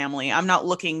build a family. I'm not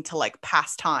looking to like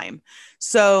pass time.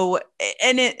 So,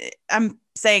 I'm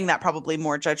saying that probably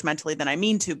more judgmentally than I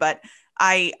mean to, but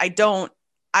I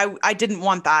didn't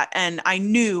want that. And I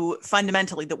knew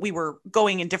fundamentally that we were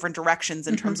going in different directions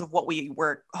in terms of what we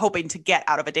were hoping to get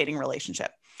out of a dating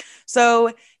relationship.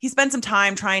 So he spent some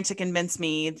time trying to convince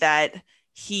me that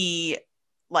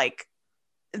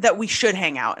that we should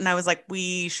hang out. And I was like,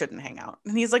 we shouldn't hang out.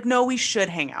 And he's like, no, we should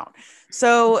hang out.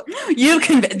 So you're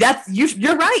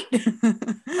right. You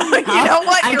know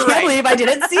what? I can't believe I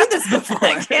didn't see this before.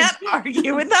 I can't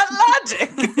argue with that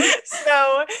logic.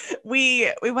 So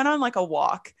we went on like a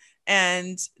walk,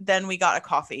 and then we got a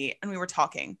coffee and we were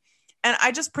talking, and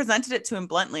I just presented it to him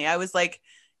bluntly. I was like,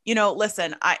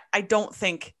 listen, I don't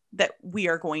think that we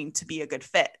are going to be a good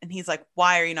fit. And he's like,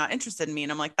 why are you not interested in me?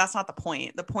 And I'm like, that's not the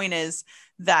point. The point is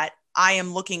that I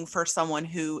am looking for someone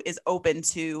who is open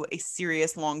to a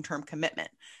serious long-term commitment.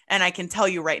 And I can tell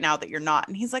you right now that you're not.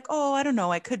 And he's like, oh, I don't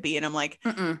know. I could be. And I'm like,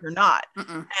 you're not.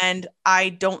 And I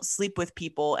don't sleep with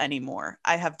people anymore.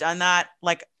 I have done that.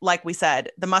 Like we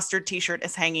said, the mustard t-shirt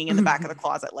is hanging in the back of the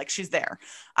closet. Like she's there.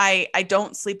 I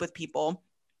don't sleep with people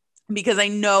because I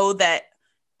know that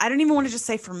I don't even want to just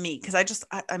say for me, because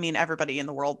I mean, everybody in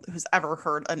the world who's ever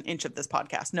heard an inch of this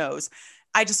podcast knows,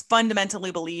 I just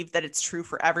fundamentally believe that it's true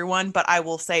for everyone. But I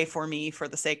will say for me, for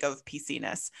the sake of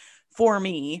PC-ness, for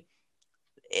me,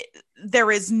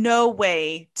 there is no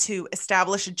way to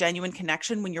establish a genuine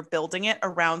connection when you're building it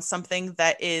around something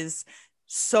that is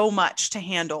so much to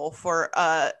handle for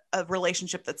a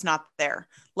relationship that's not there.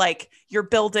 Like you're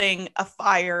building a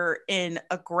fire in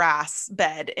a grass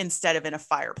bed instead of in a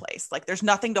fireplace. Like there's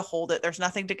nothing to hold it. There's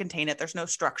nothing to contain it. There's no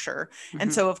structure.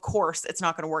 And so of course it's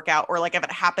not going to work out. Or like if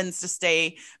it happens to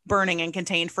stay burning and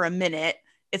contained for a minute,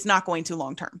 it's not going to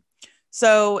long term.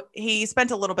 So he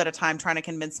spent a little bit of time trying to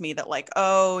convince me that like,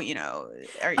 oh, you know,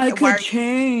 I could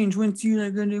change once you're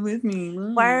not going to be with me.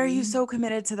 Why are you so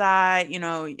committed to that? You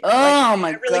know, oh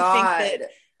my God.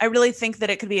 I really think that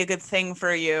it could be a good thing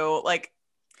for you. Like,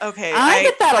 okay, I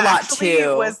get that a lot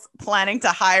too. Was planning to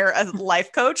hire a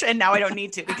life coach, and now I don't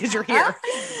need to because you're here.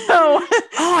 So,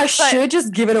 should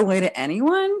just give it away to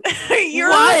anyone. You're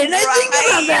Why didn't I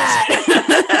think about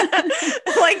that?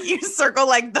 Like you circle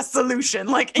like the solution,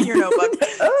 like in your notebook.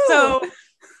 So,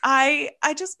 I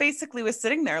just basically was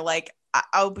sitting there like.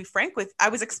 I'll be frank with, I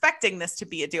was expecting this to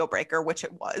be a deal breaker, which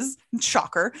it was,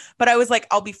 shocker. But I was like,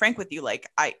 I'll be frank with you. Like,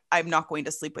 I'm not going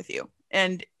to sleep with you.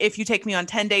 And if you take me on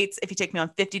 10 dates, if you take me on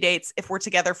 50 dates, if we're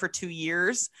together for 2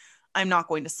 years, I'm not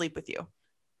going to sleep with you.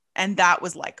 And that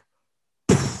was like,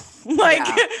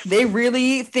 they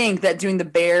really think that doing the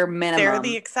bare minimum. They're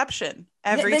the exception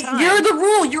every time. You're the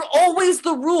rule. You're always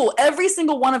the rule. Every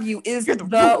single one of you is the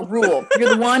rule.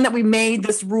 You're the one that we made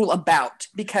this rule about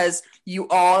because you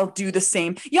all do the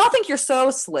same. Y'all think you're so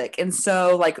slick and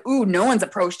so like, ooh, no one's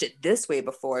approached it this way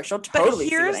before. She'll totally. But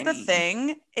here's see what I the mean.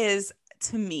 thing is,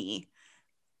 to me,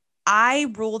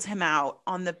 I ruled him out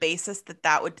on the basis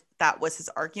that was his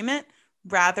argument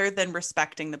rather than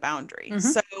respecting the boundary.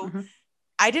 So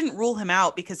I didn't rule him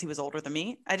out because he was older than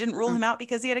me. I didn't rule him out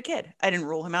because he had a kid. I didn't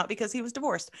rule him out because he was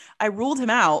divorced. I ruled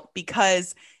him out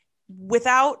because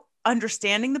without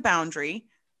understanding the boundary,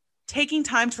 taking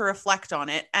time to reflect on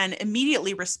it, and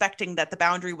immediately respecting that the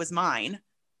boundary was mine,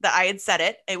 that I had set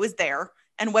it, it was there.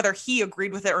 And whether he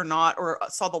agreed with it or not, or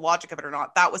saw the logic of it or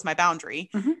not, that was my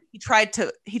boundary. He tried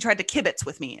to kibitz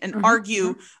with me and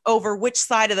argue over which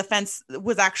side of the fence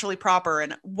was actually proper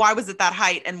and why was it that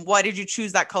height and why did you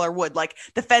choose that color wood? Like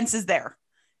the fence is there.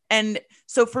 And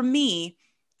so for me,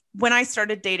 when I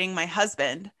started dating my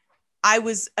husband, I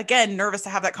was, again, nervous to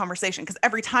have that conversation because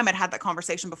every time I'd had that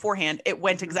conversation beforehand, it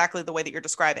went exactly the way that you're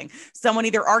describing. Someone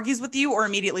either argues with you or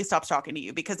immediately stops talking to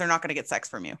you because they're not going to get sex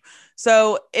from you.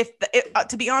 So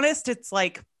to be honest, it's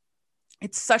like,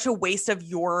 it's such a waste of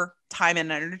your time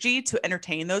and energy to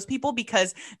entertain those people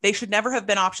because they should never have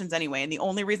been options anyway. And the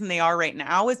only reason they are right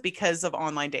now is because of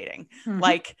online dating.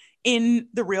 Like in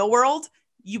the real world,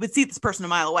 you would see this person a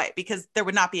mile away because there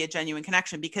would not be a genuine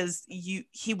connection because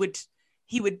he would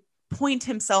point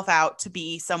himself out to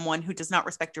be someone who does not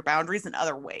respect your boundaries in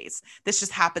other ways. This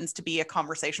just happens to be a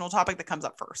conversational topic that comes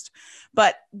up first.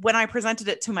 But when I presented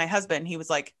it to my husband, he was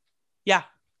like, yeah,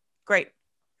 great.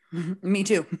 Me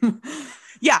too.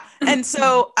 Yeah. And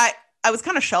so I was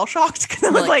kind of shell shocked because I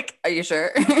was like, are you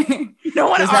sure? You don't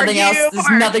want to argue? There's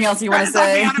nothing else you want to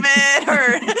say? Out of it,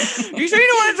 or are you sure you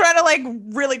don't want to try to like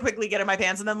really quickly get in my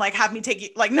pants and then like have me take you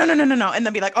like, no. And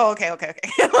then be like, oh, okay.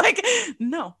 Like,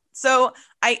 no. So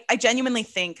I genuinely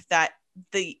think that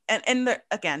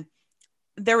again,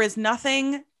 there is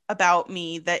nothing about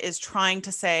me that is trying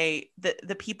to say that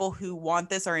the people who want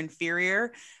this are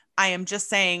inferior. I am just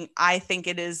saying, I think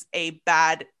it is a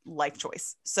bad life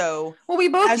choice. So, well, we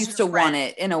both used to want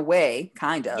it in a way,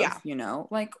 kind of, you know,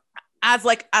 like as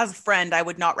a friend, I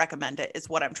would not recommend it is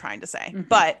what I'm trying to say.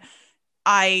 But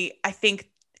I think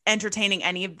entertaining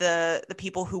any of the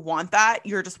people who want that,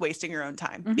 you're just wasting your own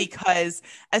time because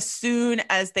as soon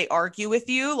as they argue with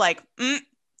you, like,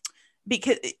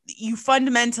 because you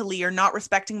fundamentally are not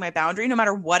respecting my boundary, no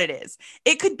matter what it is.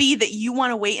 It could be that you want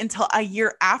to wait until a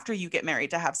year after you get married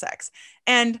to have sex.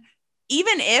 And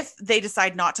even if they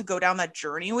decide not to go down that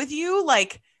journey with you,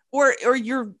 like, or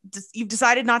you've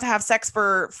decided not to have sex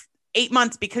for 8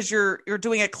 months because you're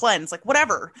doing a cleanse, like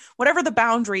whatever the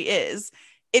boundary is,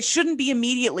 it shouldn't be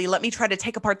immediately, let me try to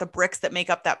take apart the bricks that make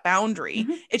up that boundary.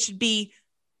 It should be,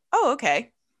 oh,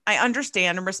 okay, I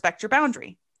understand and respect your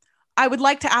boundary. I would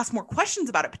like to ask more questions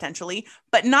about it potentially,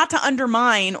 but not to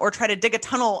undermine or try to dig a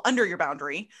tunnel under your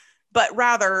boundary, but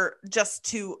rather just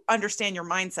to understand your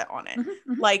mindset on it.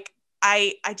 Like,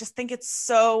 I just think it's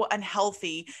so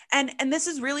unhealthy. And this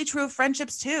is really true of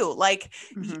friendships too. Like,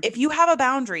 if you have a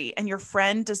boundary and your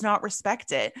friend does not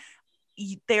respect it,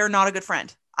 they are not a good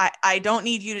friend. I don't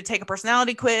need you to take a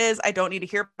personality quiz. I don't need to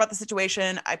hear about the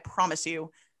situation. I promise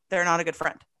you, they're not a good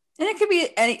friend. And it could be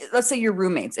let's say you're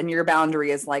roommates and your boundary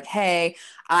is like, hey,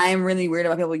 I'm really weird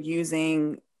about people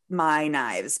using my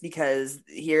knives because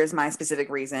here's my specific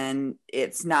reason.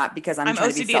 It's not because I'm trying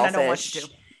OCD to be selfish. And I don't want you to.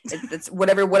 It's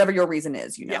whatever your reason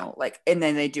is, like, and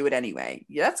then they do it anyway.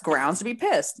 Yeah, that's grounds to be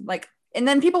pissed. Like, and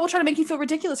then people will try to make you feel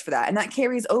ridiculous for that. And that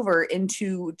carries over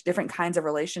into different kinds of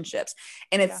relationships.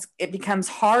 And it becomes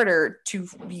harder to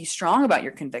be strong about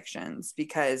your convictions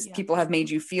because people have made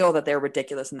you feel that they're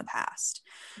ridiculous in the past,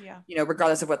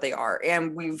 regardless of what they are.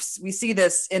 And we see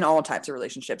this in all types of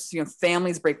relationships.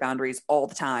 Families break boundaries all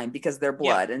the time because they're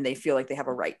blood and they feel like they have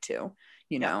a right to,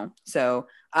 so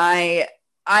I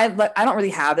don't really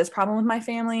have this problem with my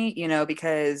family,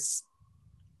 because,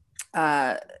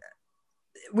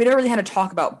 we never really had to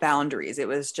talk about boundaries. It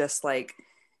was just like,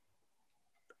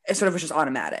 it sort of was just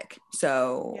automatic.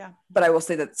 So, but I will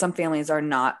say that some families are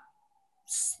not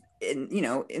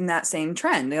in that same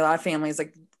trend. A lot of families,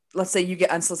 like, let's say you get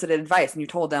unsolicited advice and you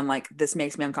told them like, this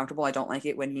makes me uncomfortable. I don't like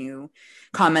it when you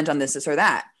comment on this or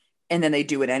that. And then they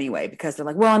do it anyway, because they're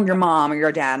like, well, I'm your mom or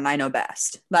your dad and I know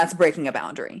best. That's breaking a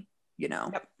boundary,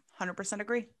 Yep. 100%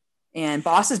 agree. And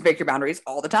bosses break your boundaries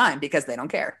all the time because they don't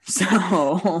care.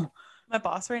 So my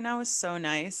boss right now is so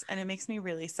nice and it makes me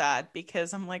really sad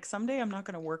because I'm like, someday I'm not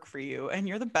going to work for you and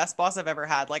you're the best boss I've ever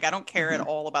had. Like, I don't care at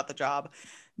all about the job,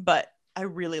 but I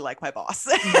really like my boss.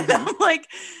 I'm like,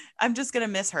 I'm just going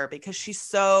to miss her because she's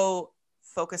so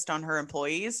focused on her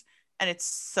employees and it's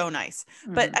so nice.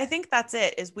 But I think that's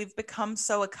it, is we've become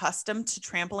so accustomed to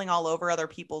trampling all over other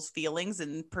people's feelings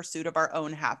in pursuit of our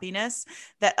own happiness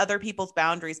that other people's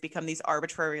boundaries become these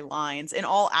arbitrary lines in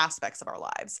all aspects of our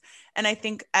lives. And I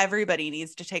think everybody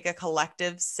needs to take a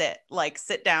collective sit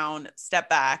down, step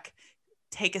back,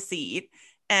 take a seat,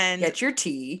 and get your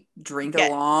tea, drink a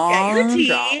long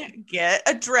drop. Get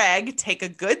a drag, take a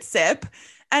good sip,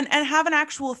 and have an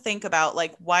actual think about,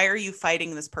 like, why are you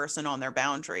fighting this person on their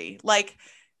boundary? Like,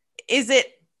 is it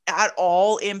at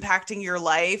all impacting your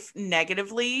life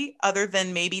negatively, other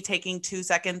than maybe taking 2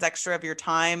 seconds extra of your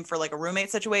time for like a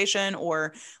roommate situation?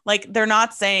 Or like, they're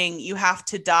not saying you have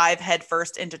to dive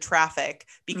headfirst into traffic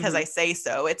because I say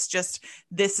so. It's just,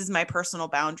 this is my personal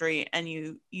boundary and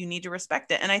you need to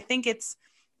respect it. And I think it's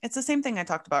the same thing I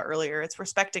talked about earlier. It's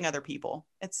respecting other people.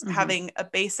 It's having a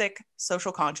basic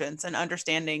social conscience and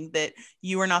understanding that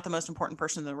you are not the most important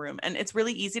person in the room. And it's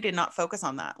really easy to not focus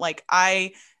on that. Like,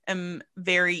 I am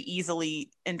very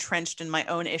easily entrenched in my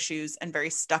own issues and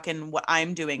very stuck in what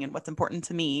I'm doing and what's important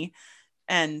to me.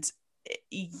 And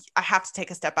I have to take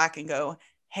a step back and go,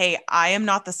 hey, I am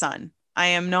not the sun. I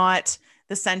am not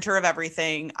the center of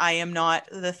everything. I am not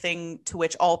the thing to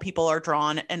which all people are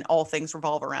drawn and all things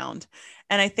revolve around.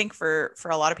 And I think for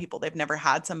a lot of people, they've never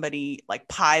had somebody like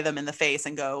pie them in the face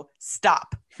and go,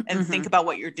 stop and think about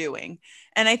what you're doing.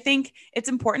 And I think it's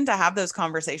important to have those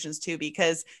conversations too,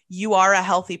 because you are a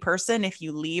healthy person if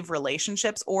you leave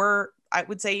relationships, or I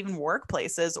would say even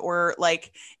workplaces, or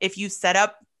like if you set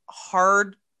up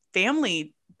hard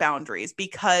family boundaries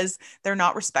because they're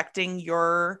not respecting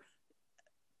your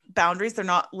boundaries. They're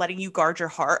not letting you guard your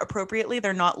heart appropriately.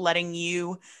 They're not letting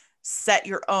you set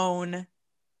your own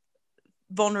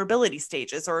vulnerability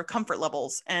stages or comfort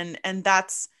levels. And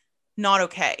that's not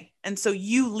okay. And so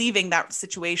you leaving that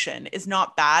situation is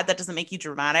not bad. That doesn't make you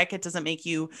dramatic. It doesn't make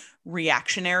you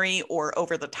reactionary or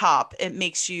over the top. It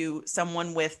makes you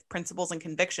someone with principles and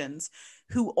convictions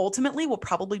who ultimately will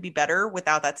probably be better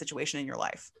without that situation in your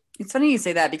life. It's funny you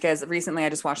say that, because recently I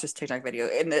just watched this TikTok video,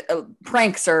 and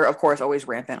pranks are, of course, always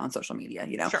rampant on social media.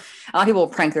 Sure. A lot of people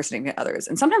prank their significant others,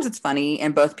 and sometimes it's funny,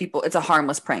 and both people, it's a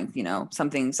harmless prank,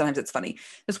 sometimes it's funny.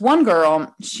 This one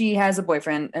girl, she has a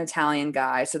boyfriend, an Italian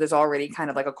guy, so there's already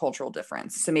kind of like a cultural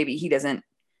difference. So maybe he doesn't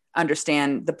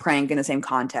understand the prank in the same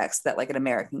context that like an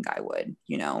American guy would,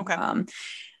 Okay.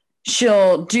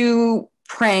 She'll do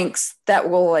pranks that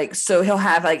will like, so he'll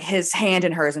have like his hand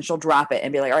in hers and she'll drop it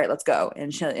and be like, all right, let's go.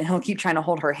 And he'll keep trying to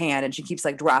hold her hand and she keeps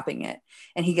like dropping it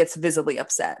and he gets visibly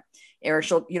upset, or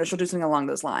she'll do something along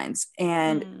those lines.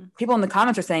 And people in the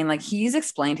comments are saying like, he's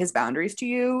explained his boundaries to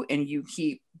you and you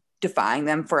keep defying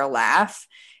them for a laugh.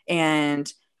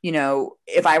 And you know,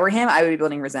 if I were him, I would be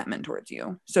building resentment towards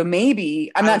you. So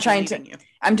maybe I'm not trying to,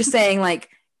 I'm just saying like,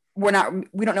 we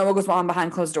don't know what goes on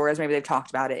behind closed doors. Maybe they've talked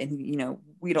about it and, you know,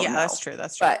 we don't know. That's true.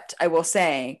 But I will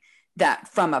say that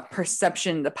from a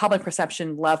perception, the public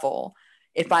perception level,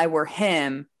 if I were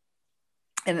him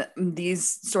and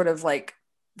these sort of like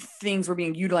things were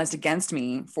being utilized against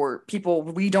me for people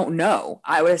we don't know,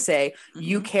 I would say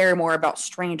you care more about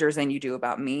strangers than you do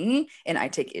about me. And I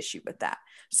take issue with that.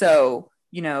 So,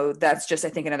 you know, that's just, I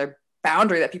think, another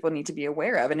boundary that people need to be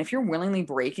aware of. And if you're willingly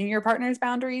breaking your partner's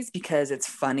boundaries because it's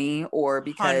funny or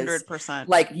because 100%.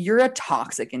 like you're a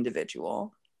toxic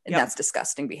individual and that's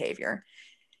disgusting behavior.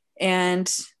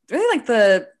 And really like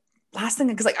the last thing,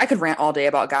 because like I could rant all day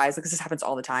about guys because this happens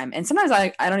all the time. And sometimes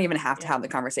I don't even have to have the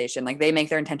conversation. Like they make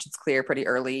their intentions clear pretty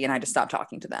early and I just stop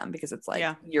talking to them because it's like,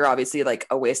 you're obviously like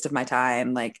a waste of my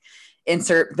time. Like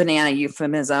insert banana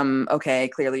euphemism. Okay,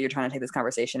 clearly you're trying to take this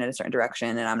conversation in a certain direction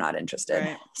and I'm not interested.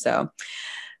 Right. So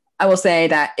I will say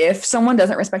that if someone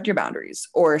doesn't respect your boundaries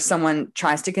or someone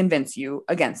tries to convince you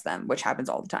against them, which happens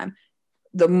all the time,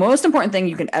 the most important thing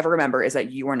you can ever remember is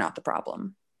that you are not the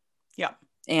problem. Yeah.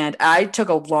 And I took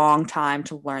a long time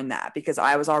to learn that because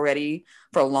I was already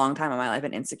for a long time in my life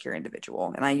an insecure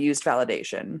individual. And I used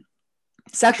validation,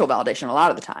 sexual validation a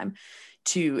lot of the time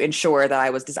to ensure that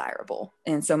I was desirable.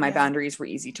 And so my boundaries were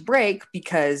easy to break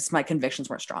because my convictions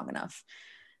weren't strong enough.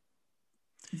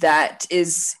 That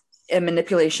is a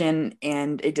manipulation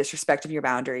and a disrespect of your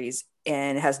boundaries,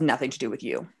 and it has nothing to do with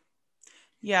you.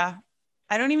 Yeah.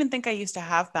 I don't even think I used to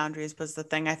have boundaries was the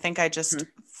thing. I think I just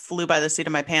flew by the seat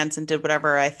of my pants and did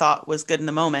whatever I thought was good in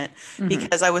the moment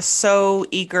because I was so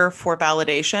eager for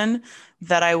validation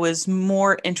that I was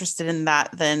more interested in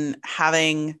that than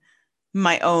having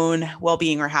my own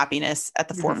well-being or happiness at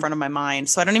the forefront of my mind.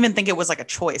 So I don't even think it was like a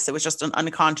choice. It was just an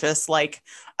unconscious, like,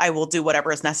 I will do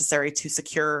whatever is necessary to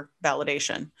secure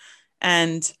validation.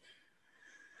 And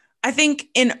I think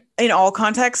in all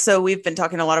contexts, so we've been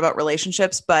talking a lot about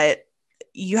relationships, but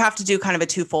you have to do kind of a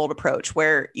twofold approach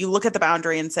where you look at the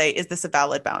boundary and say, is this a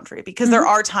valid boundary? Because there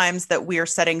are times that we are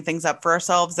setting things up for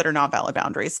ourselves that are not valid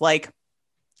boundaries. Like,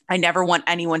 I never want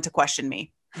anyone to question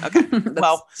me. Okay.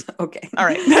 Well, okay. All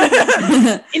right.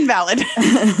 Invalid.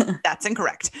 That's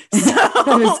incorrect.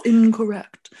 That is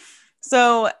incorrect.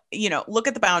 So, you know, look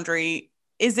at the boundary.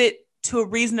 Is it to a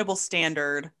reasonable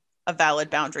standard a valid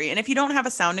boundary? And if you don't have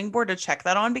a sounding board to check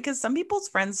that on, because some people's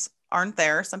friends aren't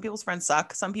there. Some people's friends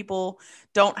suck. Some people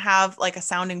don't have like a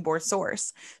sounding board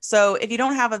source. So if you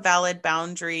don't have a valid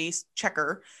boundary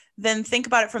checker, then think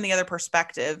about it from the other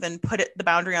perspective and put the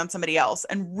boundary on somebody else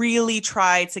and really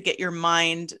try to get your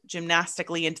mind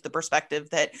gymnastically into the perspective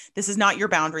that this is not your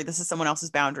boundary. This is someone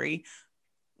else's boundary.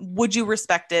 Would you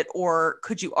respect it, or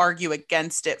could you argue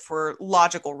against it for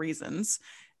logical reasons?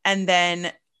 And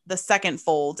then the second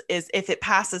fold is if it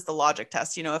passes the logic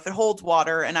test, you know, if it holds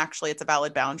water and actually it's a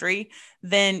valid boundary,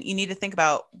 then you need to think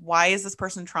about, why is this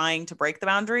person trying to break the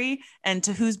boundary and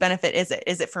to whose benefit is it?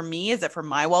 Is it for me? Is it for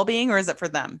my well-being, or is it for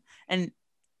them? And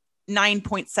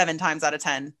 9.7 times out of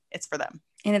 10, it's for them.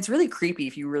 And it's really creepy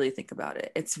if you really think about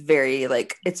it. It's very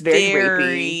like, it's very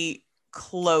rapey.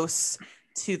 Close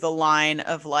to the line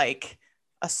of like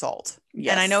assault.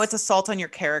 Yes. And I know it's assault on your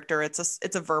character. It's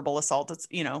a verbal assault. It's,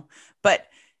 you know, but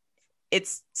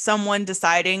it's someone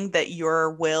deciding that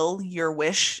your will, your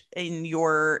wish, and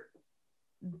your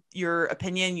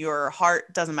opinion, your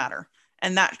heart doesn't matter.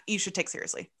 And that you should take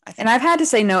seriously, I think. And I've had to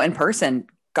say no in person,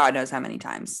 God knows how many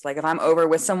times. Like if I'm over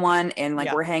with someone and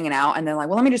like we're hanging out and they're like,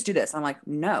 well, let me just do this. I'm like,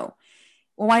 no.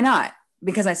 Well, why not?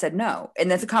 Because I said no.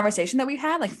 And that's a conversation that we've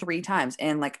had like 3 times.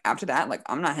 And like after that, like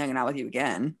I'm not hanging out with you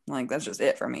again. Like that's just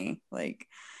it for me. Like,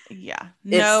 yeah,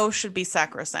 no should be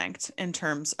sacrosanct in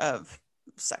terms of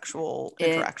sexual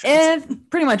interactions.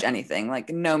 Pretty much anything. Like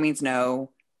no means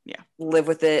no. Yeah. Live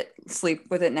with it, sleep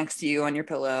with it next to you on your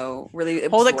pillow, really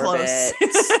hold it close.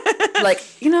 Like,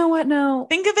 you know what? No.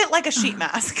 Think of it like a sheet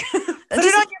mask. Put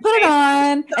it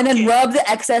on and then rub the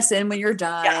excess in when you're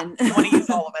done. Yeah, you want to use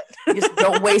all of it. Just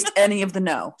don't waste any of the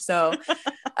no. So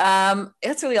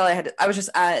that's really all I had. I was just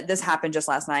this happened just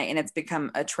last night and it's become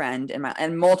a trend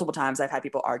and multiple times I've had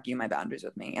people argue my boundaries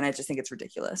with me. And I just think it's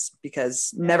ridiculous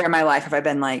because never in my life have I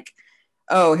been like,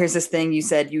 oh, here's this thing you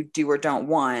said you do or don't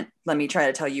want. Let me try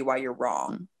to tell you why you're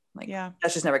wrong. Like,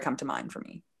 that's just never come to mind for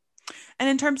me. And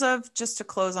in terms of, just to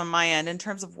close on my end, in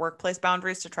terms of workplace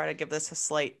boundaries, to try to give this a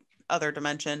slight other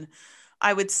dimension,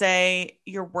 I would say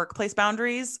your workplace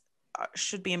boundaries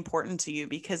should be important to you,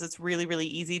 because it's really, really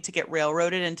easy to get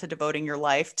railroaded into devoting your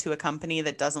life to a company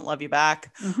that doesn't love you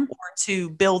back, or to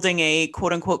building a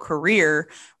quote unquote career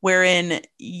wherein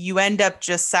you end up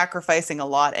just sacrificing a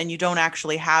lot and you don't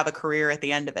actually have a career at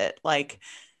the end of it. Like,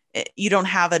 you don't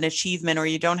have an achievement, or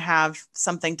you don't have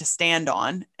something to stand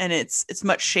on, and it's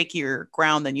much shakier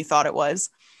ground than you thought it was.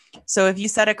 So if you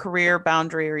set a career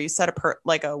boundary, or you set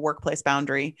a workplace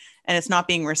boundary, and it's not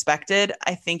being respected,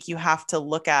 I think you have to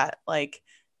look at, like,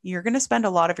 you're going to spend a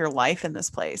lot of your life in this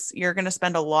place. You're going to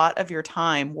spend a lot of your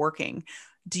time working.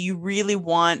 Do you really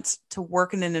want to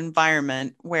work in an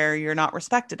environment where you're not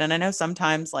respected? And I know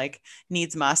sometimes, like,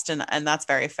 needs must, and that's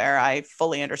very fair. I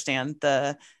fully understand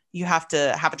you have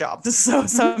to have a job. So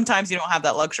sometimes you don't have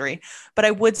that luxury. But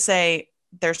I would say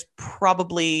there's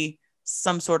probably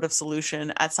some sort of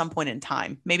solution at some point in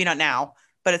time. Maybe not now,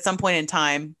 but at some point in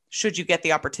time, should you get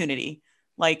the opportunity.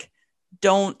 Like,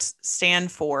 don't stand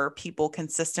for people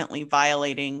consistently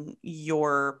violating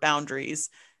your boundaries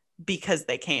because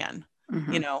they can.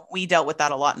 You know, we dealt with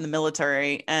that a lot in the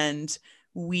military, and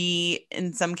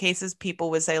in some cases, people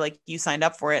would say, like, you signed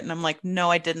up for it. And I'm like,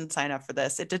 no, I didn't sign up for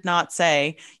this. It did not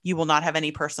say you will not have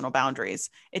any personal boundaries.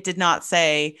 It did not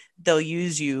say they'll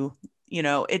use you. You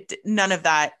know, none of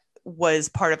that was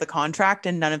part of the contract,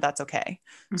 and none of that's okay.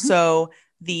 So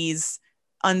these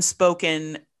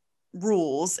unspoken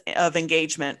rules of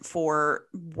engagement for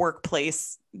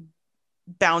workplace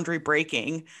boundary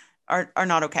breaking are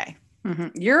not okay.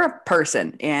 You're a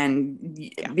person,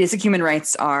 and basic human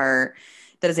rights that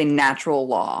is a natural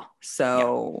law.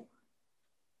 So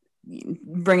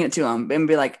bring it to them and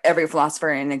be like, every philosopher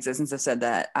in existence has said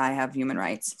that I have human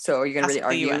rights. So are you going to really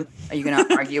argue? Are you going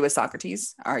to argue with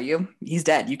Socrates? Are you? He's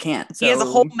dead. You can't. So he has a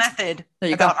whole method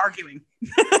about arguing.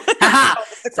 The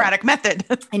Socratic method.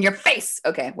 In your face.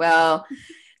 Okay. Well,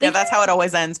 that's how it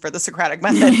always ends for the Socratic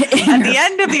method. At the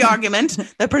end of the argument,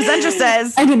 the presenter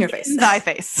says, "And in your face, in thy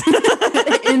face,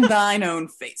 in thine own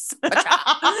face."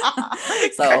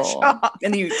 So,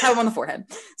 and you tap him on the forehead.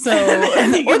 So,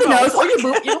 or the nose, or your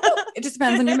boop. It just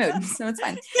depends on your mood. So it's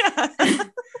fine.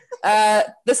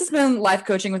 This has been Life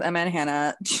Coaching with Emma and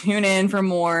Hannah. Tune in for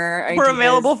more ideas. We're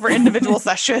available for individual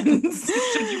sessions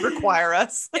should you require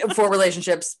us. For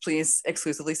relationships, please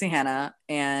exclusively see Hannah.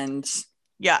 And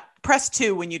press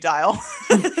 2 when you dial.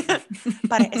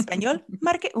 Para español,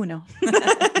 marque 1. All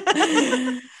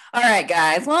right,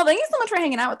 guys. Well, thank you so much for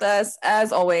hanging out with us.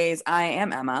 As always, I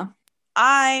am Emma.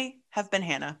 I have been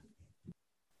Hannah.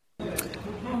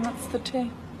 And that's the tea.